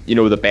wasn't,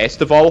 the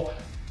best of all,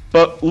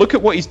 but look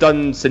at what he's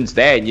done since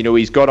then.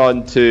 He's gone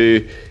on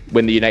to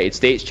win the United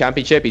States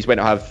Championship. He's went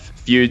to have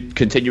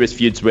continuous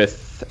feuds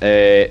with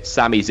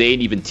Sami Zayn,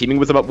 even teaming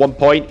with him at one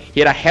point. He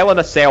had a Hell in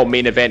a Cell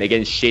main event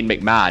against Shane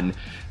McMahon.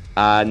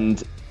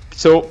 And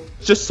so,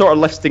 just sort of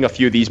listing a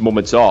few of these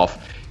moments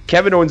off,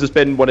 Kevin Owens has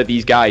been one of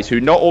these guys who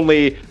not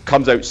only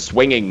comes out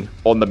swinging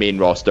on the main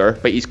roster,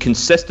 but he's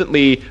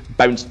consistently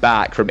bounced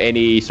back from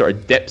any sort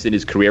of dips in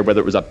his career,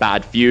 whether it was a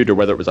bad feud or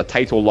whether it was a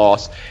title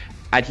loss.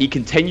 And he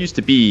continues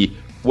to be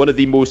one of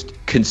the most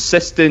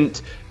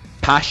consistent,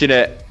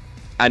 passionate,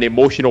 and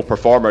emotional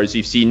performers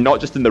you've seen, not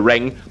just in the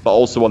ring, but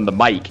also on the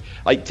mic.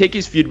 Like, take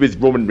his feud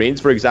with Roman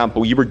Reigns, for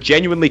example. You were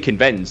genuinely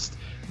convinced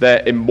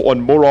that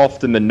on more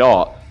often than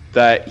not,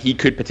 that he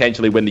could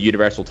potentially win the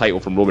Universal title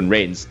from Roman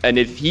Reigns. And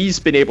if he's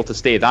been able to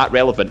stay that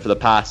relevant for the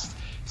past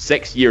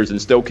 6 years and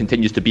still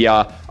continues to be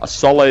a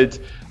solid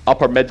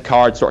upper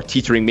mid-card sort of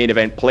teetering main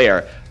event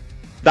player,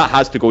 that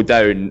has to go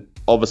down,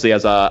 obviously,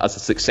 as a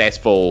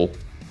successful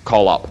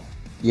call-up.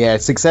 Yeah,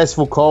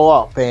 successful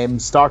call-up,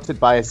 started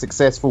by a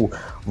successful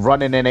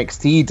run in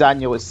NXT.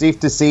 Daniel, it's safe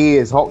to say,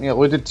 as Hockney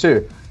alluded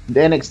to, the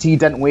NXT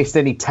didn't waste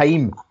any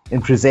time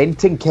in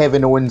presenting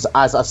Kevin Owens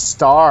as a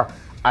star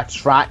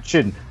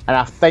attraction. And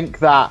I think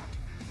that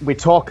we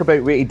talk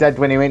about what he did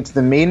when he went to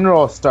the main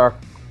roster,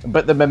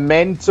 but the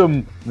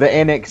momentum that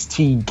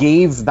NXT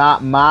gave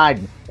that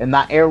man in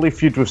that early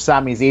feud with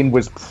Sami Zayn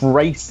was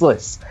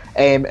priceless,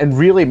 and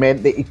really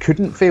meant that he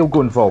couldn't fail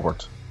going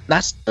forward.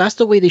 That's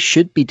the way they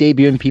should be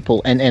debuting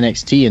people in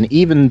NXT, and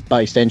even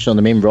by extension on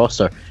the main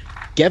roster.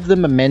 Give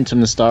them momentum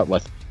to start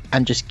with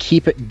and just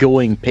keep it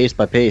going pace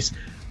by pace.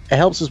 It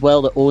helps as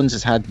well that Owens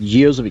has had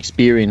years of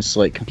experience,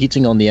 like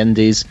competing on the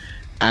indies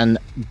and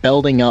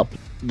building up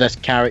this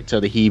character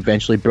that he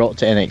eventually brought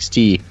to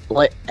NXT.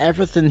 Like,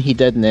 everything he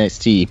did in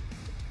NXT,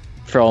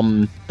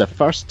 from the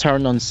first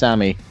turn on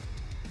Sami,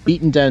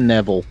 beating down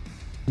Neville,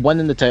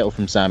 winning the title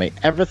from Sami,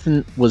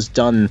 everything was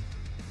done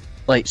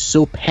like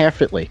so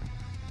perfectly.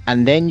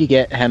 And then you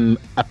get him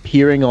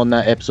appearing on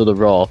that episode of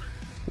Raw,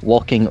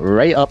 walking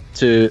right up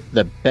to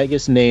the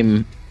biggest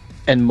name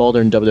in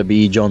modern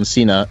WWE, John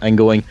Cena, and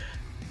going,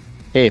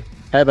 "Hey,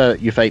 how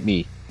about you fight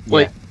me?" Yeah.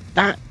 Like,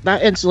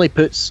 that instantly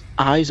puts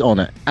eyes on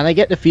it. And I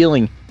get the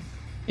feeling,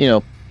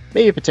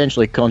 maybe a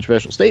potentially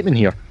controversial statement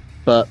here,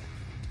 but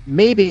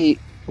maybe,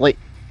 like,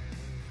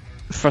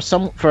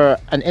 for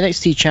an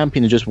NXT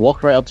champion to just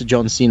walk right up to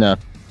John Cena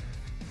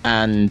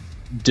and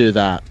do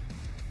that,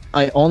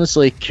 I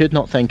honestly could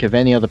not think of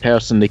any other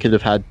person they could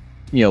have had,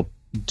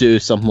 do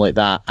something like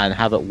that and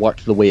have it work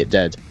the way it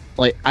did.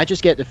 Like, I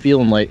just get the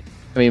feeling like,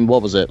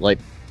 what was it? Like,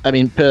 put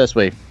it this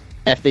way.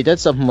 If they did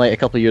something like a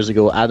couple of years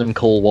ago, Adam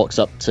Cole walks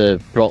up to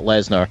Brock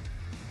Lesnar,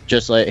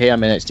 just like, "Hey,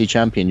 I'm NXT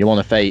champion, you want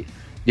to fight?"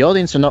 The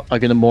audience are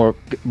going to more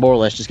or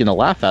less just going to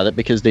laugh at it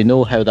because they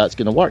know how that's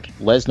going to work.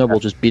 Lesnar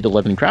will just beat the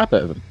living crap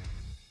out of him.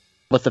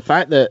 With the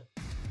fact that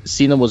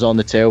Cena was on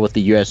the tear with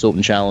the US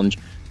Open Challenge,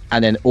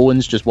 and then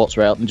Owens just walks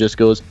right up and just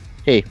goes,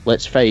 "Hey,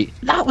 let's fight."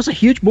 That was a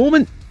huge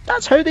moment.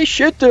 That's how they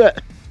should do it.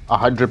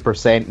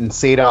 100%. And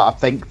Sarah, I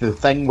think the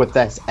thing with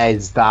this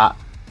is that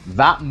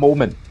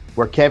moment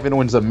where Kevin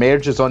Owens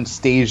emerges on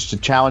stage to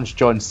challenge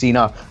John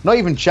Cena. Not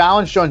even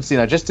challenge John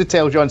Cena, just to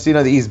tell John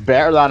Cena that he's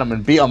better than him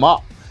and beat him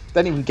up.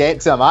 Didn't even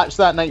get to a match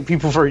that night,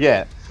 people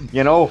forget.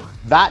 You know,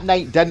 that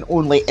night didn't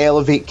only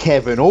elevate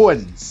Kevin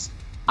Owens.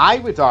 I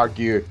would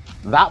argue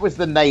that was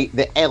the night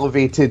that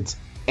elevated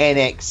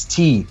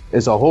NXT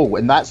as a whole,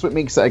 and that's what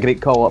makes it a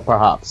great call-up,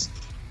 perhaps.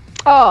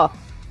 Oh,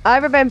 I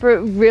remember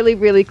it really,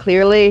 really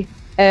clearly.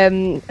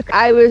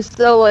 I was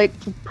still like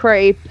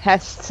pretty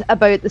pissed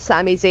about the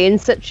Sami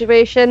Zayn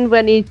situation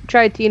when he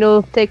tried to, you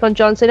know, take on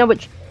John Cena,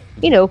 which,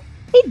 you know,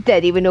 he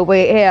did even know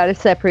he had a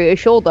separated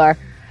shoulder.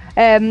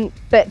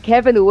 But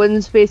Kevin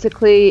Owens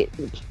basically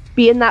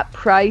being that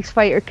prize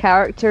fighter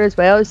character as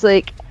well is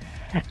like,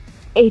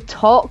 he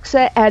talks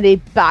it and he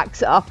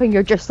backs it up, and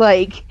you're just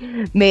like,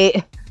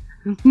 mate,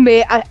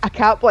 I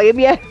can't blame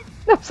you. I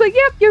was like,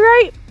 yep, you're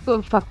right.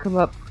 Go fuck him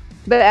up.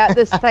 But at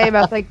this time,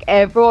 I think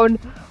everyone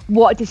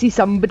wanted to see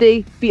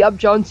somebody beat up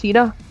John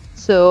Cena.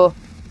 So,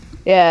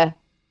 yeah,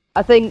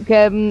 I think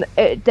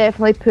it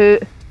definitely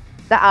put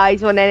the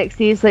eyes on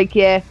NXT. It's like,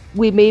 yeah,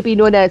 we may be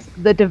known as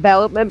the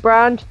development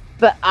brand,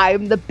 but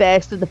I'm the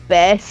best of the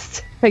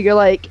best. And you're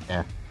like,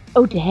 yeah.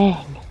 Oh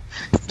dang.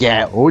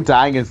 Yeah, oh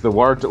dang is the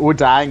word. Oh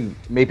dang,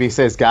 maybe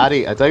says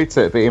Gary. I doubt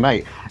it, but he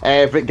might.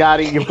 But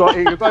Gary, you've got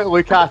to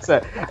look at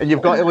it, and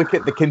you've got to look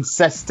at the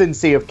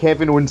consistency of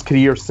Kevin Owens'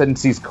 career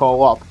since his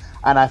call-up.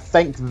 And I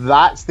think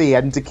that's the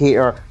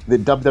indicator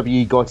that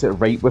WWE got it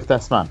right with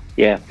this man.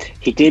 Yeah,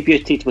 he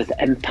debuted with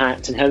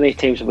Impact, and how many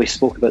times have we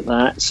spoke about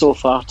that so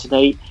far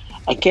tonight?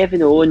 And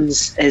Kevin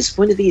Owens is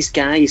one of these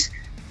guys,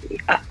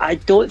 I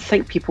don't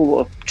think people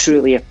will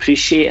truly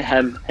appreciate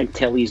him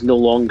until he's no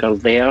longer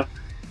there,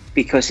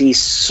 because he's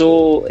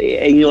so,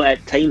 you know,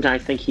 at times I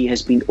think he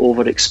has been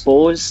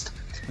overexposed.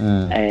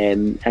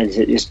 And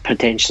has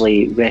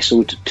potentially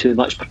wrestled too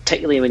much,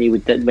 particularly when he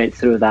went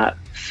through that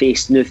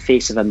new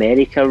Face of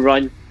America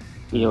run.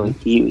 You know,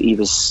 he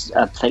was,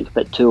 I think, a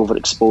bit too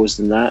overexposed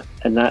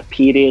in that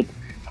period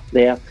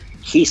there.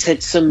 He's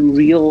had some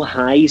real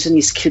highs in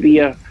his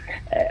career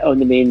on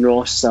the main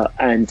roster,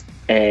 and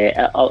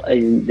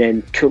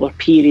then cooler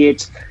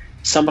periods.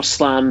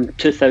 SummerSlam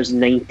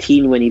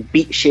 2019, when he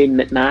beat Shane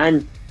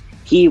McMahon,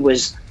 he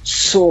was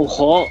so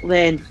hot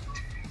then.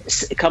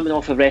 Coming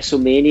off of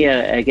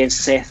WrestleMania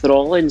against Seth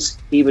Rollins,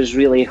 he was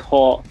really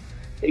hot.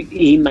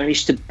 He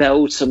managed to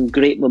build some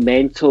great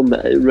momentum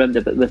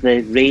with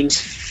the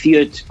Reigns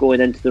feud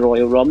going into the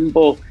Royal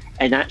Rumble,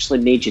 and actually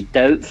made you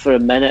doubt for a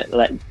minute.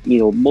 Like, you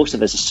know, most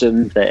of us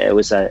assumed that it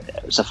was a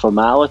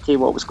formality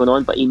what was going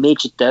on, but he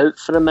made you doubt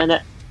for a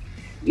minute.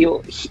 You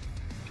know,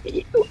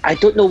 I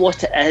don't know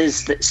what it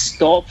is that's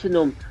stopping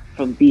him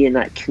from being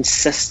that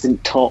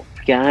consistent top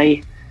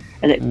guy.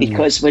 And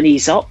because when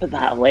he's up at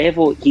that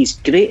level, he's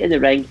great in the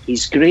ring,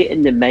 he's great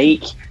in the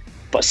mic,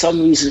 but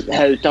some reason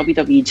how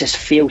WWE just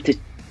failed to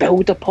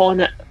build upon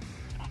it.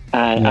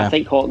 And I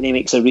think Hockney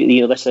makes a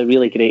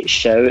really great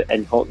shout,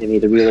 and Hockney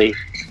made a really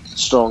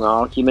strong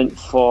argument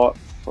for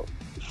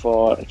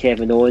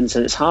Kevin Owens,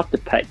 and it's hard to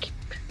pick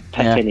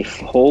any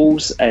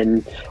holes.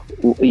 And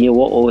you know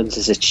what Owens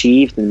has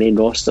achieved in the main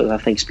roster, I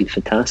think, has been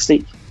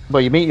fantastic.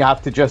 Well, you may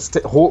have to just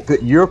hope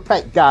that your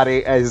pick,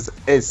 Gary, is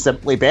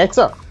simply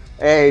better.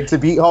 To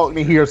beat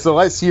Hockney here, so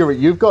let's hear what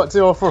you've got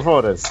to offer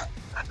for us.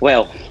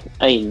 Well,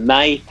 I mean,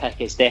 my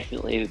pick is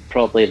definitely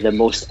probably the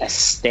most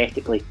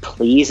aesthetically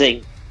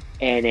pleasing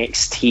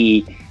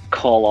NXT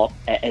call-up.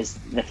 It is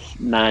the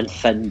man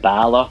Finn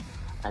Balor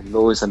and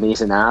those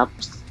amazing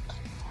abs.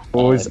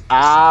 Those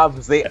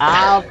abs, the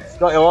abs,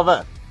 got to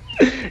love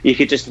it. You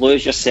could just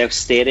lose yourself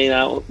staring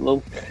at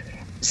them.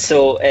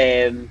 So,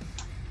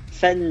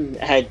 Finn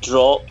had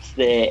dropped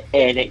the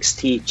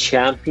NXT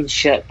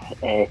Championship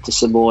to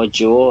Samoa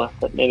Joe,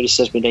 if memory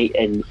serves me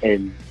right,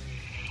 in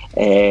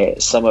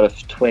summer of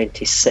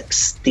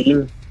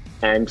 2016,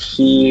 and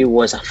he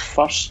was a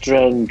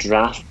first-round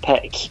draft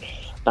pick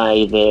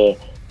by the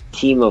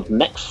team of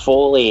Mick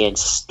Foley and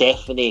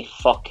Stephanie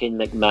fucking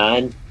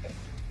McMahon.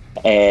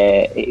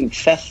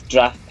 5th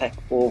draft pick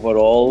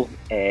overall,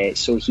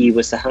 so he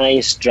was the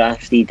highest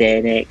drafted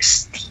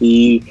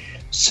NXT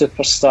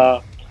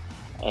superstar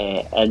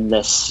in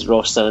this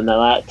roster, and at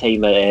that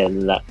time,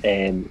 in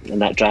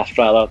that draft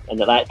rather,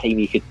 and at that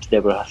time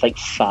there were, I think,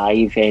 5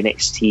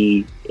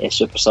 NXT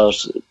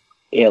superstars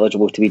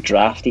eligible to be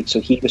drafted, so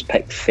he was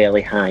picked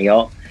fairly high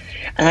up.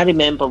 And I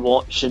remember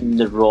watching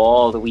the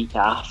Raw the week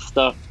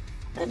after,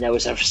 and there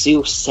was a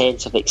real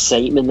sense of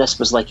excitement. This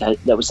was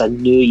there was a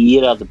new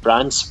era. The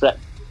brand split,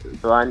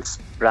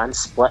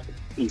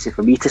 easy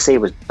for me to say,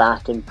 was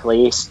back in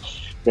place.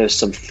 There was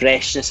some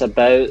freshness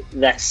about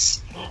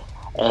this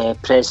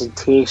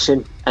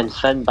presentation, and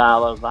Finn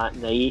Balor that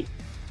night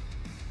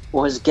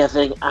was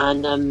giving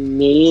an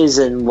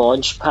amazing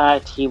launch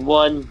pad. He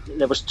won.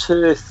 There was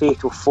 2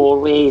 fatal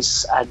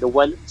 4-ways, and the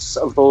winners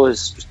of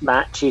those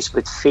matches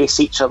would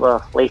face each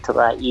other later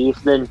that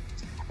evening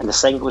in the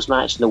singles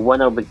match, and the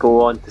winner would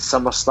go on to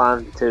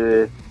SummerSlam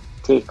to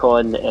take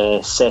on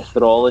Seth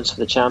Rollins for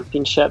the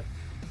championship.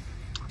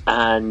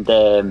 And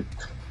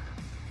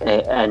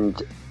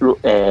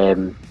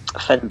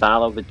Finn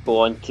Balor would go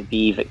on to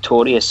be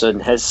victorious in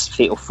his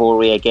fatal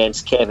four-way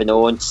against Kevin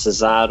Owens,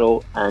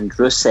 Cesaro and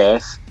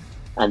Rusev,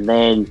 and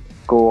then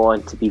go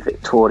on to be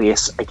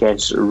victorious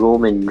against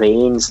Roman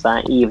Reigns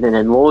that evening.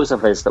 And loads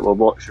of us that were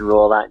watching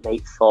Raw that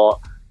night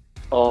thought,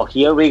 oh,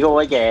 here we go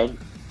again.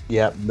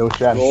 Yeah, no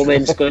chance.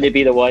 Roman's going to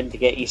be the one to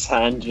get his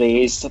hand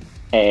raised.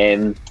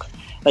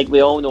 Like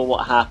we all know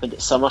what happened at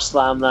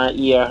SummerSlam that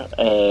year,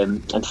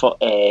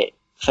 and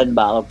Finn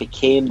Balor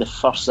became the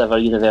first ever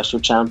Universal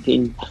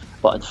Champion,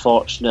 but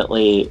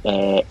unfortunately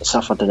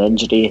suffered an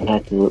injury and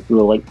had to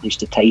relinquish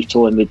the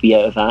title and would be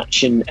out of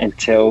action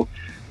until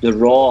the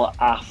Raw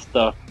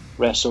after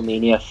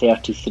WrestleMania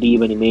 33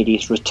 when he made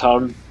his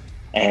return,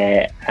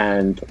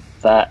 and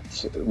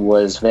that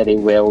was very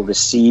well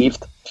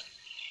received.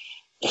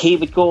 He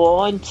would go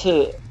on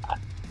to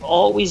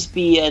always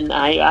be in.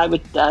 I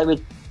would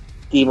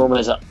deem him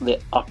as the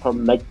upper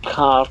mid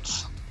card.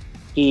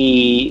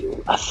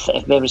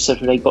 If memory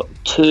serves me right, got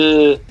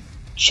 2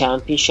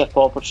 championship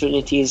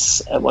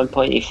opportunities at one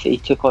point. He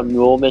took on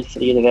Roman for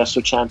the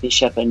Universal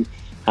Championship and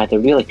had a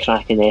really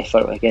cracking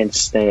effort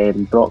against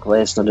Brock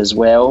Lesnar as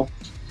well.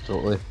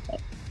 Totally.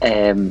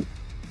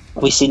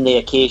 We've seen the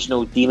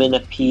occasional Demon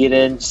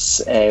appearance.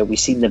 We've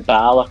seen the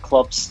Balor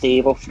Club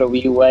stable for a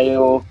wee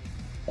while.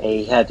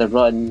 He had a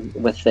run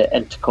with the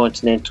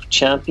Intercontinental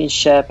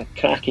Championship, a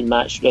cracking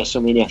match at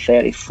WrestleMania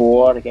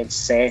 34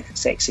 against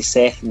Sexy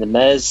Seth and The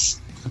Miz.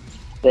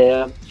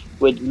 There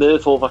would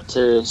move over to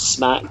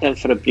SmackDown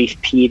for a brief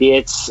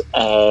period,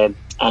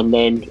 and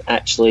then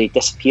actually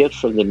disappeared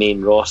from the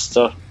main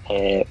roster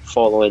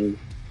following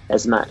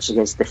his match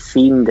against The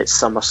Fiend at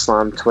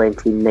SummerSlam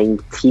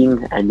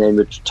 2019, and then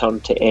would return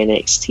to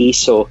NXT.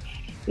 So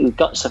he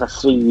got sort of a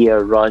 3-year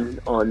run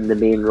on the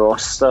main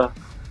roster.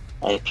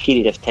 A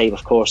period of time,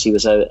 of course, he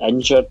was out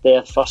injured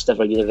there, first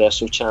ever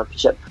Universal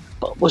Championship,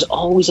 but was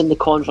always in the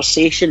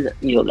conversation.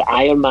 You know, the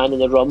Iron Man in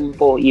the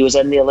Rumble, he was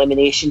in the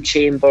Elimination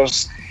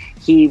Chambers.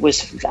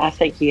 I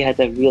think he had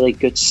a really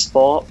good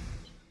spot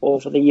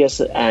over the years,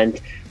 and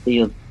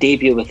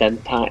debut with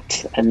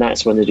Impact, and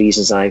that's one of the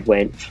reasons I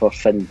went for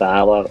Finn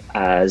Balor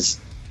as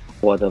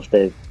one of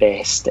the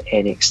best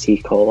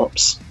NXT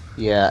call-ups.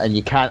 Yeah, and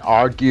you can't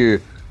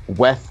argue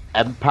with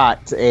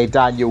Impact,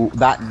 Daniel,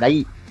 that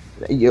night.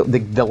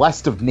 The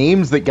list of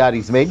names that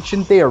Gary's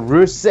mentioned there: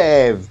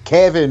 Rusev,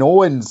 Kevin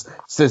Owens,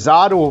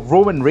 Cesaro,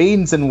 Roman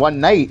Reigns in one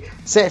night,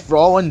 Seth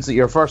Rollins at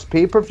your first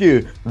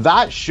pay-per-view.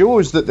 That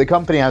shows that the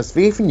company has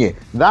faith in you.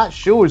 That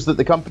shows that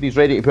the company's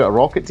ready to put a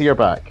rocket to your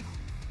back.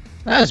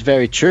 That's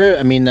very true.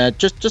 I mean,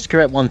 just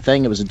correct one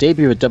thing. It was a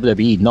debut with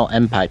WWE, not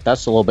Impact.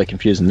 That's a little bit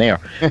confusing there.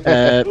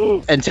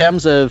 In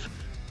terms of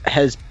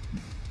his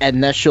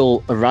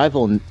initial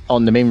arrival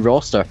on the main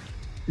roster,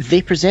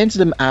 they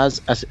presented him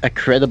as a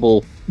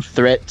credible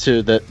threat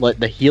to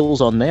the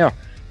heels on there,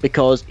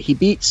 because he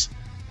beats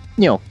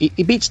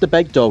the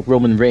big dog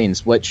Roman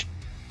Reigns, which,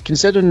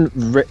 considering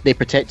they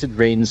protected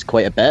Reigns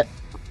quite a bit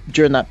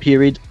during that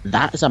period,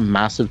 that is a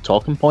massive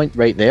talking point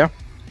right there.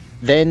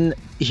 Then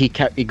he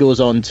goes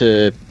on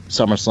to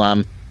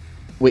SummerSlam.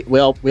 We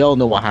all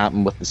know what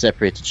happened with the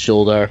separated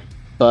shoulder,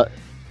 but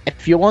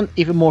if you want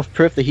even more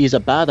proof that he's a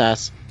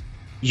badass,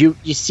 you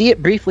see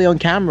it briefly on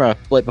camera,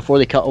 like before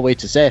they cut away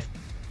to Seth.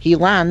 He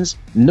lands,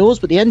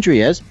 knows what the injury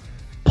is,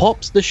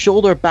 pops the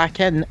shoulder back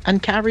in, and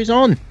carries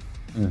on.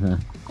 Mm-hmm.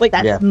 Like,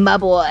 that's my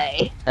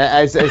boy.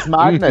 It's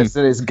madness,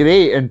 and it's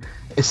great. And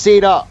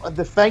Sarah,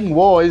 the thing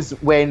was,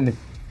 when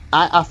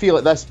I feel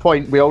at this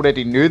point we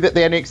already knew that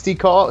the NXT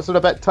call-outs were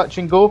a bit touch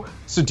and go.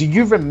 So do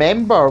you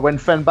remember when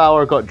Finn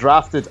Balor got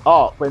drafted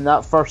up in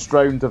that first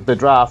round of the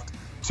draft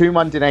to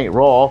Monday Night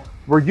Raw?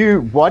 Were you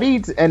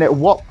worried? And at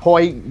what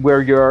point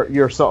were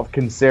your sort of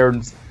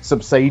concerns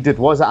subsided?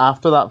 Was it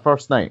after that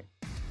first night?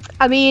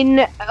 I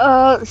mean,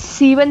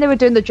 see, when they were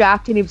doing the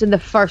draft and he was in the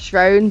first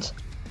round,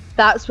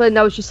 that's when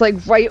I was just like,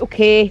 right,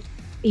 okay,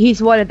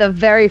 he's one of the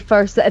very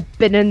first that had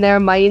been in their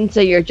mind.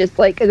 So you're just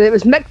like, and it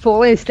was Mick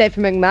Foley and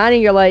Stephanie McMahon,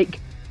 and you're like,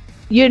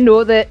 you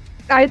know that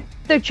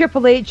either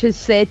Triple H has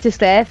said to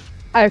Steph,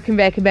 I can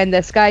recommend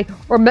this guy,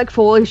 or Mick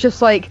Foley's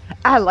just like,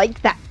 I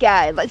like that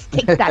guy, let's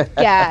take that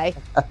guy.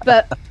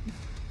 But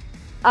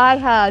I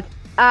had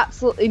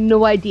absolutely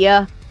no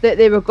idea that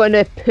they were going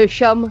to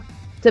push him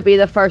to be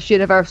the first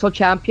Universal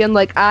Champion.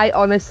 Like, I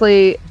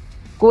honestly,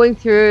 going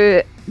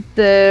through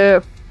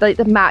the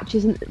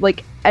matches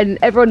and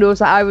everyone knows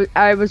that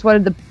I was one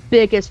of the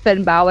biggest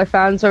Finn Balor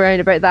fans around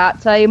about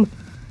that time.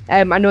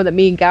 I know that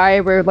me and Gary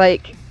were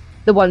like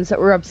the ones that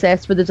were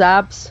obsessed with his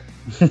abs.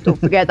 Don't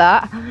forget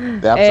that.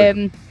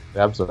 The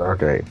abs are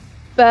great.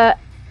 But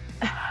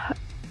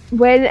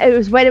when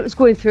it was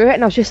going through it,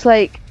 and I was just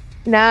like,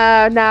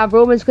 nah,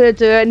 Roman's gonna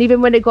do it. And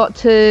even when it got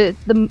to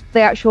the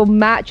actual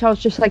match, I was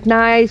just like,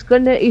 nah, he's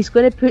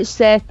gonna put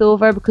Seth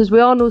over, because we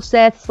all know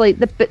Seth's like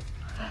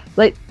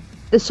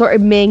the sort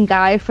of main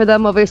guy for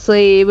them.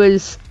 Obviously, he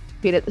was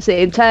being at the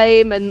same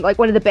time and like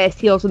one of the best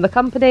heels in the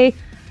company.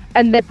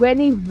 And then when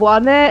he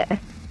won it,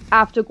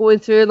 after going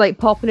through like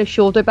popping his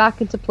shoulder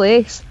back into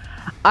place,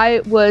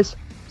 I was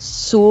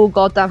so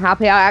goddamn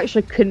happy. I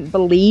actually couldn't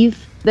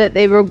believe that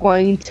they were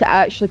going to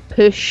actually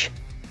push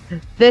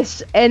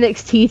this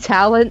NXT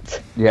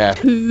talent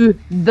to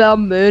the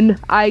moon.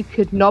 I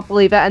could not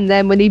believe it. And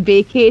then when he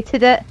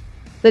vacated it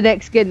the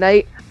next good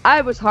night,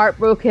 I was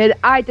heartbroken.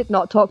 I did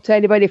not talk to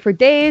anybody for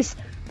days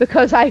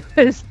because I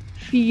was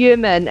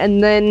fuming.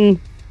 And then,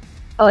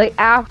 like,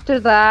 after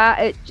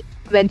that,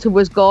 momentum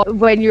was gone.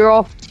 When you're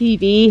off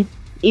TV,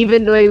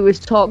 even though he was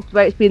talked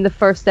about as being the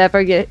first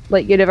ever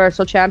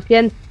Universal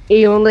Champion,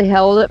 he only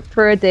held it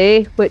for a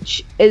day,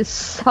 which is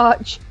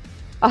such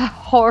a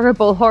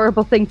horrible,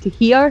 horrible thing to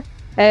hear.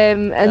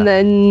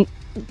 Then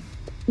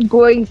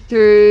going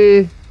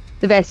through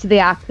the rest of the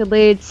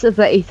accolades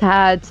that he's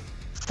had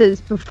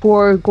since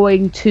before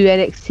going to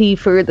NXT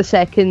for the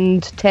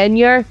second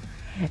tenure,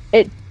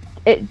 it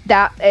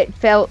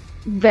felt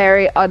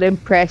very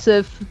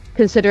unimpressive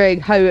considering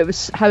how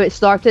it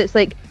started. It's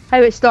like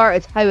how it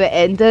started, how it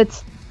ended.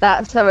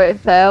 That's how it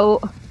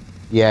felt.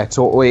 Yeah,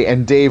 totally.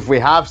 And Dave, we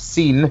have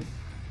seen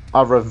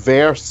a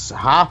reverse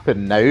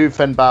happen now.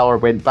 Finn Balor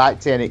went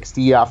back to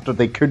NXT after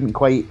they couldn't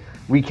quite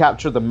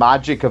recapture the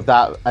magic of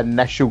that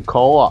initial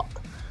call-up.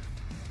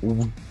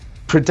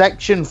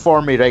 Prediction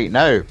for me right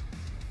now.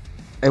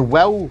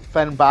 Will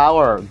Finn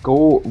Balor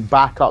go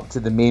back up to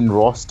the main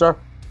roster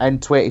in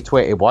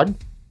 2021?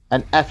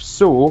 And if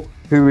so,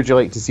 who would you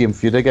like to see him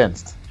feud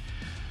against?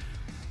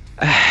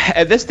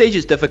 At this stage,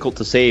 it's difficult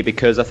to say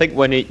because I think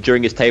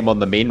during his time on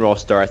the main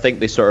roster, I think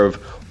they sort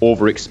of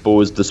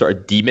overexposed the sort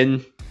of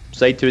demon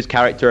side to his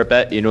character a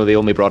bit. You know, they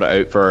only brought it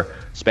out for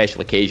special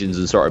occasions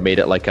and sort of made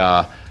it like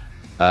a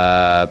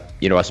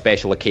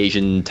special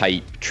occasion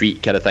type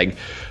treat kind of thing.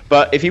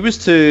 But if he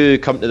was to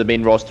come to the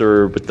main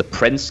roster with the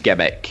Prince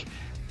gimmick,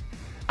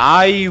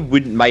 I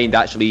wouldn't mind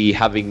actually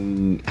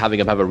having him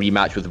have a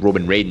rematch with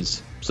Roman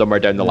Reigns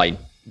somewhere down the line.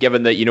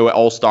 Given that,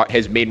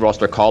 his main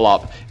roster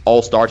call-up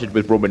all started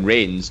with Roman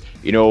Reigns,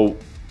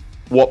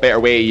 what better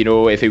way,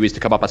 if he was to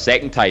come up a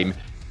second time,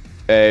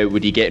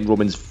 would he get in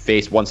Roman's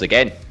face once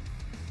again?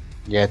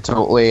 Yeah,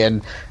 totally.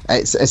 And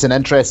it's an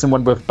interesting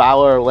one with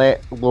Balor.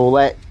 We'll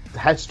let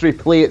history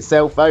play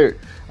itself out,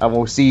 and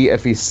we'll see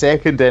if his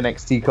second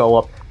NXT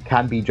call-up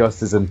can be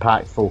just as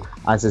impactful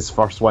as his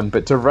first one.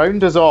 But to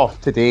round us off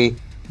today,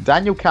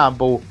 Daniel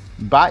Campbell,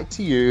 back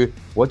to you.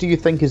 What do you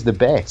think is the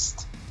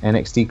best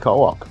NXT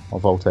call-up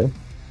of all time?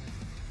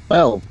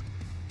 Well,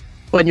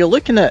 when you're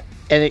looking at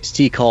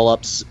NXT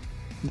call-ups,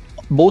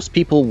 most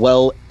people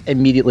will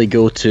immediately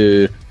go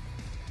to,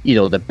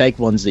 the big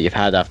ones that you've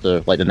had after,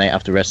 like, the night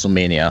after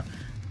WrestleMania.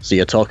 So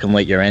you're talking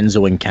like your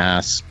Enzo and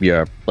Cass,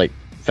 your, like,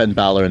 Finn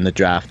Balor in the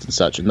draft and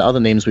such, and the other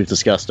names we've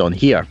discussed on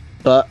here.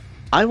 But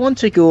I want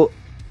to go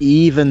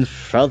even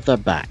further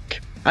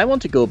back. I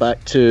want to go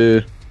back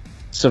to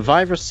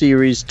Survivor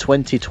Series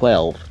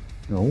 2012.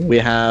 We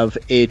have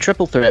a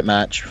triple threat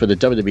match for the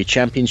WWE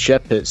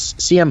Championship. It's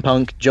CM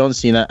Punk, John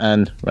Cena,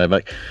 and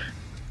Ryback.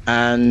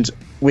 And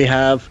we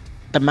have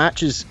the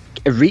matches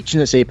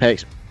reaching its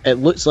apex. It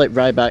looks like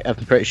Ryback, I'm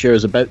pretty sure,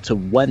 is about to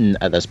win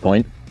at this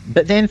point.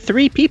 But then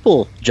 3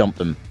 people jump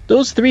them.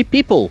 Those 3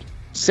 people,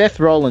 Seth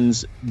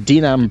Rollins,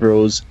 Dean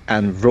Ambrose,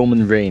 and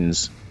Roman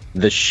Reigns,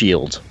 The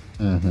Shield.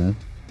 Mm-hmm.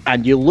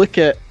 And you look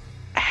at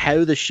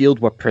how The Shield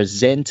were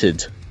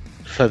presented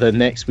for the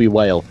next wee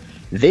while.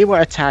 They were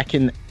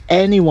attacking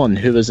anyone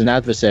who was an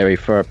adversary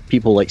for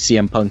people like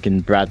CM Punk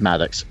and Brad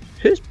Maddox.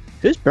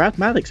 Who's Brad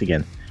Maddox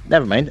again?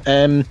 Never mind.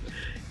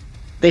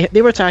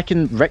 They were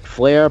attacking Ric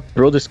Flair,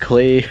 Brodus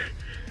Clay,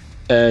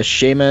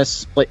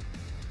 Sheamus, like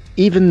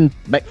even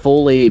Mick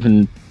Foley,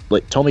 even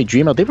like Tommy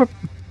Dreamer. They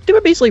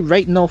were basically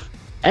writing off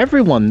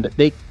everyone that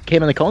they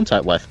came into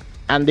contact with,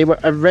 and they were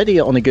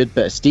already on a good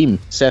bit of steam.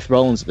 Seth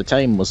Rollins at the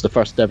time was the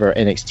first ever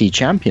NXT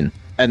champion.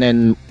 And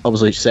then,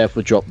 obviously, Seth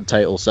would drop the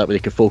title so that way they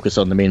could focus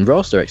on the main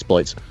roster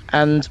exploits.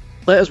 And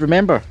let us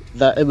remember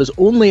that it was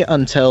only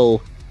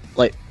until,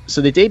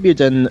 so they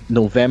debuted in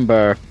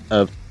November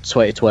of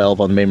 2012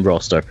 on the main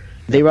roster.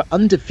 They were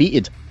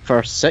undefeated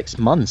for 6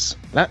 months,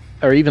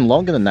 or even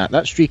longer than that.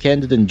 That streak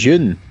ended in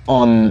June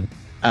on,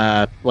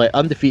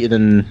 undefeated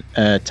in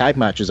tag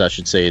matches, I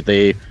should say.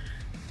 They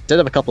did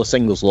have a couple of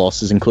singles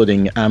losses,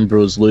 including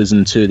Ambrose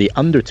losing to The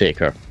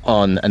Undertaker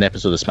on an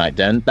episode of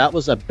SmackDown. That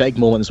was a big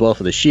moment as well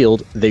for The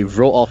Shield. They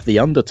wrote off The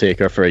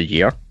Undertaker for a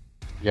year.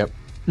 Yep.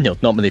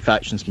 Not many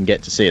factions can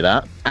get to say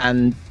that.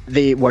 And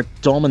they were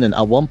dominant.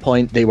 At one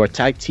point, they were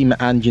tag team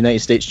and United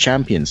States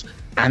champions.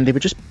 And they were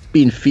just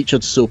being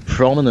featured so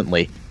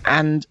prominently.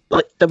 And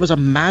there was a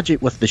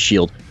magic with The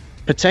Shield,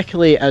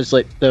 particularly as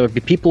there would be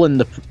people in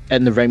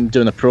the ring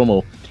doing a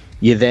promo.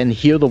 You then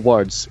hear the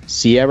words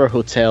Sierra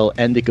Hotel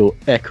Indigo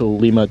Echo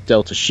Lima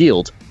Delta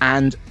Shield,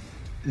 and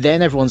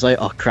then everyone's like,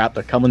 oh crap,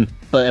 they're coming.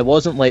 But it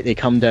wasn't like they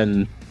come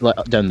down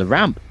the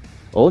ramp.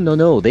 Oh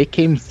no, they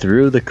came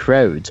through the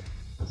crowd.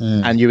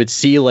 And you would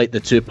see the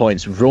 2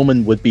 points.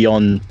 Roman would be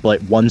on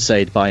one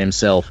side by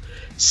himself.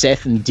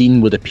 Seth and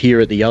Dean would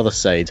appear at the other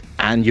side,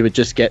 and you would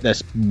just get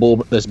this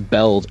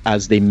build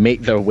as they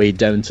make their way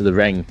down to the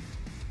ring.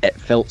 It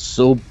felt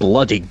so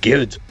bloody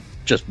good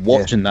just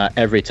watching that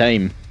every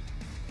time.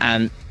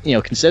 And,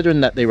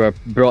 considering that they were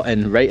brought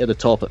in right at the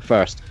top at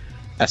first,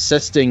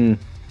 assisting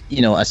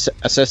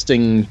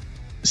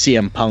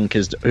CM Punk,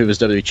 who was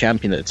WWE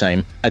champion at the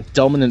time, a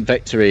dominant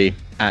victory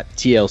at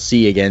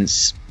TLC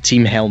against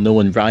Team Hell No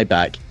and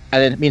Ryback.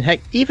 And then, I mean,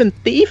 heck, they even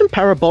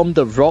powerbombed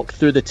The Rock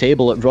through the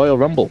table at Royal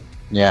Rumble.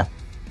 Yeah,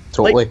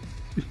 totally.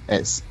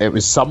 It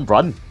was some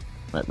run.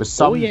 It was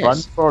some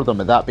run for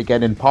them at that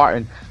beginning part.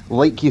 And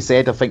like you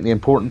said, I think the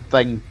important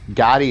thing,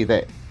 Gary,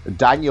 that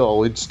Daniel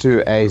alludes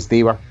to is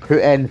they were put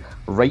in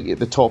right at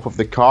the top of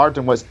the card.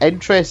 And what's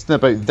interesting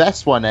about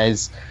this one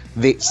is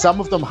some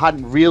of them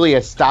hadn't really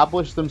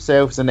established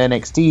themselves in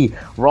NXT.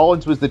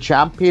 Rollins was the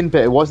champion,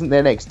 but it wasn't the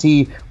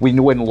NXT we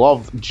know and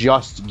love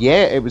just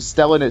yet. It was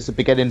still in its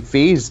beginning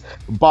phase.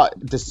 But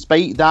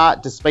despite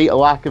that, despite a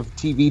lack of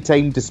TV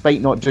time,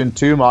 despite not doing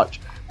too much,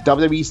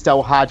 WWE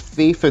still had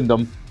faith in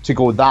them to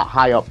go that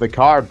high up the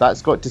card.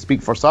 That's got to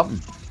speak for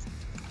something.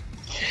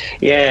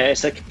 Yeah,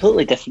 it's a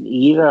completely different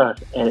era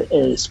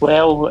as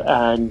well,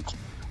 and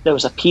there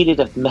was a period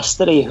of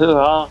mystery. Who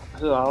are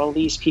all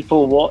these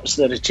people? What's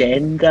their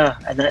agenda?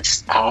 And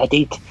that's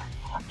added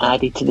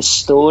to the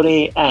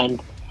story.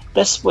 And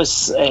this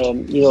was, at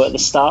the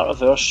start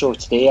of our show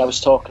today, I was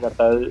talking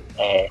about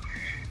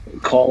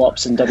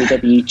call-ups in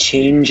WWE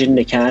changing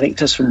the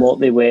characters from what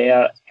they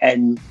were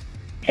in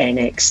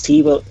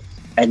NXT. Well,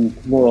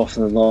 and more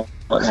often than not,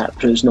 that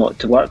proves not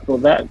to work. Well,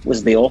 that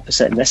was the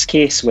opposite in this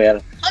case, where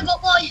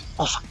oh,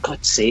 for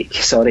God's sake,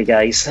 sorry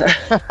guys.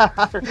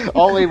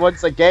 Ollie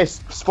wants a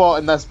guest spot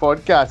in this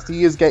podcast.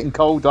 He is getting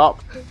called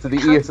up to the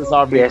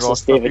ESSR main roster. Yes,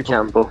 it's David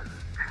Campbell.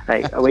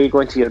 Right, away you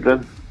going to your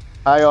room.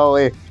 Hi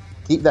Ollie,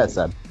 keep this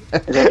in.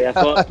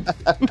 I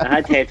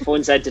had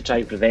headphones in to try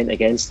and prevent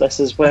against this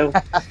as well.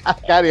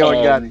 Carry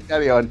on, Gary,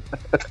 carry on.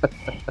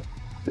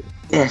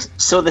 Yes,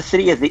 so the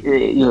three of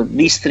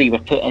these three were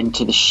put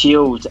into the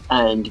Shield,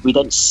 and we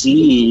didn't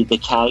see the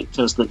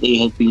characters that they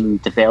had been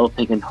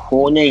developing and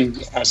honing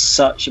as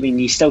such. I mean,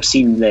 you still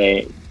seen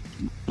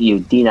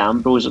Dean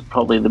Ambrose was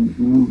probably the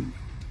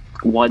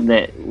one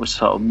that was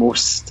sort of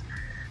most,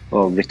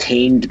 or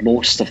retained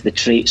most of the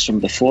traits from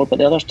before, but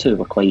the other two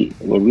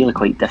were really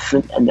quite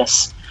different in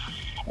this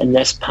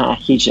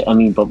package. I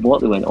mean, but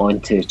what they went on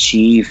to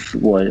achieve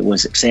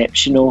was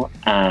exceptional,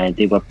 and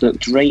they were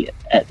booked right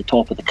at the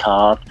top of the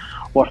card,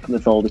 working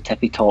with all the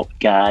tippy top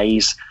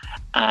guys,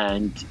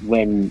 and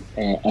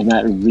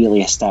that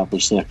really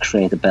established their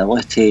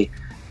credibility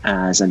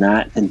as an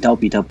act in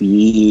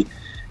WWE.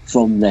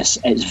 From this,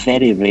 it's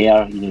very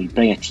rare, you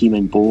bring a team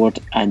on board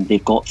and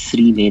they've got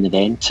 3 main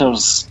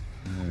eventers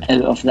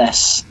out of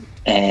this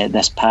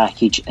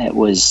package. It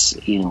was,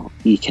 you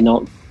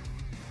cannot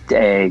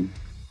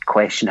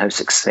question how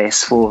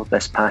successful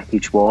this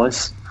package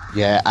was.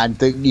 Yeah, and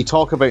you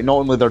talk about not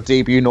only their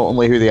debut, not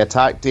only who they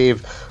attacked,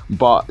 Dave,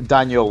 but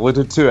Daniel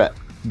alluded to it.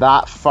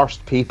 That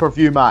first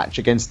pay-per-view match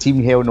against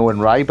Team Hell No and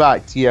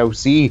Ryback,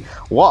 TLC.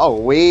 What a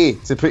way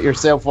to put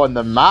yourself on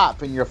the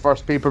map in your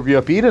first pay-per-view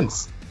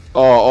appearance.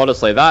 Oh,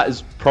 honestly, that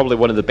is probably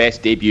one of the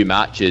best debut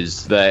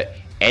matches that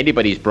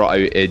anybody's brought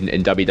out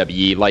in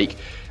WWE. Like,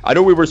 I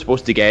know we were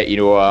supposed to get,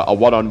 a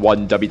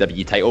one-on-one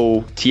WWE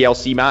title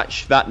TLC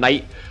match that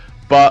night,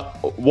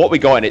 but what we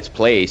got in its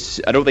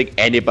place, I don't think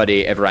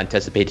anybody ever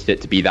anticipated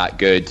it to be that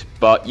good.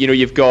 But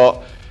you've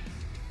got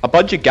a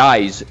bunch of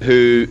guys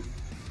who,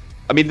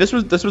 I mean, this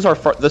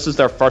is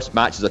their first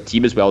match as a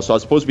team as well. So I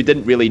suppose we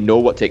didn't really know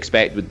what to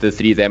expect with the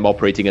 3 of them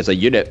operating as a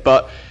unit.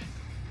 But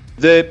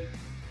it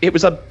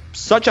was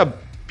such a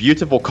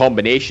beautiful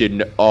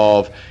combination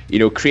of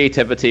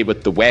creativity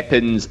with the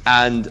weapons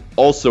and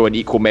also an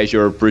equal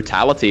measure of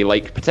brutality,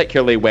 like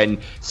particularly when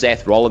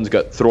Seth Rollins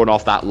got thrown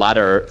off that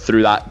ladder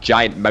through that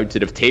giant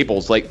mountain of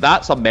tables. Like,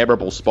 that's a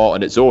memorable spot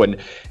on its own.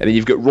 And then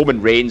you've got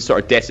Roman Reigns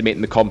sort of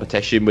decimating the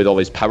competition with all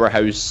his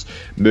powerhouse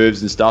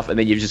moves and stuff, and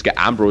then you've just got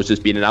Ambrose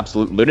just being an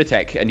absolute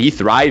lunatic, and he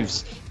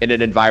thrives in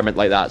an environment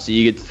like that. So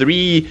you get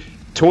 3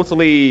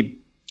 totally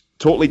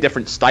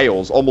different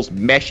styles almost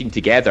meshing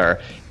together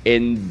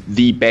in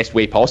the best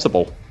way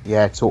possible.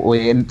 Yeah,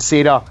 totally. And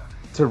Sarah,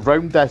 to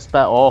round this bit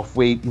off,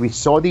 we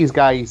saw these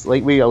guys,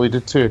 like we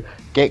alluded to,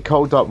 get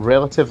called up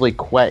relatively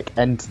quick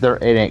into their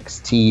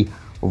NXT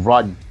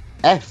run.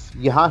 If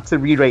you had to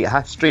rewrite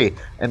history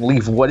and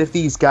leave one of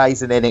these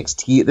guys in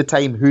NXT at the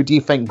time, who do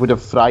you think would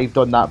have thrived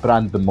on that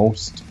brand the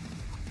most?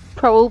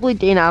 Probably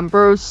Dean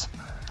Ambrose.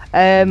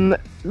 I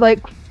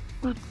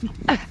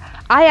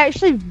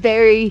actually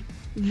very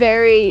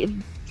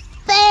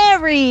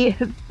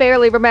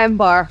barely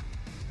remember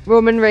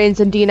Roman Reigns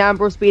and Dean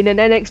Ambrose being in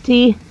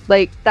NXT.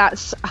 Like,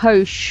 that's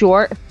how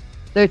short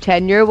their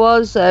tenure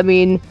was. I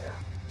mean,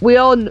 we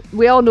all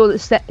know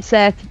that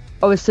Seth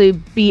obviously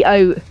beat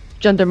out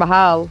Jinder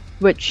Mahal,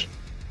 which,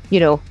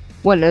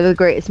 one of the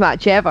greatest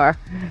match ever.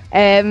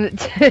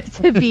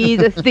 To be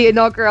the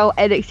inaugural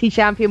NXT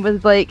champion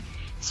was like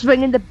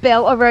swinging the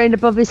belt around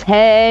above his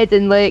head,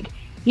 and like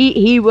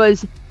he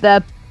was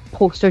the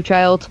poster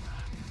child,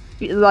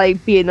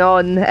 like, being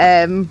on Raw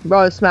and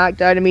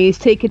SmackDown. I mean, he's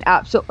taken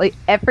absolutely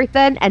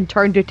everything and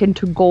turned it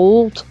into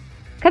gold.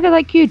 Kind of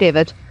like you,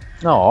 David.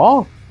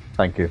 Oh,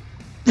 thank you.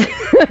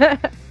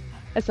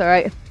 It's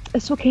alright.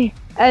 It's okay.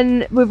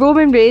 And with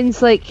Roman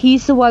Reigns, like,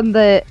 he's the one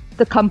that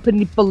the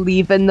company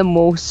believe in the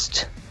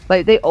most.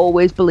 Like, they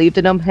always believed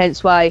in him,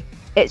 hence why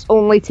it's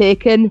only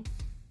taken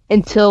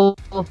until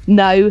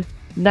now,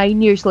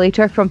 9 years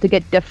later, for him to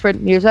get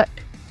different music.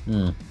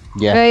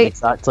 Yeah, Right.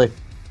 exactly.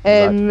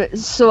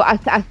 So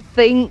I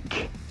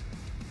think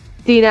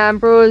Dean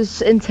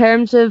Ambrose, in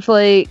terms of,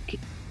 like,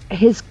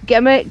 his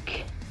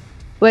gimmick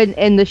when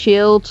in the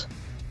Shield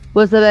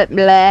was a bit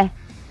meh,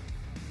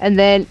 and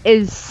then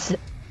his,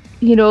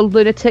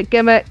 lunatic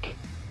gimmick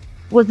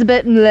was a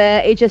bit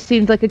meh. It just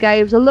seemed like a guy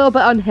who was a little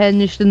bit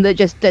unhinged and that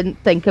just didn't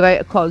think about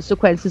the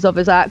consequences of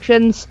his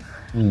actions.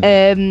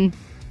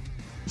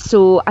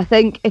 So I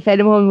think if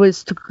anyone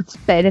was to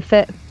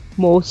benefit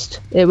most,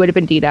 it would have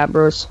been Dean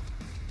Ambrose.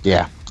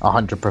 Yeah,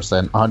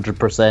 100%,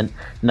 100%.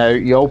 Now,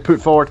 you all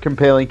put forward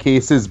compelling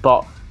cases,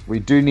 but we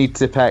do need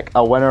to pick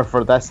a winner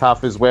for this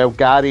half as well.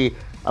 Gary,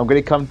 I'm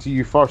going to come to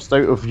you first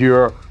out of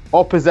your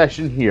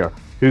opposition here.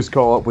 Whose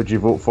call-up would you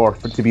vote for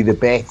to be the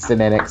best in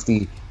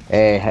NXT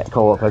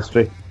call-up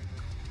history?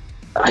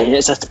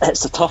 It's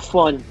a tough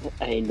one.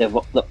 They've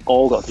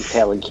all got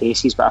compelling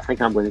cases, but I think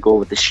I'm going to go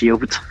with the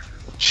Shield.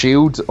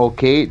 Shield,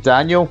 okay.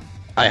 Daniel?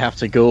 I have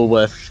to go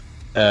with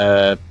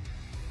the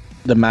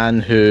man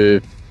who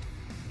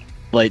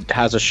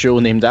has a show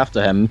named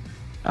after him.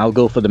 I'll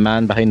go for the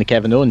man behind the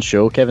Kevin Owens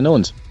show, Kevin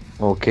Owens.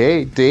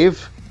 Okay.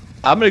 Dave?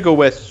 I'm going to go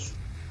with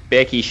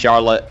Becky,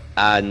 Charlotte,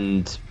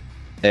 and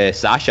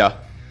Sasha.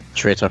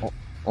 Traitor.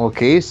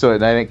 Okay, so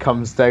then it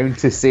comes down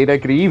to Sarah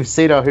Greaves.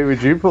 Sarah, who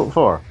would you vote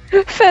for?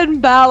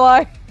 Finn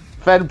Balor.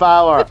 Finn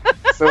Balor.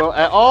 So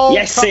it all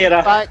Yes, comes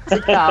Sarah. back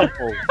to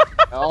Campbell.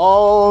 It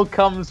all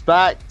comes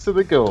back to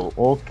the goal.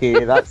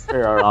 Okay, that's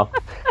fair enough.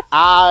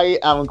 I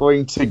am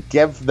going to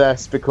give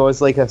this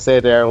because, like I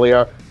said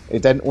earlier,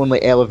 it didn't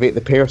only elevate the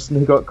person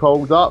who got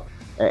called up,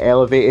 it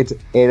elevated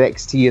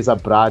NXT as a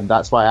brand.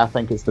 That's why I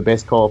think it's the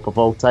best call-up of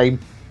all time.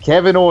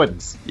 Kevin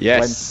Owens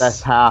wins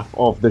this half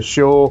of the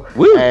show.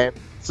 Woo!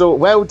 So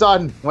well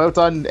done,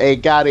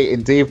 Gary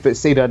and Dave. But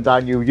Sarah and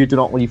Daniel, you do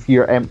not leave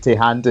here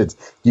empty-handed.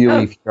 You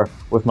leave here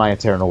with my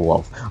eternal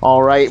love.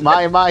 All right,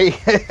 my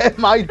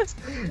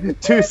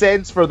 2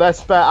 cents for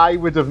this bit. I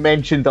would have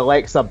mentioned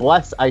Alexa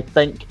Bliss. I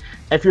think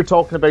if you're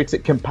talking about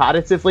it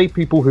comparatively,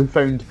 people who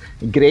found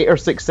greater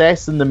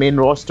success in the main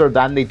roster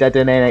than they did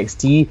in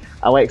NXT,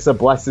 Alexa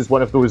Bliss is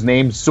one of those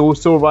names. So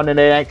running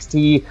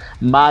NXT,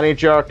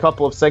 manager, a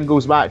couple of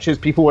singles matches.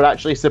 People were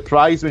actually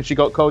surprised when she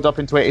got called up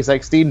in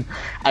 2016,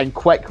 and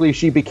quickly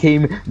she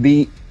became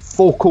the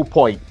focal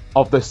point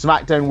of the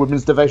SmackDown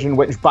Women's Division,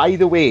 which, by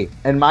the way,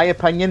 in my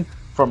opinion,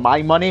 for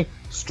my money,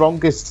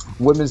 strongest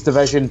women's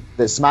division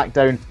that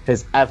SmackDown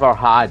has ever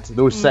had.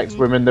 Those 6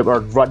 women that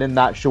were running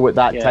that show at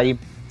that time.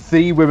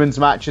 3 women's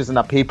matches in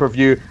a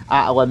pay-per-view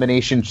at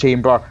Elimination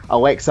Chamber.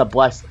 Alexa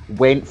Bliss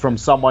went from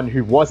someone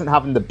who wasn't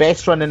having the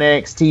best run in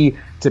NXT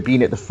to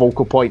being at the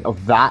focal point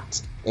of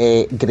that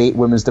great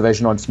women's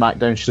division on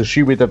SmackDown. So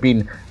she would have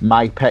been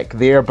my pick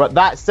there. But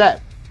that's it.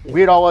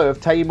 We're all out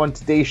of time on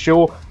today's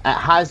show. It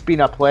has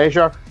been a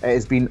pleasure. It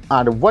has been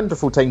a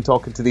wonderful time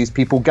talking to these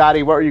people.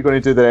 Gary, what are you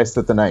going to do the rest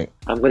of the night?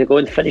 I'm going to go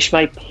and finish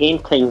my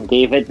painting,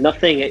 David.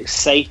 Nothing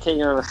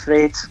exciting, I'm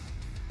afraid.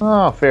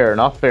 Oh, fair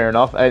enough.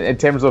 In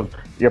terms of,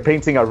 you're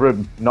painting a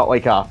room, not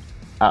like a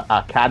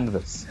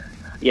canvas.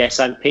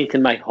 Yes, I'm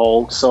painting my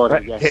hall.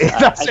 Sorry. Yes,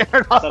 That's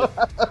fair enough.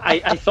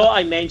 I thought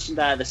I mentioned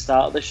that at the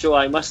start of the show.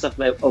 I must have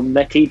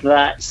omitted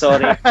that.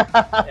 Sorry.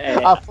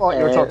 I thought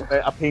you were talking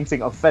about a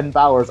painting of Finn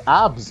Balor's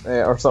abs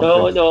or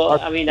something. No.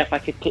 I mean, if I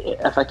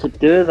could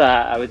do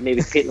that, I would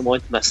maybe paint them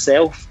onto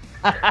myself.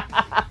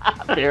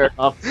 Fair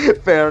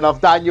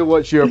enough. Daniel,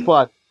 what's your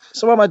plan?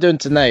 So what am I doing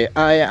tonight?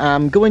 I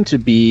am going to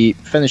be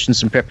finishing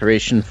some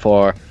preparation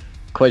for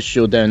Quiz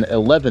Showdown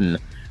 11.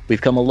 We've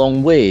come a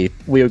long way.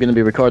 We are going to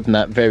be recording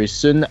that very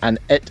soon, and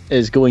it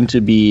is going to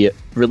be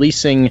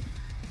releasing,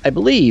 I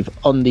believe,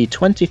 on the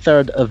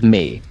 23rd of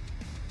May.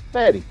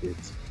 Very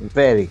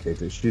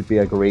good. It should be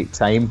a great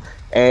time.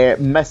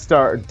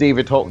 Mr.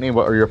 David Hockney,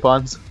 what are your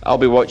plans? I'll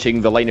be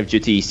watching the Line of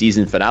Duty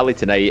season finale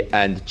tonight,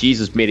 and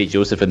Jesus, Mary,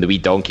 Joseph, and the wee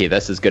donkey.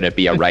 This is going to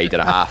be a ride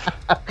and a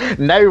half.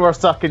 Now we're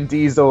sucking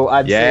Diesel.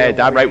 And Yeah,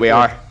 damn right we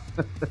are.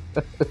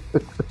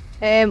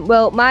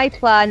 Well, my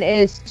plan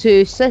is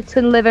to sit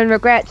and live in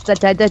regret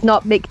that I did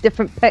not make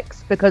different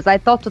picks because I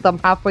thought of them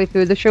halfway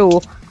through the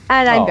show,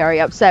 and I'm very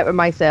upset with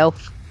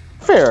myself.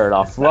 Fair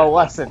enough. Well,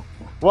 listen,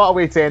 what a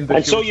way to end the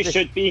And show. so you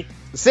should be.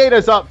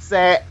 Sarah's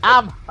upset.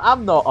 I'm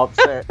not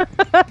upset.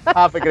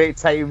 Have a great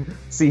time.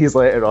 See you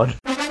later on.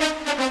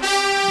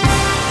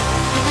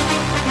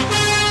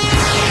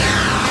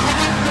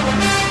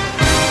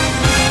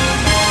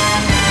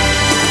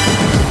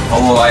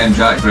 Hello, I am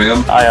Jack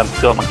Graham. I am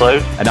Scott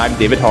McLeod. And I'm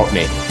David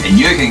Hockney. And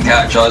you can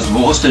catch us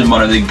hosting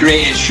one of the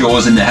greatest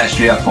shows in the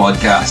history of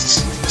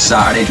podcasts,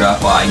 Saturday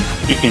Draft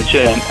Live. You can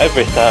tune in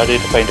every Saturday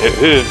to find out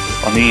who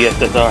on the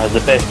ESSR has the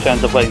best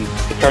chance of winning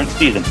the current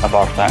season of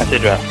our fantasy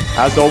draft.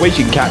 As always,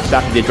 you can catch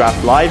Saturday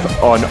Draft Live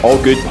on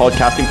all good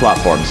podcasting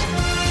platforms.